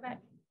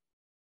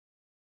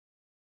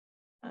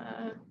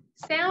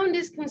 Sound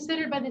is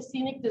considered by the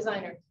scenic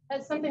designer.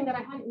 That's something that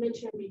I hadn't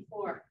mentioned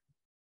before.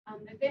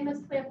 That they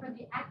must plan for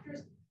the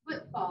actor's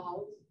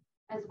footfalls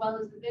as well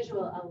as the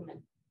visual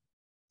element.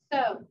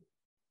 So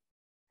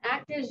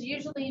actors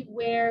usually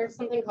wear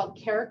something called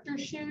character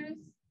shoes.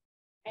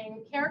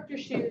 And character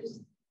shoes,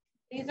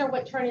 these are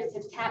what turn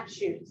into tap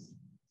shoes,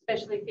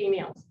 especially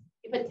females.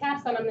 You put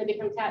taps on them, they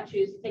become tap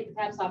shoes. You take the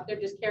taps off, they're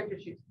just character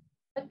shoes.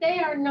 But they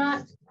are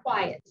not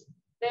quiet.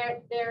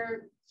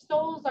 Their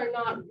soles are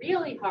not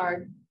really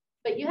hard,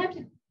 but you have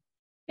to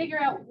figure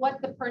out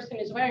what the person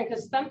is wearing,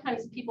 because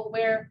sometimes people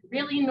wear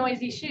really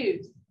noisy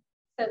shoes.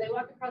 So they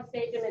walk across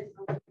stage and it's,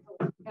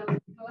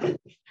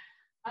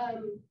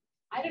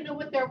 I don't know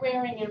what they're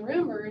wearing in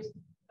Rumors,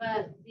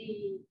 but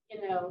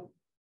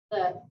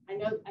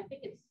I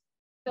think it's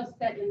still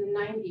set in the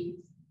 90s,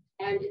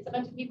 and it's a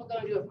bunch of people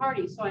going to a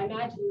party. So I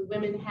imagine the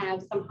women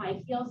have some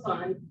high heels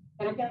on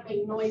that are going to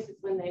make noises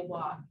when they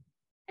walk.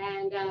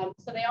 And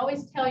so they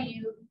always tell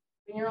you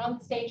when you're on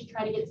the stage,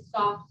 try to get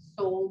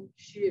soft-soled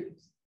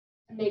shoes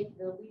to make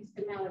the least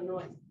amount of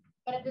noise.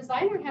 But a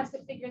designer has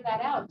to figure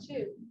that out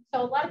too.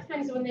 So a lot of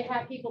times when they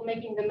have people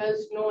making the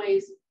most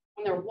noise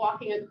when they're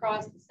walking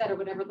across the set or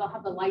whatever, they'll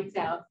have the lights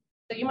out.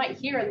 So you might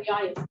hear in the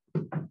audience,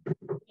 but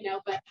you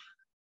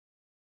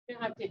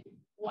don't have to,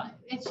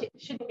 it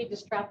shouldn't be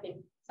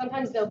distracting.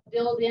 Sometimes they'll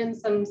build in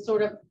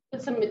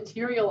put some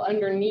material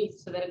underneath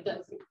so that it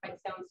doesn't quite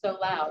sound so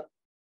loud.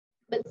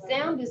 But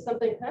sound is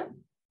something,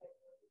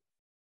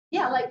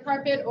 Yeah, like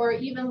carpet or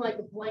even like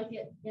a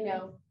blanket, you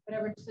know,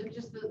 whatever. So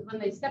just when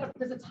they step up,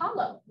 because it's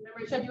hollow.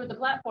 Remember I showed you what the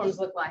platforms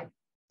look like.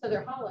 So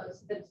they're hollow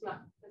so that it's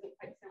not, doesn't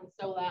quite sound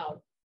so loud.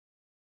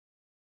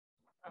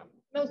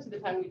 Most of the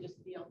time we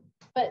just feel.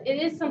 But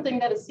it is something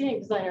that a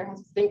scenic designer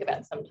has to think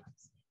about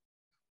sometimes.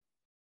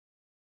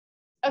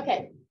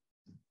 Okay,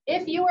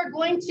 if you are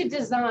going to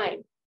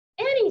design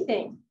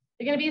anything,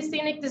 you're going to be a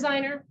scenic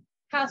designer,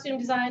 costume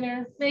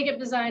designer, makeup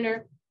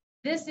designer,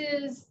 this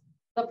is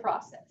the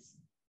process.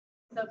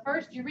 So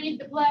first you read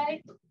the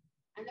play,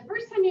 and the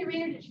first time you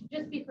read it, it should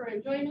just be for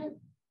enjoyment.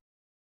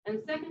 And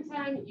the second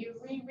time you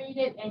reread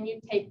it and you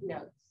take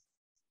notes.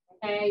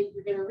 Okay,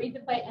 you're going to read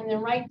the play and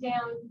then write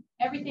down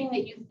everything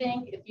that you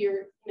think. If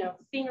you're, you know,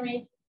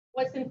 scenery,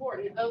 what's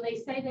important? Oh, they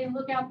say they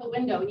look out the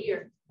window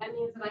here. That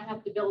means that I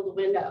have to build a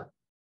window.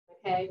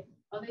 Okay.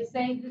 Oh, they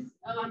say this.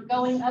 Oh, I'm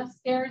going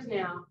upstairs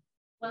now.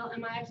 Well,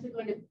 am I actually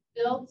going to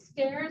build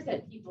stairs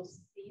that people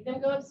see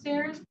them go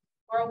upstairs,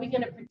 or are we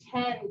going to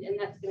pretend and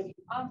that's going to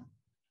be off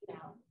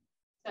now?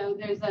 So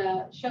there's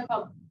a show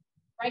called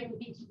Brighton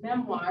Beach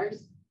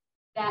Memoirs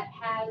that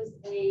has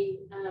a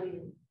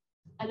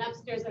an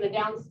upstairs and a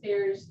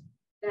downstairs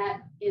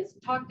that is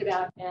talked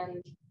about,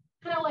 and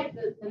kind of like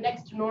the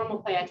Next to Normal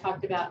play I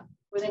talked about,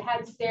 where they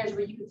had stairs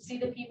where you could see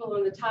the people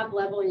on the top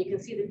level and you can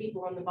see the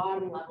people on the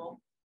bottom level.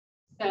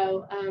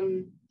 So,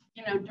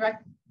 you know,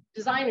 direct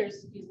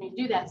designers, excuse me,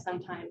 do that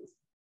sometimes.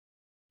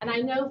 And I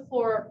know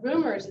for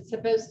roomers, it's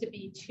supposed to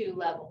be 2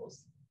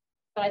 levels,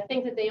 but I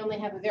think that they only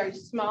have a very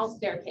small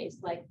staircase,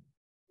 like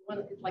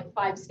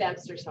 5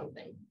 steps or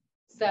something.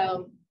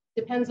 So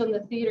depends on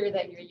the theater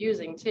that you're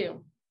using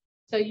too.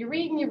 So you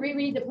read and you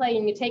reread the play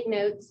and you take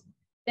notes.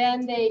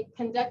 Then they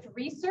conduct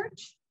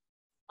research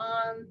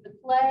on the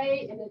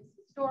play and its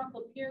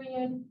historical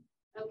period.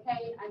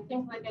 Okay, I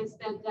think, like I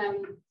said, I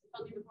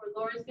told you before,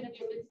 Laura's going to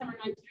do Midsummer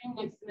Night's Dream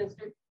next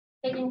semester,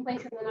 taking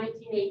place in the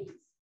 1980s.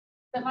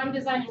 So if I'm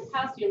designing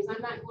costumes,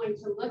 I'm not going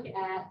to look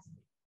at,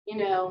 you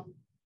know,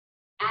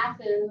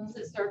 Athens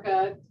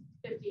circa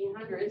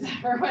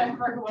 1500s or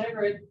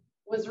whatever it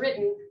was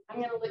written. I'm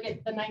going to look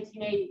at the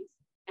 1980s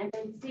and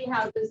then see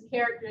how those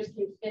characters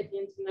can fit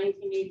into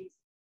 1980s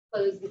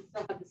clothes and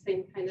still have the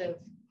same kind of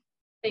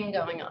thing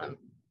going on.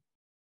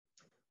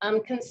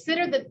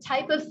 Consider the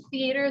type of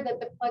theater that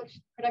the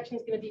production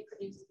is going to be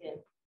produced in,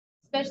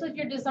 especially if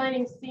you're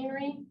designing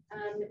scenery,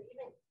 even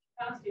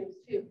costumes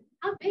too.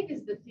 How big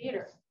is the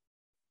theater?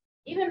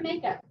 Even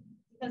makeup,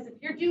 because if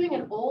you're doing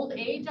an old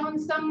age on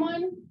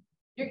someone,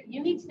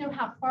 you need to know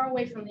how far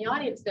away from the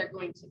audience they're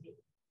going to be.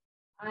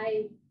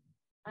 I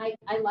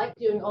like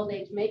doing old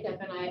age makeup,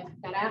 and I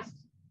got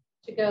asked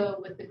to go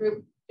with the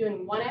group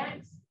doing 1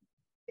 act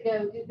to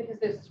go do, because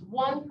this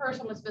one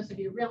person was supposed to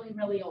be really,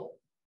 really old.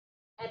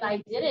 And I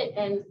did it,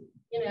 and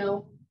you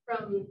know,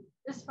 from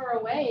this far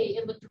away,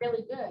 it looked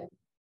really good.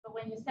 But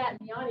when you sat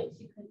in the audience,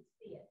 you couldn't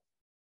see it.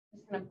 It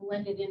just kind of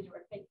blended into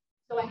her face.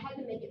 So I had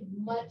to make it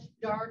much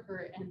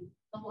darker and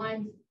the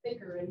lines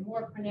thicker and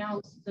more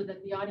pronounced so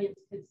that the audience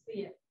could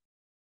see it.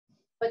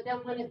 But then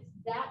when it's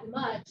that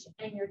much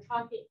and you're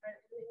talking,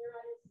 and your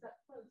audience is up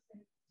close,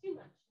 and it's too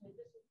much, and it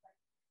just looks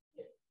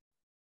like it.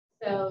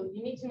 So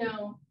you need to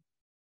know,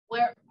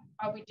 where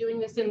are we doing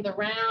this in the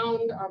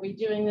round? Are we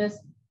doing this,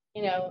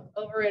 you know,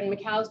 over in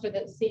McAllister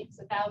that seats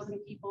 1,000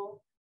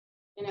 people?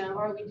 You know,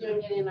 or are we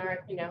doing it in our,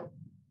 you know,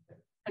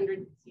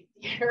 100 seat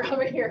theater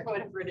over here,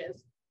 whatever it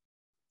is?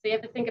 So you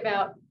have to think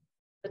about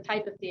the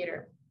type of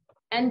theater.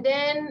 And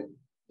then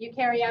you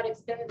carry out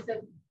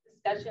extensive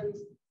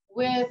discussions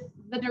with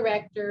the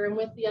director and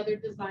with the other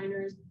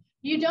designers.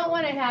 You don't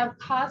want to have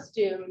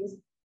costumes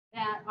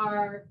that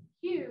are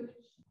huge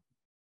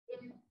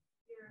if your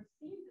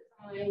scene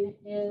design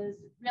is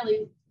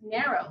really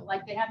narrow,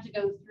 like they have to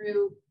go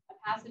through a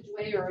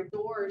passageway or a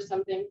door or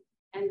something,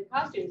 and the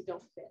costumes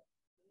don't fit.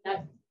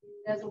 That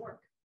doesn't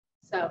work.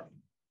 So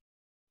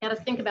you got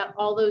to think about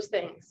all those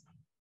things.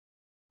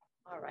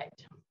 All right.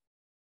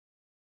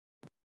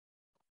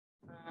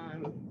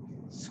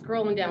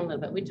 Scrolling down a little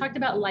bit. We talked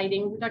about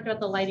lighting. We talked about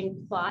the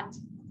lighting plot.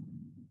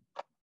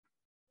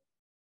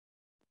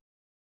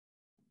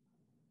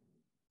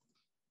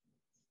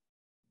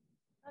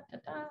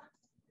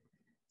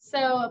 So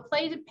a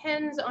play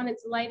depends on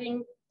its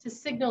lighting to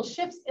signal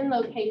shifts in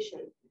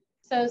location.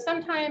 So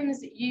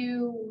sometimes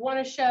you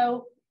want to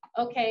show,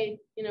 okay,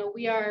 you know,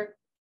 we're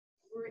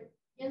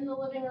in the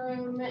living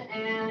room,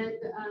 and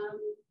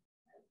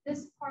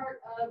this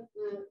part of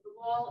the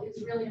wall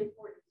is really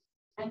important.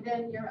 And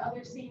then your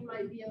other scene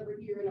might be over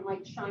here and it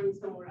might shine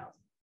somewhere else.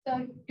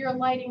 So your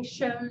lighting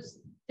shows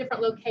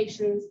different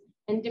locations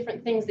and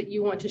different things that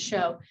you want to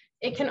show.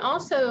 It can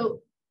also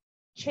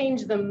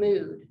change the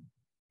mood.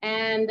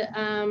 And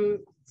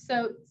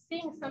so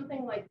seeing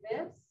something like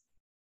this,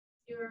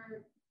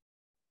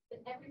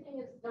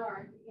 everything is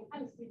dark. You can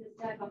kind of see this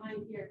guy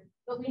behind here,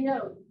 but we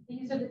know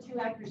these are the 2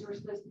 actors we're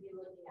supposed to be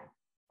looking at.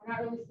 We're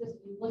not really supposed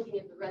to be looking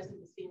at the rest of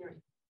the scenery.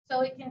 So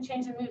it can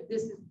change the mood.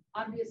 This is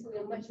obviously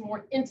a much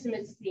more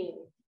intimate scene.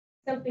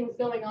 Something's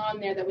going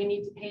on there that we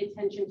need to pay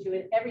attention to,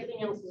 and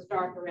everything else is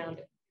dark around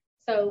it.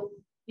 So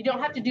You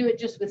don't have to do it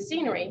just with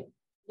scenery.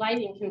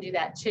 Lighting can do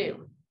that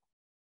too.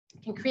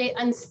 It can create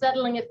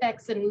unsettling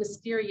effects and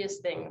mysterious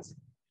things.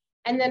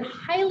 And then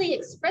highly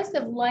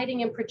expressive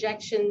lighting and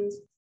projections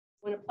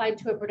when applied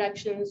to a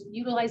production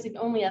utilizing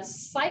only a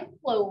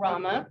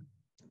cyclorama,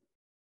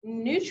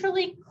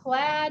 neutrally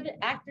clad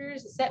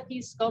actors, set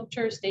piece,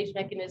 sculpture, stage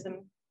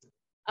mechanism.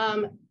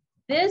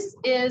 This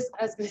is,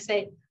 I was going to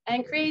say,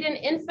 and create an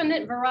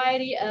infinite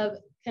variety of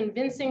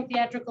convincing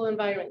theatrical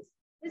environments.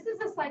 This is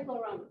a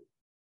cyclorama.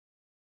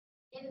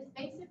 It is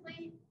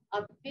basically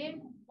a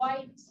big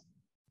white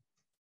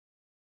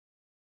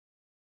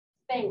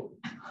thing.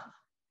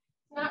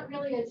 It's not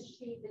really a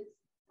sheet. It's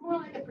more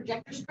like a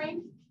projector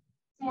screen.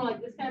 It's more like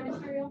this kind of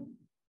material.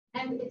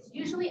 And it's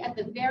usually at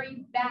the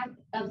very back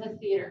of the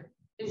theater.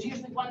 There's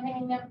usually one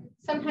hanging there.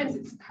 Sometimes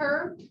it's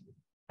curved,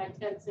 like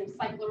that's in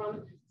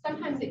cyclorama.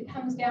 Sometimes it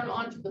comes down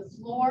onto the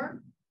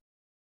floor.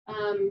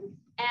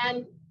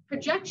 And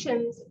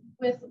projections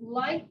with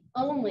light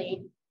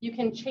only, you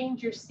can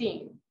change your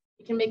scene.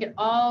 You can make it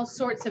all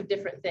sorts of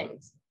different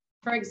things.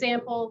 For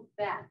example,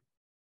 that.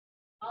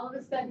 All of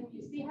a sudden,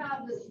 you see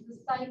how the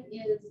site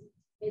is,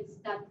 it's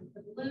got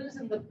the blues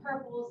and the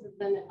purples, and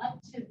then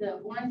up to the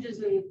oranges,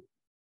 and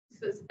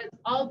so it's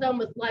all done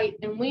with light.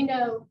 And we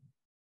know,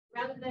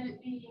 rather than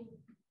it being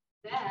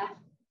that,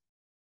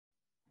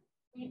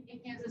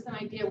 it gives us an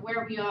idea of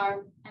where we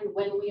are and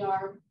when we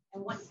are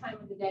and what time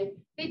of the day.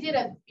 They did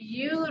a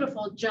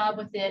beautiful job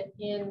with it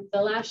in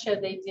the last show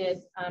they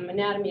did,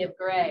 Anatomy of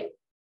Grey.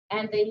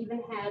 And they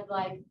even had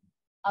like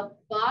a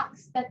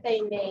box that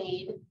they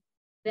made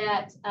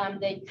that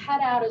they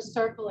cut out a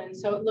circle in,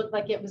 so it looked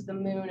like it was the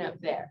moon up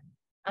there.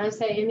 I'm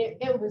saying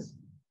it was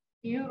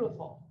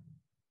beautiful.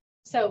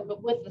 So,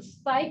 but with the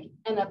cyc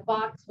and a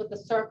box with a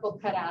circle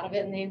cut out of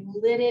it, and they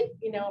lit it,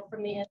 you know,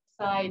 from the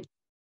inside,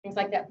 things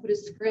like that, put a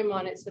scrim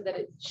on it so that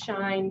it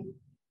shined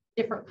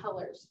different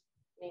colors.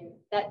 I mean,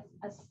 that's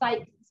a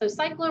cyc. So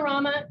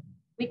cyclorama,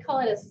 we call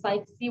it a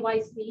cyc,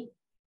 C-Y-C.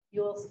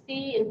 You'll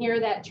see and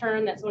hear that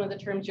term. That's one of the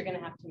terms you're going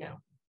to have to know.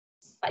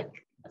 Cyc,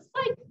 a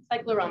cyc,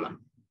 cyclorama.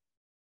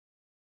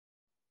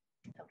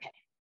 Okay.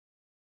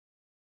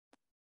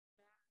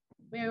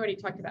 We already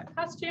talked about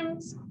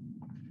costumes.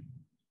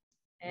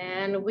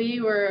 And we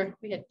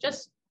had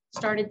just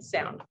started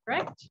sound,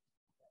 correct?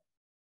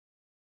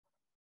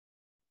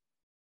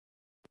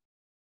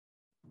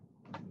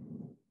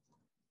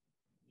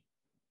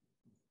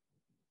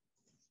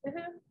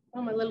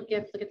 Oh, my little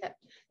gift, look at that.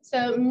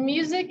 So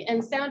music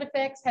and sound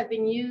effects have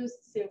been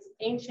used since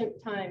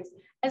ancient times.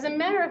 As a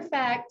matter of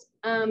fact,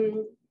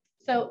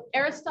 so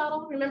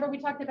Aristotle, remember we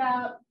talked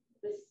about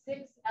the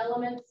 6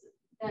 elements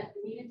that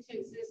needed to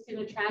exist in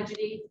a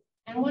tragedy,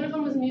 and one of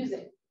them was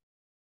music,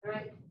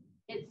 right?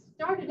 It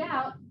started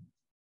out,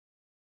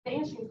 the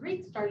ancient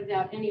Greeks started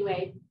out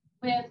anyway,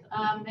 with,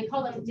 they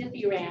call them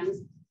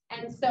dithyrambs,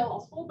 and so a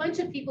whole bunch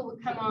of people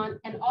would come on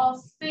and all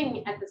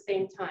sing at the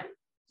same time.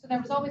 So there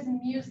was always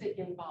music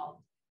involved.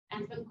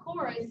 And the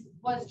chorus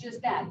was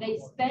just that. They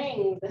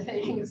sang the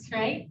things,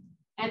 right?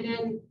 And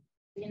then,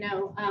 you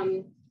know,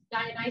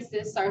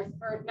 Festus, our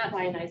first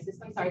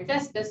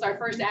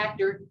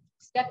actor,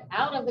 stepped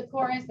out of the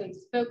chorus and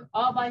spoke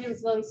all by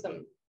his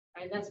lonesome.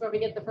 Right? That's where we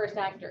get the first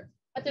actor.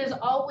 But there's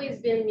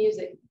always been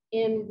music.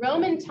 In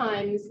Roman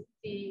times,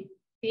 the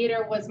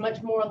theater was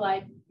much more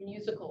like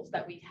musicals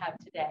that we have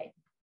today.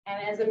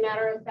 And as a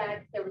matter of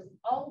fact, there was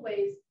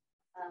always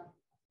a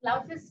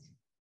flautist,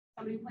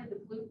 somebody who played the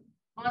flute,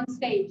 on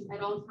stage at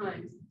all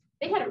times.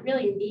 They had a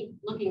really neat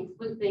looking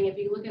flute thing. If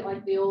you look at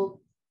like the old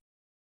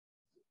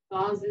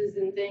vases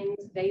and things,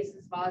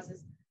 vases,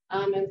 vases,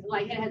 and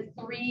like it had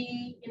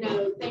 3, you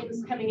know,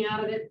 things coming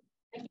out of it,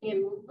 making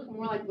it look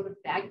more like what a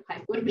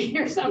bagpipe would be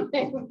or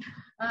something.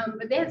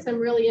 But they had some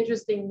really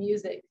interesting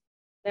music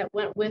that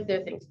went with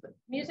their things. But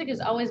music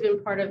has always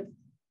been part of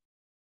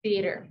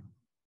theater.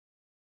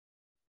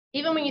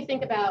 Even when you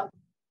think about,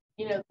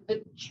 you know,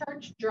 the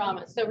church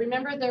drama. So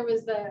remember there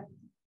was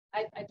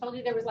I told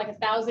you there was like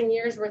 1,000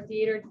 years where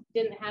theater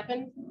didn't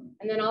happen.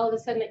 And then all of a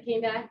sudden it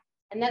came back.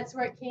 And that's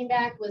where it came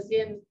back, was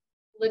in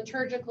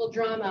liturgical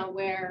drama,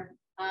 where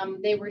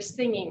they were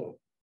singing.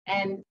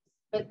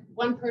 But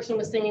one person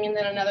was singing and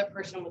then another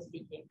person was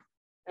speaking.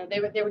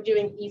 They were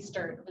doing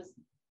Easter. It was,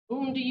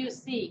 whom do you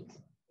seek?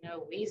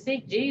 No, we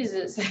seek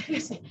Jesus.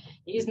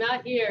 He's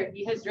not here.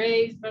 He has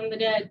raised from the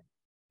dead.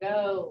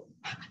 Go.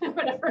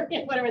 whatever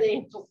the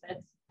angel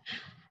says.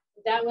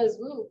 That was,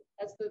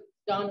 that's the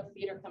dawn of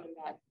theater coming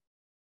back.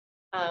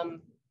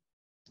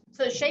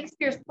 So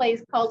Shakespeare's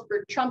plays calls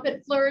for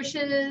trumpet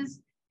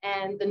flourishes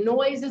and the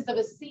noises of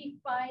a sea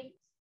fight.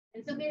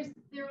 And so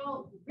they're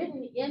all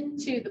written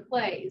into the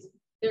plays.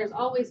 There's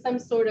always some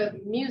sort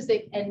of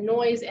music and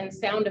noise and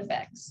sound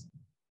effects.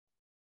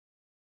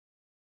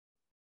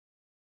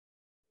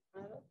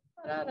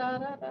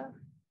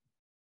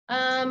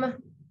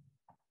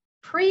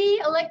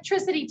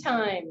 Pre-electricity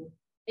time,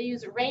 they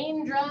use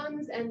rain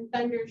drums and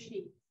thunder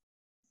sheets.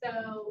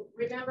 So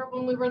remember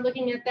when we were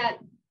looking at that,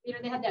 you know,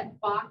 they had that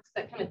box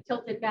that kind of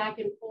tilted back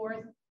and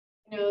forth.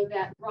 you know,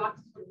 that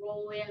rocks would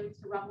roll in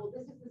to rumble.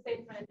 This is the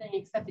same kind of thing,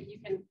 except that you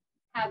can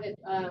have it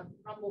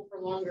rumble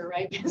for longer,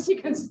 right? Because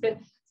you can spin,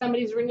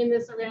 somebody's ringing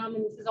this around,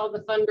 and this is all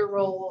the thunder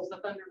rolls,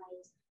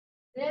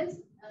 This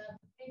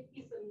big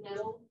piece of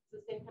metal is the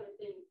same kind of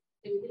thing.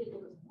 They would hit it,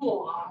 and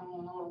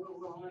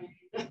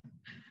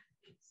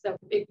it was so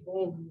big,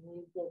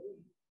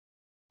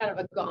 kind of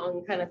a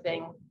gong kind of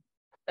thing.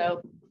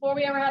 So before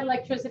we ever had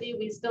electricity,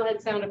 we still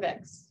had sound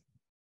effects.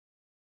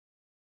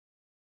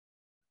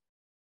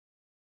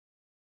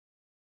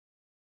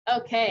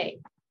 Okay.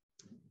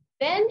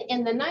 Then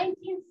in the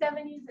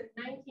 1970s and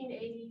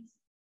 1980s,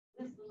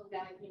 this little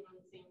guy came on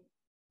the scene.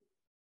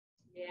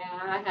 Yeah,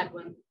 I had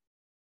one.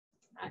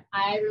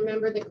 I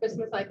remember the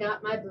Christmas I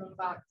got my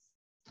boombox.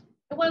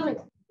 It wasn't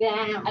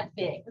that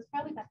big. It was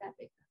probably about that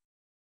big.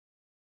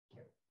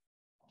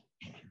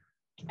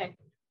 Okay.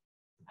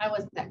 I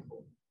wasn't that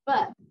cool.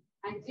 But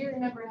I do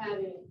remember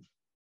having,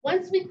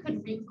 once we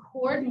could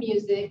record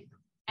music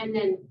and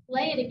then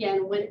play it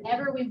again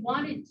whenever we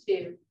wanted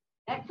to,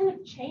 that kind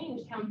of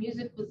changed how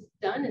music was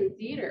done in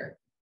theater.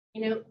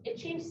 You know, it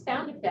changed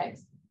sound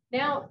effects.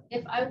 Now,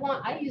 if I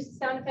want, I use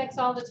sound effects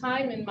all the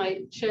time in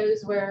my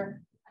shows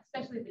where,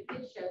 especially the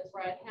kids shows,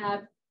 where I'd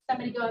have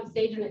somebody go on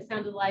stage and it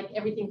sounded like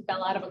everything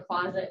fell out of a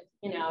closet.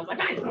 You know, I was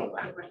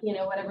like, you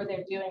know, whatever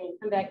they're doing, and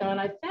come back on,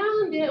 I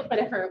found it,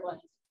 whatever it was.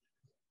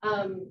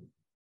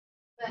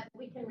 But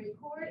we can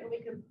record and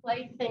we can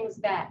play things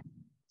back.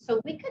 So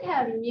we could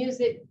have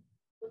music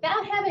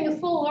without having a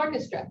full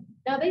orchestra.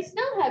 Now, they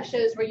still have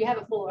shows where you have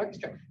a full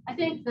orchestra. I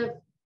think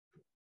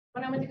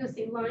when I went to go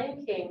see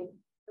Lion King,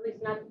 at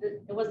least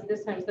it wasn't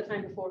this time, it was the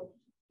time before,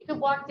 you could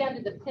walk down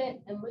to the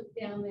pit and look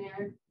down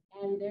there,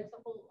 and there's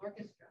a whole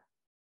orchestra.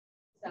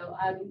 So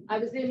I told you I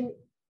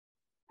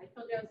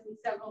was in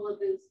several of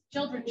those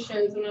children's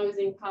shows when I was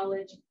in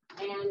college,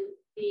 and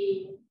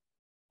the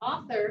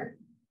author,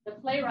 the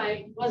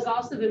playwright, was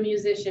also the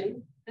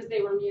musician, because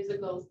they were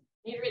musicals.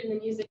 He'd written the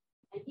music,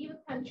 and he would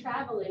come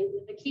traveling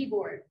with the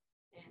keyboard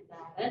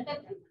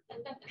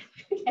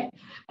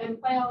and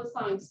play all the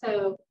songs.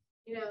 So,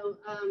 you know,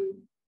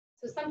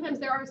 so sometimes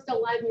there are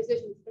still live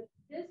musicians, but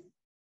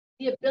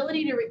the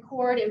ability to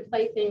record and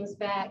play things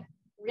back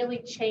really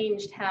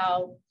changed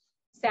how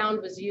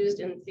sound was used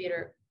in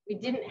theater. We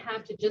didn't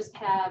have to just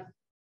have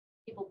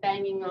people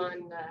banging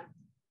on,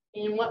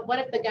 and what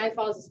if the guy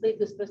falls asleep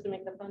who's supposed to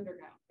make the thunder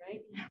go,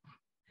 right?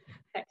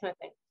 That kind of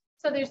thing.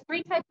 So there's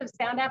 3 types of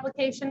sound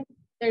application.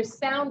 There's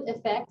sound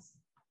effects,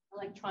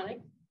 electronic.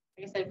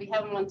 Like I said, we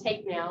have them on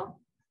tape now,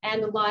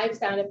 and the live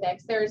sound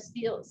effects. There are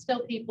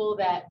still people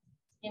that,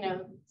 you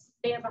know,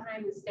 stand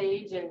behind the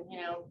stage and,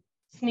 you know,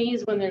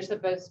 sneeze when they're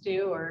supposed to,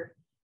 or,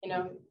 you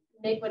know,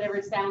 make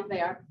whatever sound they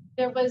are.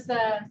 There was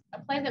a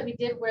play that we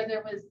did where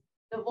there was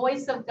the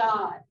voice of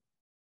God,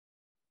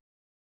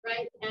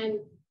 right? And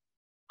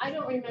I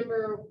don't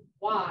remember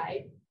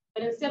why,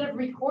 but instead of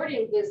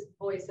recording this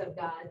voice of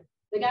God,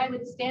 the guy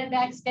would stand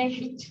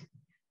backstage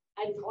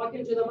and talk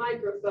into the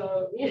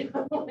microphone, you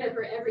know,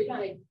 whatever, every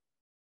night.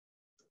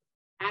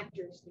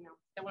 Actors, you know,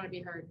 they want to be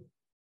heard.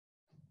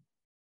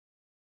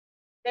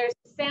 There's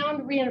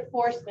sound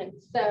reinforcement.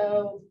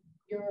 So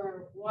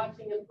you're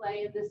watching a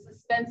play and the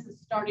suspense is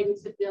starting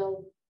to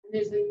build, and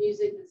there's the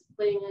music that's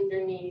playing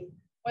underneath,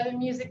 or the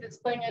music that's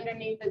playing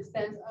underneath that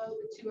says, oh,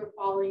 the 2 are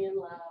falling in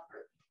love,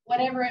 or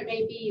whatever it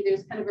may be.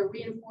 There's kind of a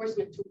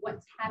reinforcement to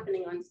what's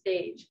happening on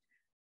stage.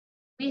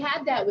 We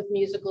had that with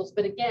musicals,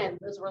 but again,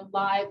 those were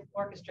live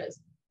orchestras.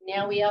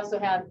 Now we also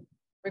have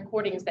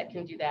recordings that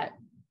can do that.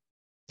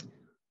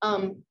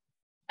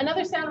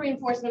 Another sound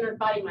reinforcement are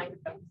body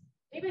microphones.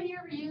 Anybody here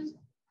ever used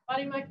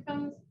body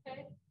microphones?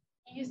 Okay.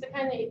 You use the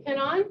kind that you pin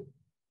on?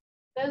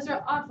 Those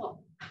are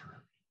awful.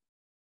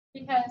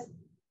 Because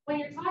when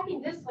you're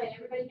talking this way,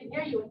 everybody can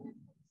hear you. And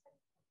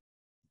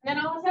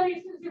then all of a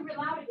sudden, you're super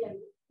loud again.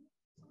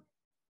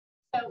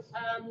 So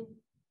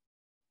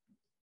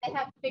they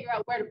have to figure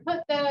out where to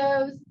put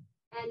those.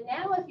 And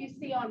now if you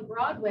see on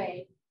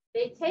Broadway,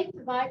 they take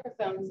the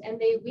microphones and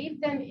they weave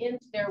them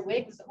into their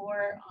wigs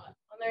or on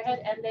their head,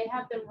 and they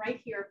have them right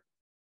here.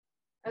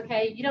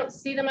 Okay, you don't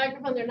see the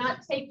microphone. They're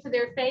not taped to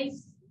their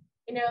face.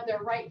 You know,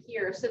 they're right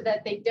here so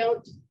that they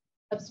don't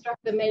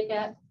obstruct the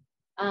makeup.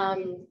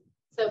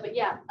 But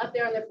yeah, up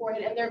there on their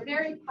forehead. And they're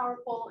very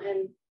powerful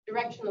and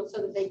directional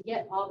so that they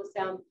get all the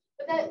sound.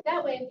 But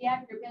that way, if the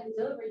actor bends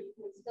over, you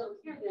can still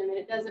hear them, and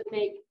it doesn't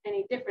make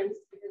any difference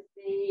because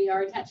they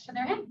are attached to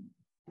their head.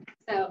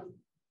 So,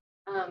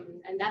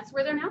 and that's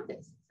where their mouth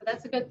is. So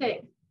that's a good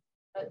thing.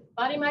 But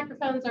body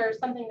microphones are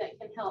something that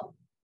can help.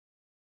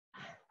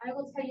 I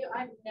will tell you,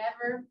 I've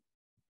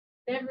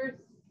never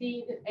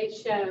seen a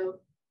show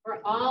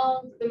where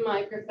all the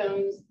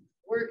microphones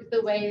work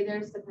the way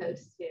they're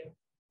supposed to.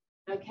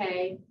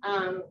 Okay.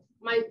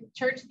 My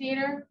church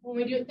theater, when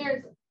we do it,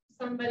 there's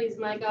somebody's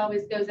mic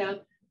always goes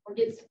out or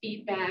gets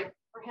feedback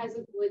or has a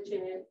glitch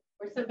in it,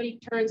 or somebody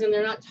turns and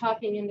they're not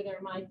talking into their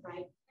mic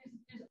right.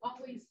 There's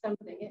always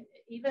something,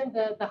 even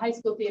the high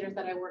school theaters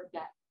that I worked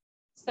at.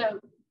 So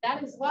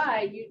that is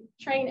why you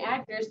train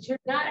actors to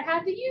not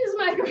have to use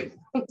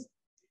microphones.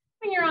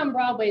 When you're on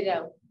Broadway,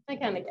 though, I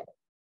kind of get it.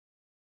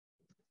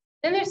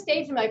 Then there's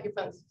stage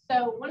microphones.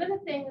 So one of the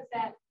things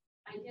that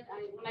I did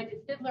when I did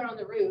Fiddler on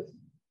the Roof,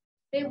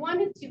 they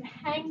wanted to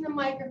hang the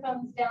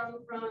microphones down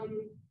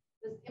from,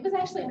 it was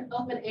actually an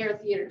open air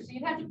theater. So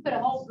you'd have to put a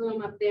whole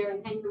room up there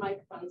and hang the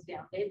microphones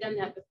down. They had done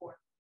that before.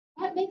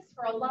 That makes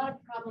for a lot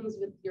of problems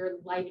with your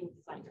lighting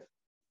designer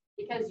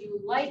because you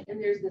light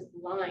and there's this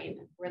line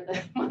where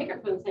the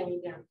microphone's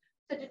hanging down.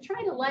 So to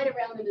try to light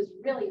around them is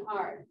really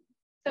hard.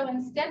 So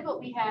instead what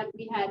we had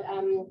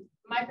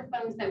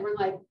microphones that were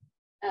like,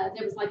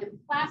 there was like a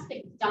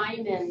plastic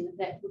diamond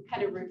that would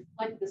kind of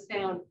reflect the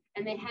sound,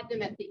 and they had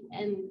them at the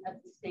end of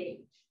the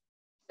stage.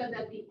 So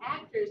that the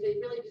actors, they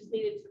really just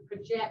needed to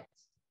project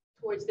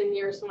towards the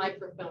nearest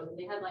microphone. And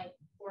they had like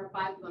 4 or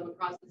 5 of them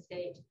across the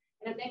stage.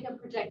 And if they could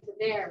project to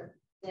there,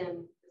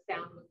 then the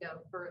sound would go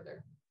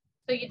further.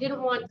 So you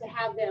didn't want to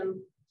have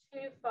them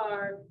too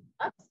far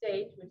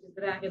upstage, which is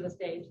the back of the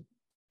stage,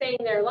 saying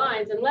their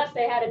lines, unless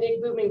they had a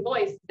big booming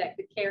voice that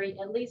could carry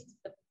at least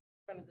the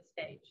front of the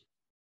stage.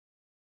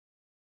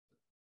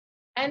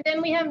 And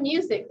then we have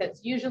music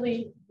that's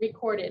usually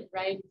recorded,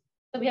 right?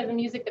 So we have the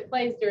music that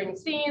plays during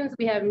scenes.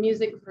 We have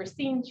music for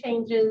scene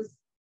changes.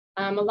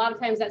 A lot of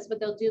times that's what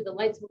they'll do. The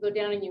lights will go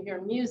down and you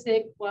hear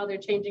music while they're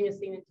changing a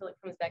scene until it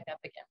comes back up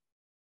again.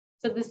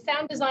 So the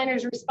sound designer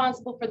is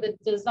responsible for the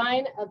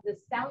design of the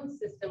sound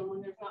system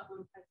when there's not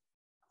one present.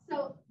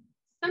 So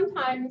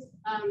sometimes,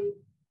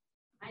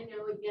 I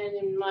know again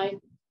in my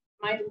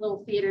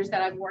little theaters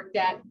that I've worked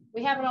at,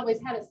 we haven't always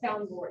had a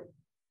soundboard.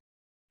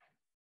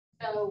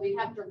 So we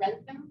have to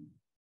rent them.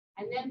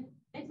 And then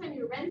anytime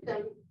you rent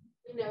them,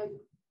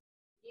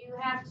 you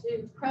have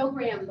to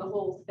program the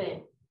whole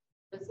thing.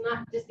 It's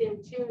not just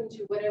in tune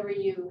to whatever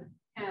you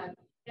have.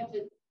 You have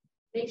to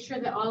make sure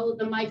that all of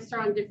the mics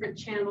are on different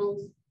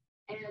channels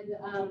and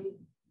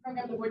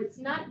program the board. It's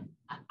not,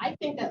 I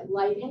think that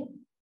lighting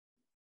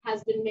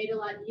has been made a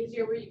lot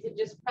easier where you could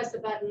just press a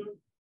button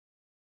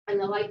and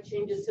the light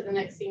changes to the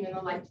next scene and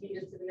the light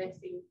changes to the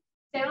next scene.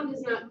 Sound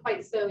is not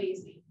quite so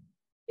easy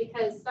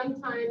because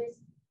sometimes,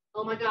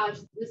 oh my gosh,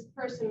 this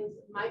person's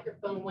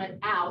microphone went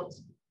out.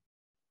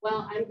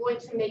 Well, I'm going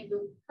to make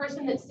the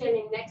person that's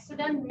standing next to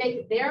them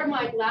make their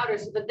mic louder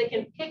so that they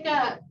can pick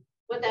up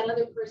what that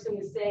other person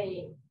is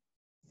saying.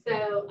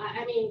 So,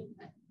 I mean,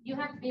 you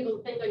have to be able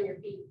to think on your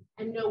feet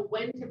and know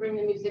when to bring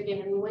the music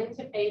in and when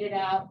to fade it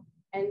out.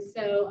 And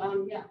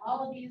so, yeah,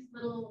 all of these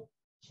little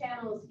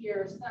channels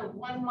here, some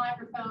one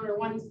microphone or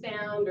one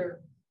sound,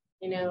 or,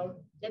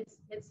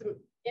 it's some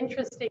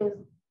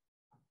interesting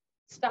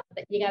stuff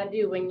that you got to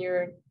do when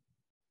you're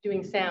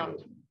doing sound.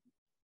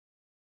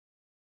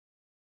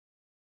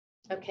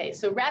 Okay,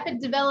 so rapid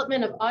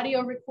development of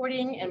audio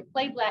recording and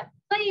playback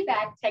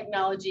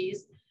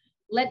technologies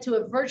led to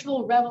a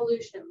virtual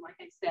revolution, like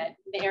I said,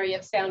 in the area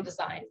of sound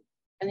design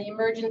and the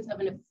emergence of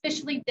an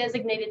officially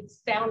designated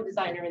sound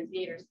designer in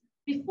theaters.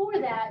 Before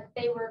that,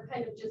 they were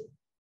kind of just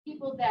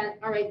people that,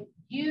 all right,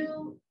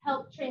 you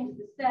help change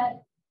the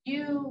set,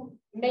 you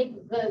make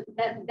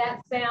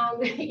that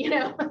sound,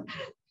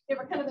 they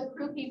were kind of the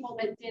crew people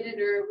that did it,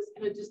 or it was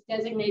kind of just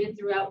designated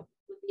throughout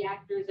with the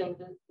actors and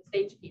the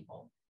stage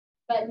people.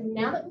 But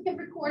now that we can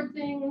record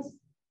things,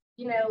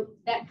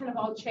 that kind of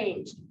all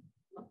changed.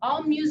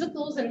 All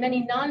musicals and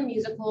many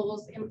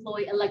non-musicals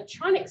employ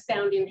electronic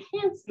sound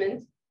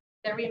enhancement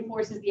that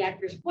reinforces the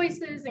actors'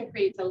 voices and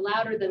creates a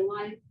louder than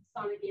live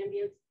sonic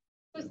ambience.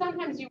 So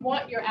sometimes you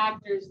want your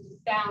actors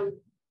to sound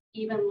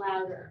even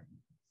louder.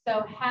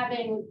 So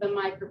having the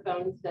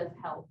microphones does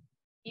help,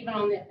 even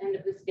on the end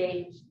of the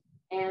stage.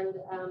 And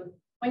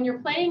when you're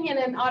playing in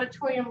an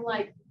auditorium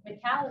like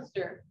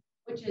McAllister,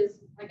 which is,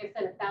 like I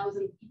said,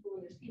 1,000 people,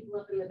 and there's people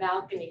up in the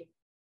balcony,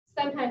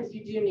 sometimes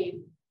you do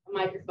need a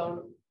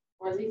microphone,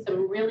 or at least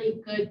some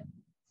really good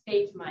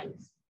stage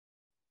mics.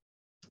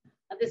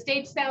 The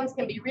stage sounds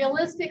can be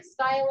realistic,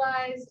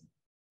 stylized,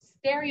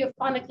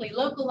 stereophonically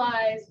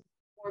localized,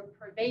 or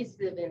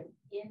pervasive and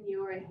in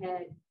your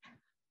head.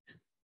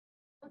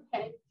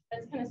 Okay,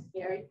 that's kind of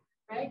scary,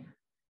 right?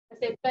 I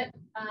said, but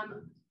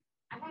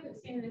I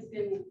haven't seen this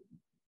in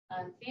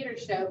a theater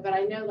show, but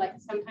I know like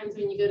sometimes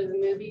when you go to the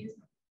movies,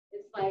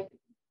 it's like,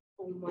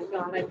 oh my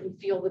God, I can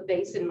feel the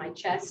bass in my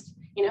chest.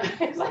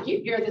 It's like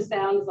you hear the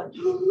sound, it's like,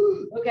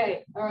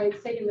 okay, all right,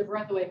 it's taking the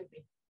breath away from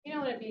me. You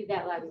don't want to be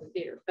that loud in the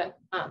theater, but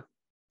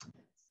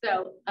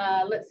so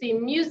let's see,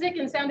 music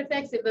and sound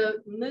effects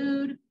evoke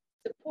mood,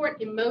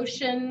 support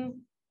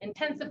emotion,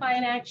 intensify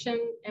an action,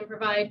 and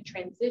provide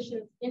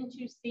transitions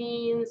into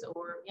scenes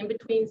or in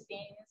between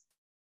scenes.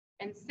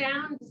 And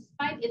sound,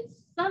 despite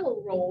its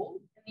subtle role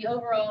in the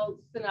overall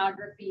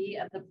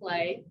scenography of the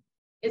play,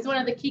 is one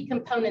of the key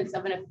components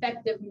of an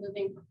effective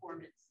moving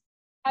performance.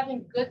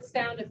 Having good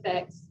sound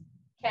effects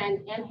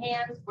can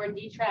enhance or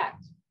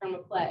detract from a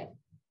play,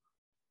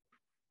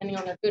 depending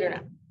on if they're good or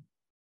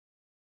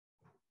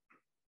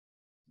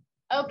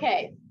not.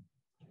 Okay,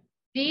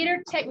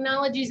 theater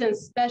technologies and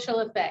special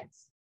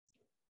effects.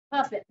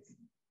 Puppets.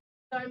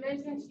 So I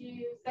mentioned to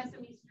you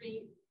Sesame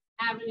Street,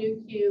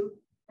 Avenue Q,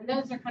 and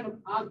those are kind of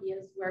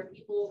obvious where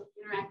people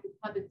interact with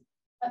puppets.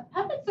 But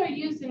puppets are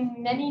used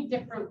in many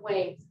different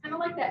ways, kind of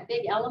like that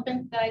big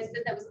elephant that I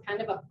said that was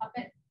kind of a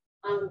puppet.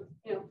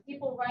 You know,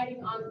 people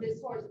riding on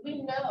this horse.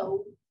 We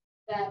know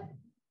that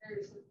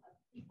there's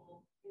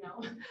people, you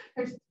know,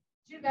 there's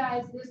two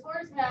guys. This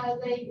horse has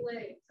 8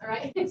 legs, all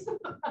right?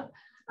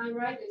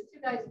 Right, there's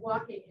two guys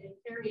walking and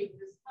carrying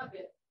this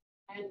puppet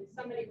and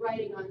somebody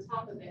riding on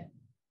top of it.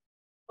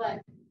 But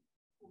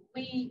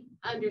we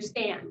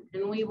understand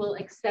and we will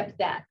accept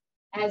that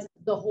as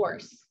the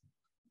horse,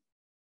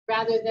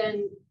 rather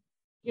than,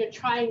 you know,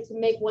 trying to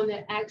make one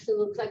that actually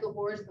looks like a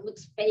horse, that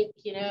looks fake,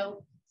 you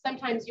know.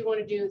 Sometimes you want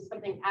to do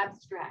something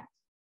abstract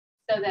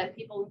so that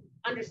people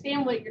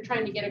understand what you're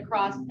trying to get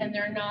across and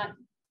they're not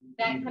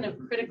that kind of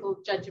critical,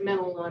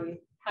 judgmental on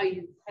how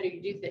you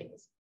do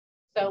things.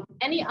 So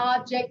any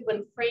object,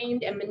 when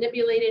framed and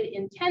manipulated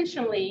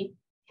intentionally,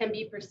 can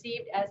be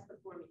perceived as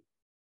performing.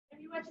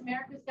 Have you watched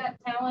America's Got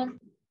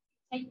Talent?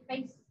 Tape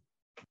Face?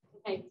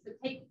 Okay, so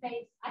Tape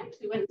Face, I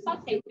actually went and saw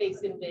Tape Face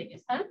in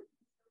Vegas, huh?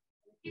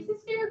 He's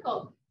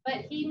hysterical,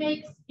 but he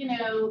makes, you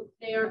know,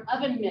 their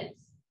oven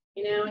mitts,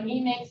 you know, and he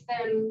makes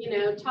them, you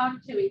know,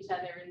 talk to each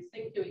other and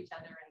sing to each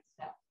other and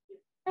stuff.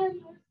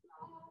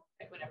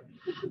 Whatever.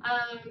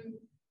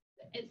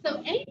 And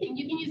so anything,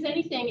 you can use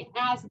anything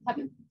as a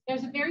puppet.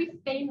 There's a very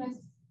famous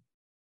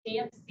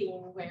dance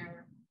scene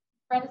where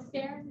Fred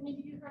Astaire, any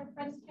of you heard of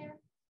Fred Astaire?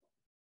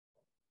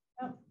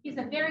 Oh, he's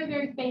a very,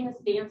 very famous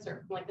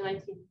dancer from like the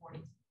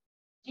 1940s.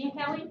 Gene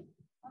Kelly?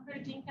 I've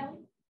heard of Gene Kelly?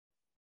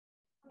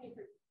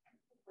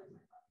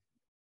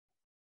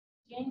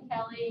 Gene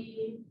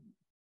Kelly,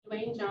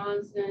 Dwayne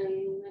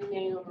Johnson, and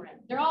Naomi Moran.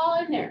 They're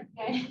all in there,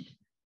 okay?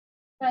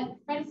 But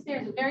Fred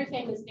Astaire is a very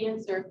famous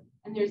dancer,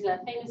 and there's a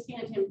famous scene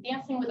of him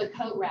dancing with a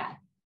coat rack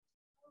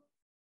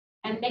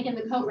and making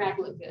the coat rack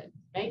look good,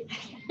 right?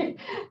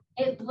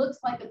 It looks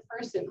like a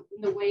person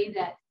in the way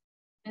that,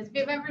 if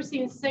you've ever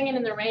seen Singing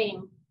in the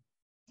Rain,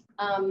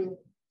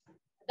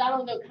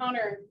 Donald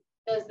O'Connor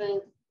does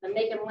the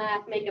make him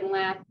laugh,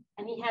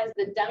 and he has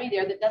the dummy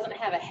there that doesn't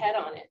have a head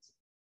on it.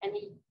 And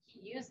he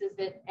uses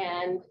it,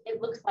 and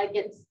it looks like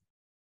it's,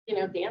 you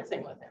know,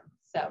 dancing with him.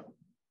 So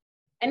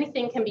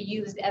anything can be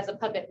used as a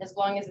puppet as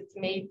long as it's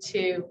made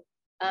to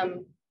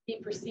be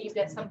perceived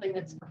as something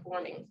that's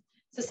performing.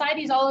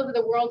 Societies all over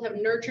the world have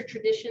nurtured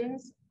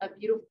traditions of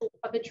beautiful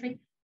puppetry.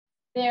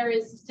 There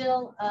is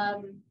still,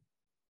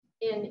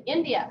 in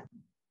India,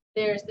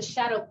 there's the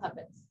shadow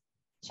puppets.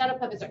 Shadow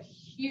puppets are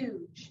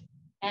huge.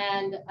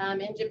 And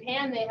in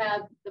Japan, they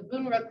have the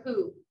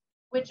bunraku,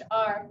 which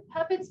are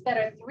puppets that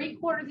are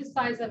 3/4 the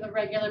size of a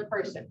regular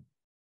person.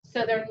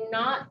 So they're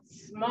not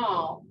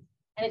small,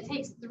 and it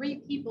takes 3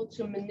 people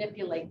to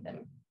manipulate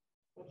them,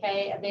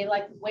 okay? And they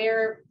like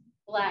wear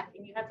black,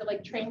 and you have to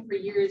like train for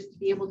years to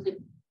be able to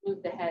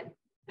move the head.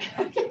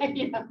 Okay,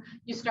 you know,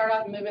 you start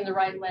off moving the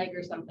right leg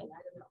or something,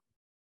 I don't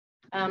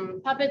know.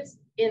 Puppets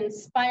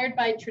inspired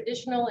by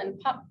traditional and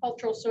pop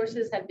cultural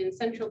sources have been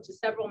central to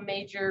several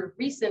major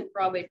recent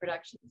Broadway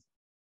productions.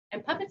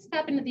 And puppets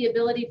tap into the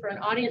ability for an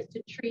audience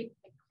to treat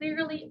a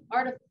clearly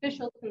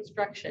artificial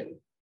construction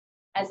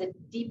as a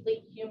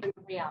deeply human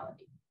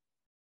reality.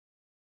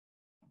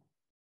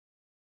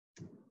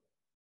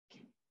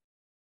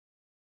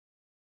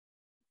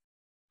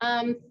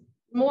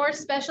 More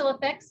special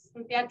effects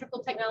and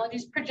theatrical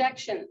technologies,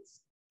 projections.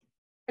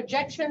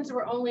 Projections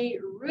were only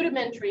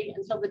rudimentary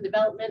until the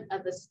development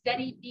of the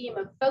steady beam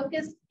of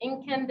focused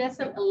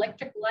incandescent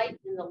electric light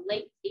in the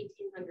late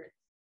 1800s,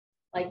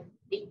 like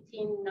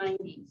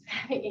 1890s,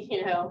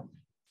 you know.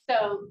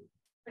 So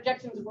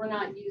projections were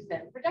not used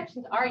then.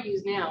 Projections are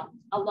used now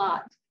a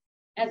lot.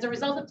 As a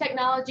result of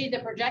technology, the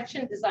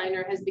projection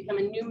designer has become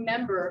a new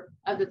member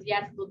of the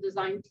theatrical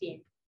design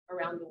team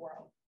around the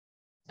world.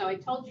 So I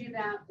told you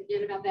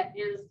about that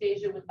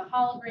Anastasia with the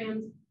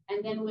holograms,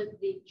 and then with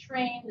the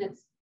train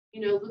that's, you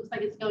know, looks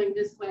like it's going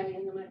this way,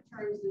 and then when it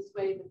turns this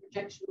way, the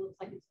projection looks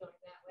like it's going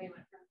that way, and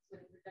when it turns this way,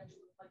 the projection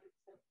looks like it's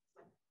going this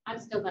way. I'm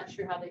still not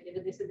sure how they did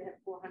it. They said they had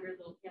 400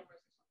 little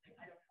cameras or something.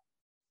 I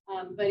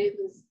don't know. But it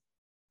was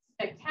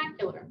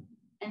spectacular.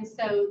 And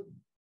so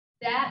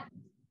that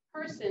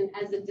person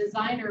as a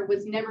designer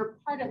was never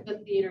part of the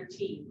theater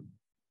team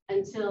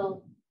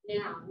until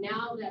now.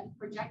 Now that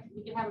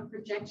we can have a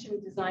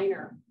projection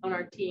designer on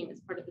our team as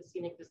part of the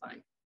scenic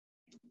design.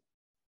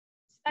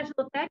 Special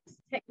effects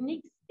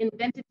techniques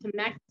invented to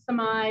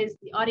maximize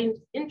the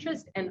audience's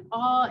interest and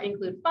awe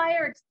include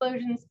fire,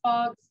 explosions,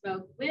 fog,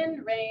 smoke,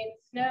 wind, rain,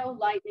 snow,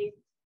 lightning,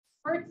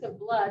 spurts of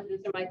blood, those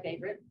are my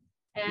favorite,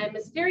 and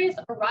mysterious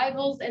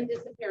arrivals and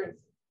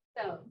disappearances.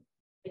 So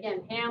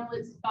again,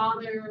 Hamlet's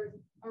father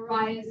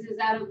arises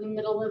out of the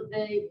middle of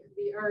the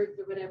earth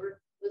or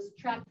whatever, those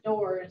trap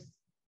doors,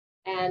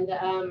 and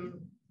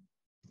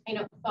you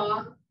know,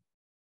 fog.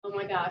 Oh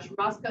my gosh,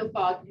 Roscoe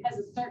fog has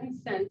a certain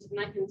scent, and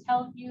I can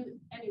tell you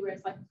anywhere.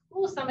 It's like,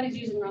 oh, somebody's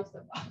using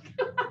Roscoe fog.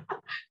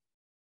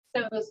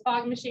 So those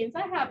fog machines,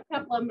 I have a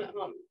couple of them at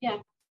home. Yeah,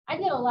 I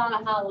did a lot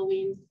of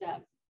Halloween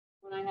stuff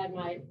when I had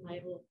my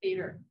little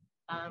theater.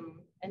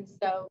 And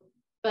so,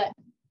 but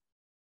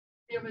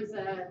there was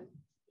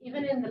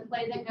even in The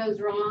Play That Goes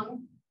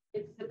Wrong,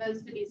 it's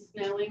supposed to be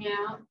snowing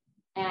out,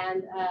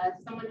 and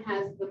someone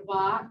has the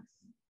box,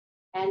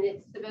 and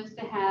it's supposed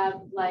to have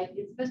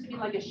it's supposed to be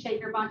like a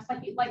shaker box,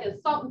 like a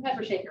salt and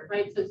pepper shaker,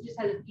 right? So it just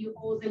has a few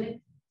holes in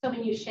it. So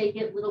when you shake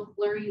it, little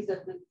flurries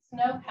of the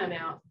snow come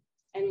out,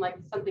 and like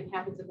something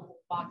happens and the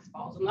whole box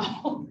falls and the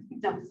whole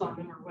dumps on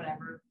them or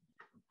whatever.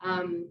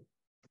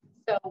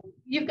 So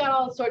you've got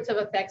all sorts of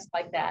effects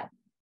like that.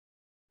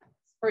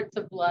 Spurts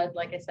of blood,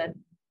 like I said,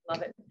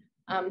 love it.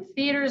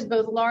 Theaters,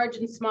 both large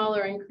and small,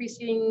 are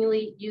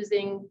increasingly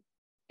using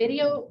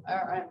video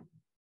or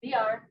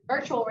VR,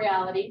 virtual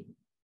reality,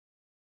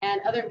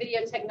 and other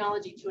video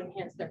technology to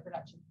enhance their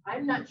production.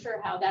 I'm not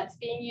sure how that's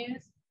being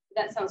used.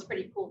 That sounds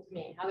pretty cool to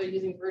me, how they're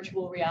using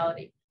virtual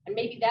reality. And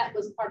maybe that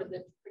was part of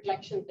the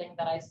projection thing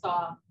that I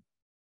saw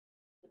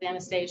with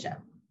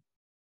Anastasia.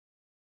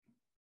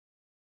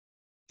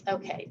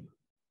 Okay.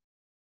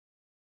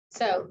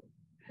 So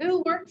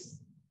who works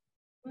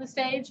on the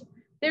stage?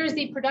 There's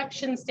the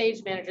production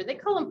stage manager. They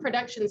call him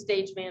production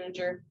stage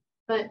manager,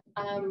 but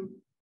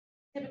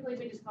typically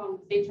we just call him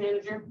stage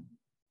manager.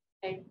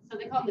 Okay, so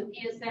they call him the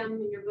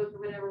PSM in your book or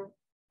whatever,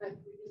 but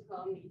we just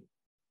call him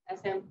the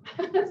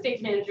SM,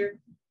 stage manager.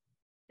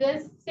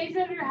 This stage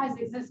manager has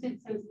existed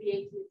since the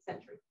 18th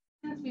century.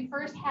 Since we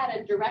first had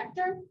a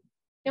director,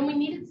 then we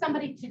needed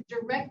somebody to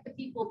direct the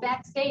people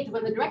backstage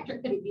when the director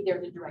couldn't be there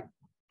to direct.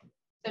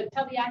 So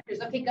tell the actors,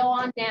 okay, go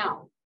on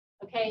now.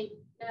 Okay,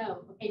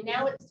 no. Okay,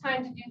 now it's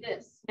time to do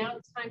this. Now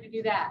it's time to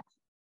do that.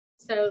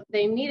 So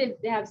they needed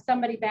to have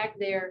somebody back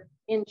there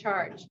in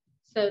charge.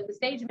 So the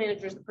stage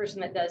manager is the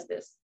person that does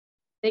this.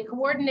 They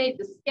coordinate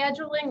the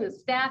scheduling, the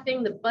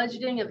staffing, the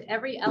budgeting of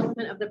every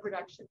element of the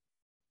production.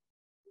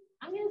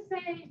 I'm going to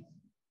say,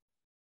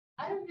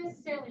 I don't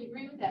necessarily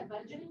agree with that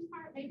budgeting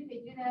part. Maybe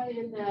they do that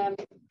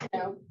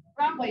in,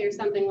 Broadway or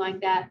something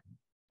like that.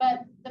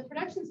 But the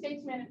production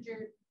stage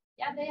manager,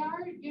 yeah, they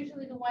are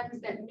usually the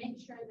ones that make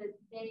sure that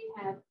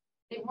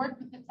they work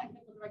with the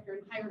technical director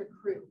and hired a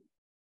crew.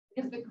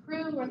 Because the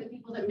crew are the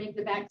people that make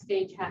the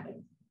backstage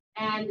happen.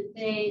 And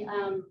they,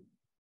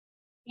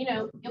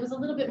 it was a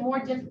little bit more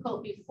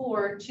difficult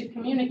before to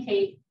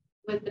communicate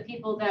with the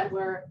people that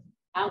were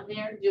out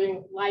there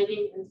doing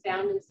lighting and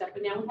sound and stuff,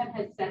 but now we have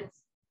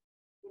headsets,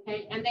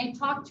 okay? And they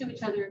talk to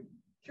each other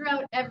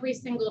throughout every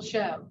single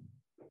show.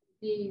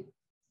 The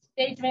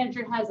stage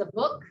manager has a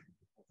book,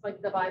 it's like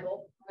the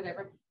Bible,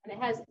 whatever, and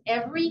it has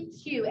every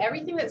cue,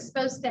 everything that's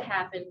supposed to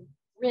happen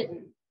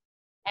written,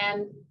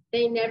 and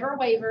they never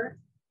waver.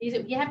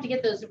 You have to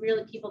get those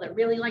really people that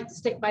really like to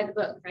stick by the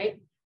book, right?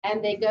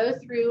 And they go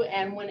through,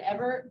 and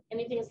whenever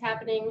anything's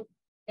happening,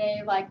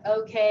 they're like,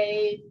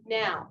 okay,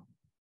 now.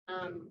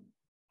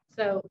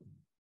 So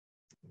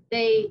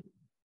they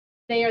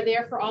are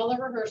there for all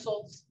the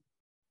rehearsals,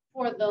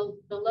 for the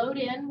load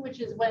in, which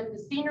is when the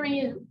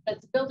scenery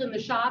that's built in the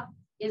shop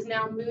is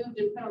now moved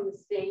and put on the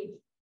stage.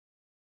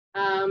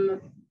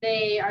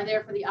 They are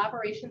there for the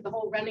operation, the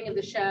whole running of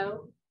the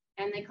show,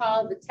 and they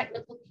call the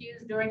technical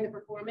cues during the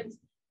performance.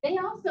 They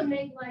also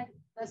make like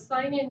a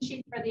sign-in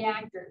sheet for the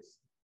actors.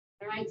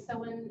 All right, so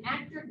when an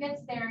actor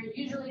gets there,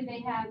 usually they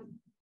have,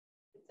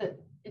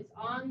 it's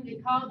on the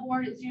call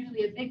board, it's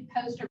usually a big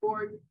poster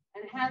board,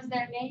 and it has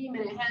their name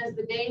and it has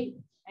the date,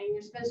 and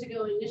you're supposed to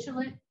go initial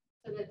it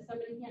so that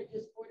somebody can't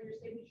just order your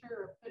signature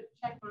or put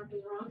a check mark in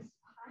the wrong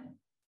spot.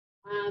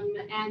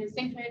 And the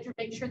stage manager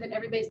makes sure that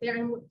everybody's there,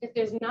 and if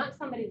there's not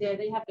somebody there,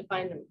 they have to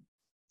find them.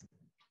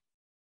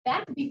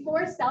 Back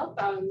before cell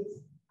phones,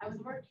 I was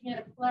working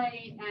at a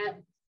play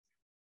at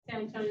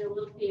San Antonio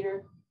Little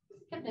Theater,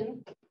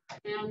 Pippin,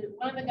 and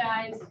one of the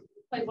guys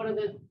played one of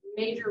the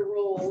major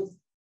roles,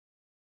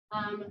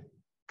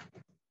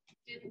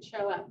 didn't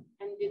show up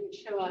and didn't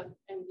show up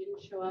and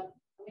didn't show up.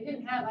 We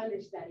didn't have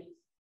understudies,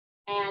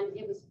 and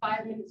it was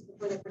 5 minutes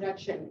before the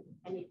production,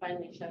 and he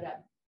finally showed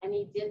up. And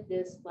he did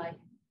this like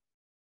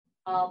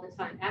all the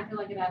time. After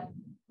like about,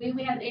 we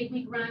had an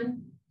 8-week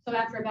run, so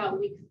after about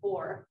week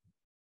 4,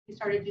 he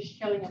started just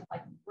showing up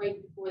like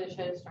right before the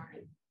show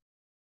started.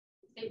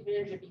 The stage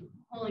manager would be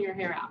pulling her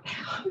hair out.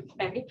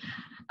 Okay.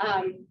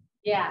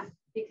 Yeah,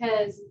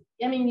 because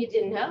I mean, you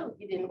didn't know.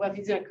 You didn't know if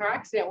he's in a car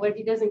accident. What if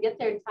he doesn't get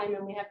there in time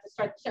and we have to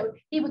start the show?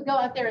 He would go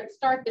out there and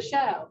start the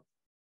show.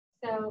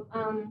 So,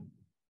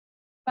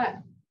 but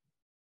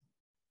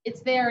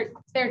it's their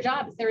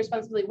job. It's their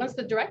responsibility. Once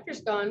the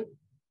director's gone,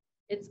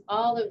 it's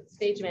all the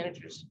stage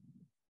managers.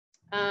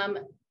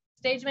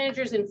 Stage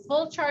managers in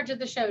full charge of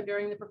the show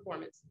during the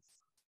performances.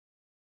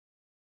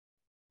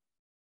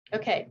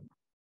 Okay,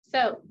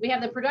 so we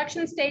have the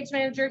production stage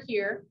manager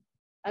here,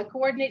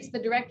 coordinates the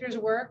director's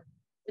work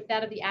with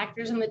that of the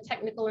actors and the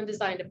technical and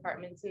design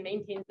departments and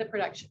maintains the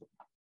production.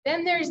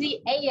 Then there's the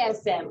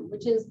ASM,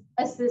 which is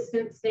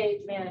assistant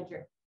stage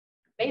manager.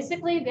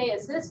 Basically, they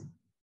assist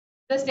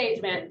the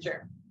stage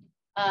manager.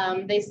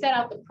 They set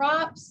out the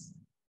props,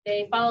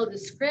 they follow the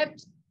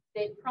script,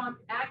 they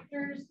prompt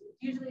actors,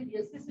 usually the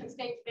assistant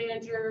stage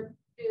manager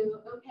who,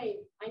 okay,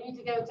 I need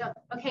to go tell,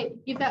 okay,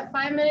 you've got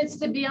 5 minutes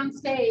to be on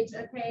stage.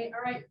 Okay,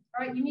 all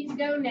right, you need to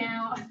go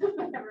now,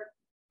 whatever.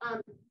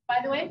 By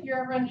the way, if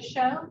you're ever on a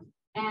show,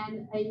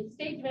 and a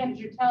stage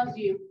manager tells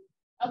you,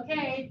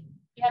 okay,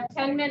 you have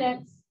 10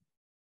 minutes.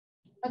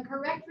 The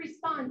correct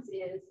response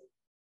is,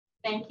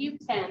 thank you,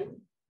 10,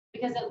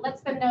 because it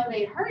lets them know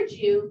they heard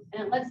you,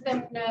 and it lets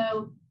them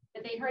know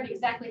that they heard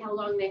exactly how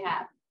long they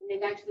have, and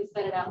they've actually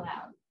said it out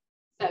loud.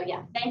 So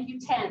yeah, thank you,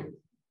 10.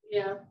 You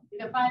know, you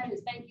got 5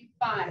 minutes, thank you,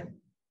 5.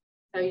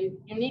 So you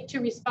need to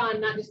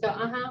respond, not just go,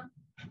 uh-huh.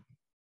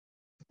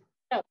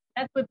 So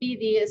that would be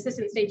the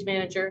assistant stage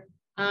manager.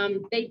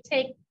 They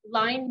take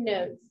line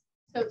notes.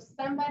 So if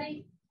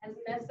somebody has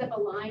messed up a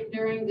line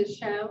during the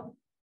show,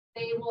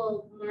 they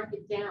will mark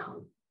it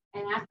down.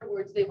 And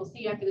afterwards, they will see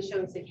you after the show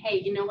and say, hey,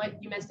 you know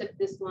what? You messed up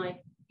this line.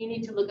 You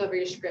need to look over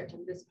your script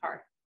in this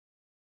part.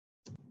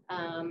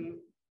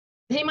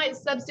 They might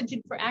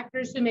substitute for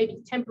actors who may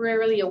be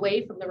temporarily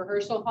away from the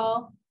rehearsal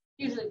hall,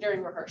 usually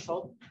during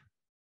rehearsal.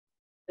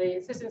 The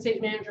assistant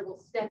stage manager will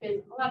step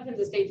in. A lot of times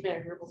the stage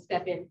manager will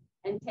step in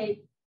and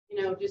take,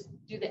 you know, just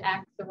do the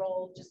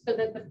role, just so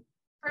that the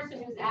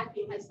person who's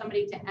acting has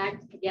somebody to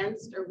act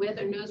against or with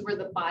or knows where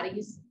the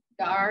bodies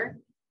are.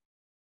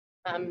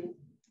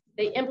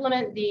 They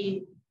implement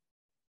the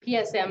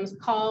PSM's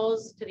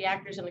calls to the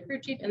actors and the crew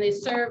chief, and they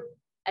serve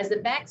as the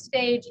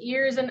backstage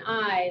ears and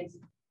eyes.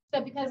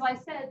 So because I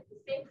said the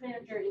stage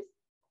manager is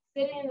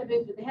sitting in the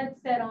booth with the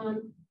headset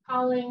on,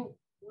 calling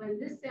when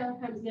this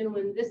sound comes in,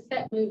 when this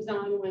set moves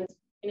on, when,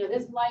 you know,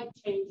 this light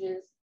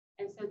changes.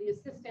 And so the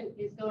assistant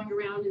is going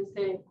around and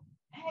saying,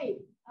 hey,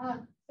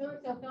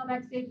 so-and-so fell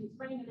backstage and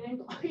sprained an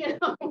ankle, you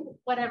know,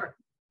 whatever.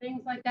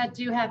 Things like that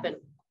do happen.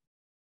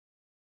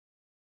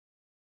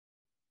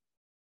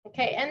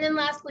 Okay, and then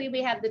lastly,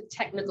 we have the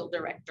technical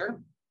director.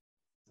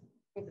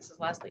 I think this is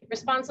lastly,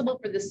 responsible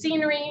for the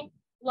scenery,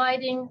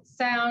 lighting,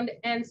 sound,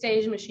 and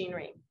stage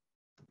machinery.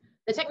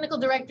 The technical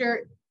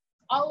director,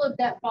 all of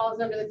that falls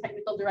under the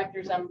technical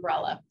director's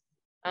umbrella.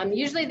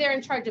 Usually they're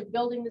in charge of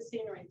building the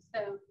scenery.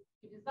 So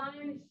you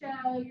design the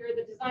show, you're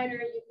the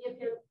designer, you give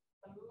him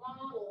a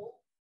model,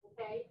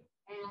 okay,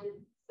 and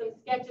some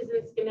sketches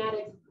and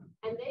schematics,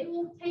 and they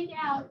will take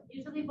out,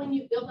 usually when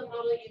you build a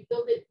model, you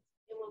build it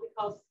in what we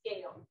call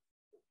scale.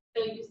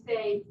 So you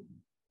say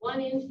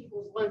 1 inch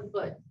equals 1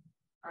 foot,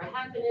 or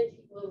 1/2 inch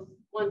equals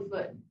 1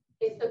 foot.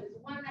 Okay, so it's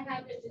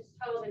 1.5 inches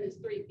tall and it's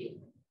 3 feet.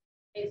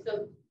 Okay,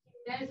 so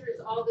he measures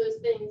all those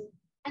things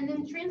and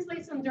then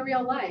translates them to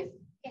real life.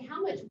 Okay,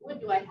 how much wood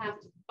do I have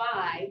to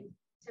buy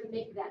to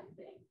make that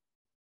thing?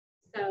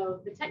 So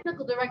the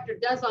technical director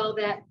does all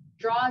that,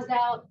 draws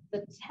out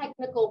the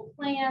technical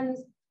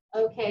plans.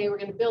 Okay, we're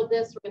going to build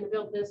this, we're going to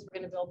build this, we're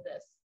going to build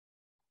this.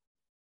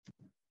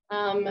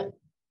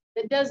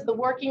 That does the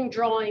working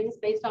drawings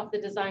based off the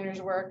designer's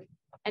work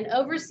and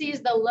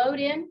oversees the load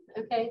in,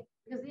 okay,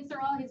 because these are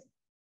all his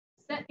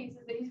set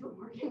pieces that he's been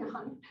working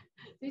on.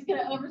 So he's going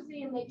to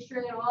oversee and make sure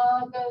it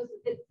all goes,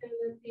 fits in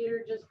the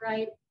theater just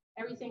right.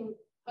 Everything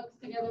hooks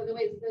together the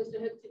way it's supposed to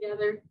hook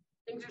together.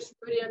 Things are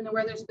screwed in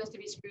where they're supposed to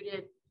be screwed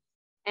in.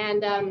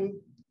 And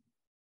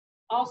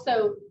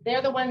also,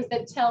 they're the ones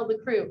that tell the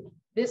crew,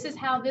 this is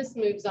how this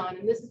moves on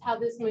and this is how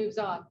this moves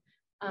off.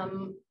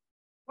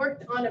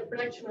 Worked on a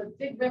production of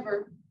Big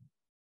River,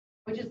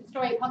 which is the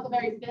story of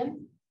Huckleberry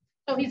Finn.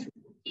 So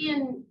he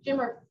and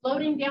Jim are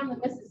floating down the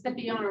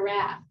Mississippi on a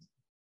raft.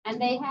 And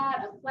they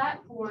had a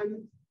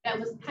platform that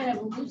was kind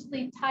of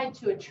loosely tied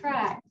to a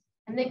track.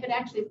 And they could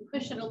actually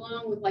push it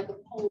along with like a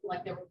pole,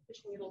 like they were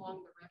pushing it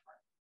along the river.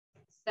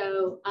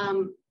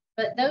 So,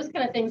 but those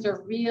kind of things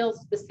are real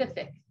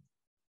specific.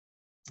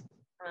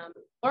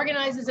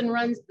 Organizes and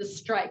runs the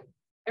strike.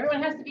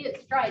 Everyone has to be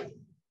at strike.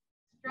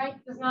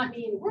 Strike does not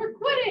mean we're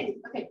quitting.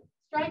 Okay,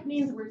 strike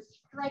means we're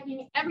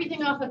striking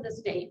everything off of the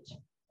stage.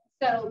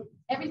 So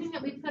everything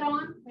that we put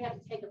on, we have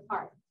to take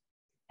apart.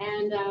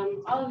 And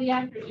all of the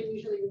actors are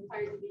usually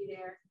required to be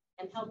there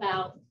and help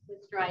out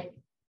with strike,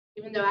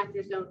 even though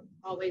actors don't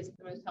always be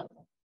the most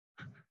helpful.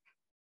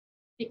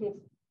 Speaking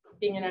of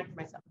being an actor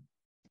myself.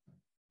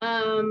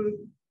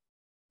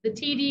 The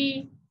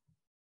TD,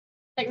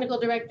 technical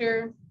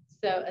director,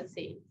 so let's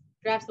see,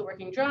 drafts the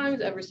working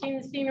drawings, overseeing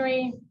the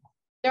scenery.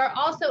 There are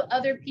also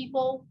other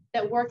people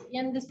that work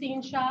in the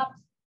scene shop,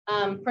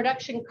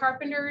 production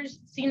carpenters,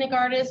 scenic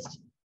artists,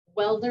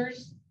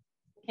 welders.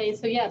 Okay,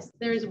 so yes,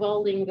 there's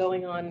welding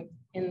going on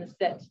in the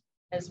set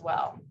as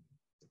well.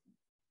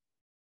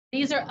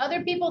 These are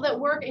other people that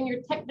work in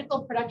your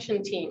technical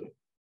production team.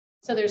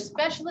 So there's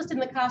specialists in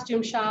the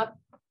costume shop,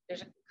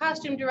 there's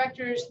costume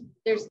directors,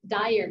 there's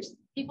dyers,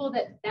 people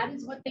that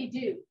is what they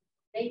do.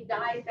 They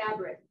dye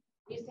fabric.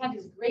 We used to have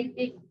these great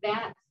big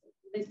vats,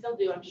 they still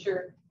do, I'm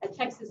sure, at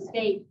Texas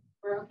State,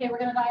 where, okay, we're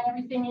gonna dye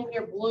everything in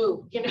here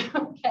blue, you know,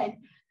 okay.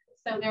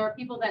 So there are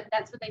people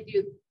that's what they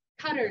do.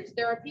 Cutters,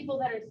 there are people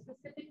that are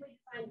specifically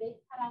designed, they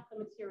cut out the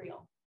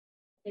material.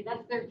 Okay,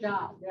 that's their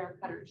job, they are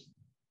cutters.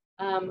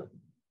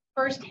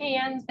 First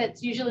hands,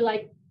 that's usually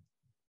like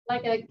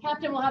a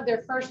captain will have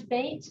their first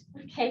bait,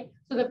 okay?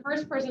 So the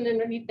first person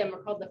underneath them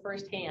are called the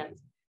first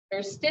hands. There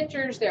are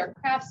stitchers, there are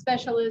craft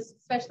specialists,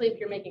 especially if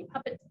you're making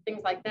puppets,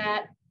 things like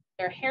that.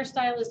 There are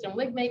hairstylists and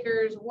wig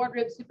makers,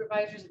 wardrobe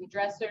supervisors and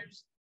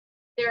dressers.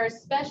 There are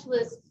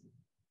specialists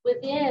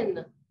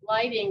within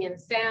lighting and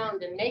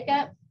sound and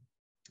makeup,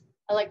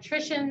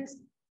 electricians,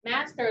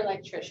 master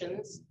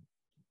electricians,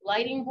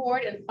 lighting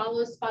board, and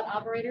follow spot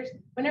operators.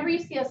 Whenever you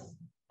see a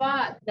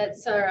spot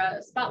that's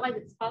a spotlight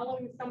that's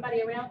following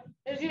somebody around,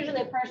 there's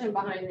usually a person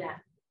behind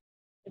that.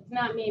 It's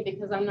not me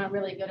because I'm not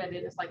really good at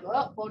it. It's like,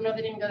 oh, well, no,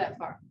 they didn't go that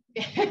far.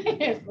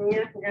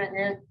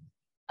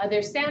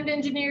 There's sound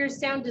engineers,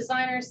 sound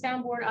designers,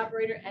 soundboard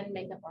operator, and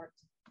makeup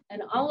artists.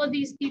 And all of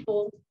these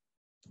people,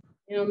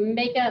 you know,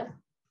 make up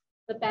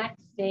the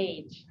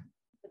backstage,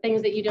 the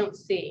things that you don't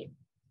see.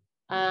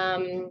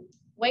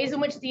 Ways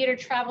in which theater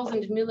travels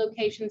into new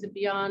locations and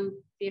beyond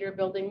theater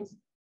buildings.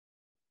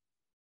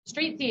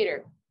 Street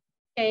theater.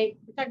 Okay,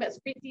 we talk about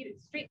street theater.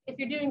 If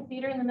you're doing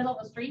theater in the middle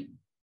of a street,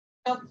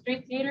 called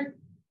street theater,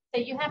 so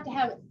you have to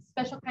have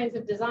special kinds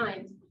of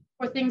designs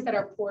for things that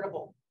are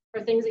portable,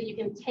 for things that you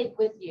can take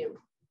with you,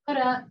 put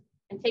up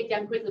and take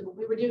down quickly. But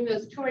we were doing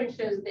those touring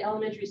shows at the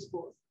elementary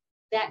schools,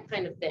 that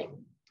kind of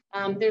thing.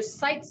 There's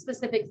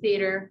site-specific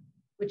theater,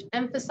 which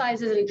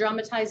emphasizes and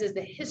dramatizes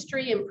the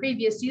history and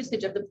previous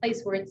usage of the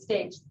place where it's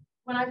staged.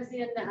 When I was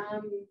in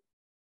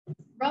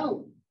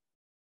Rome,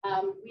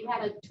 we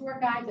had a tour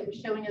guide that was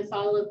showing us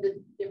all of the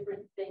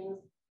different things.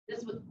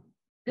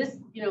 This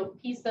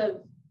piece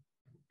of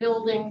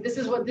building, this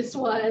is what this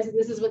was,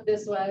 this is what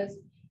this was.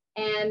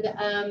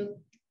 And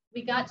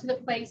we got to the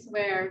place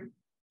where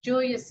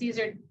Julius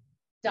Caesar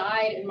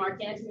died and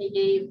Mark Antony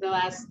gave the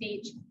last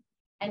speech.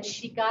 And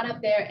she got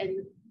up there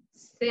and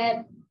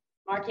said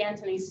Mark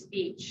Antony's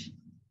speech.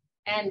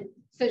 And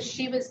so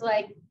she was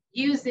like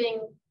using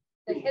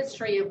the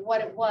history of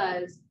what it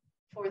was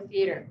for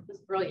theater. It was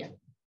brilliant.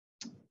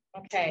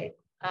 Okay.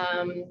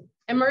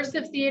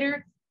 Immersive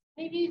theater.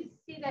 Maybe you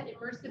see that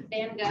immersive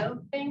Van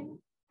Gogh thing?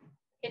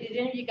 Okay, did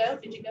any of you go?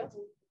 Did you go?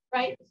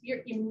 Right?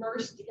 You're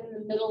immersed in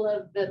the middle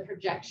of the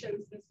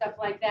projections and stuff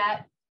like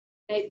that.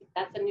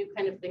 That's a new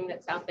kind of thing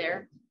that's out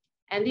there.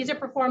 And these are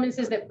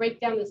performances that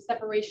break down the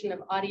separation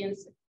of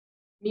audience.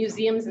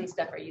 Museums and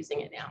stuff are using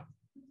it now.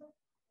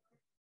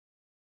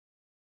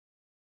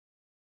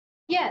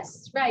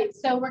 Yes, right.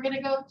 So we're going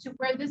to go to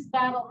where this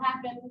battle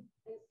happened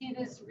and see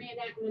this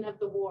reenactment of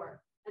the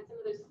war. That's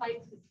another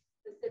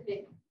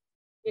site-specific,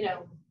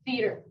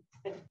 theater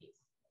kind of piece.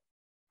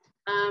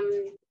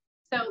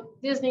 So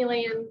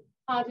Disneyland,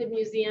 haunted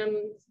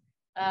museums,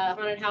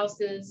 haunted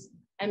houses,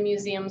 and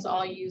museums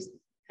all use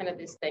kind of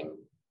this thing.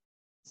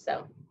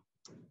 So,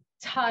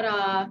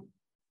 ta-da!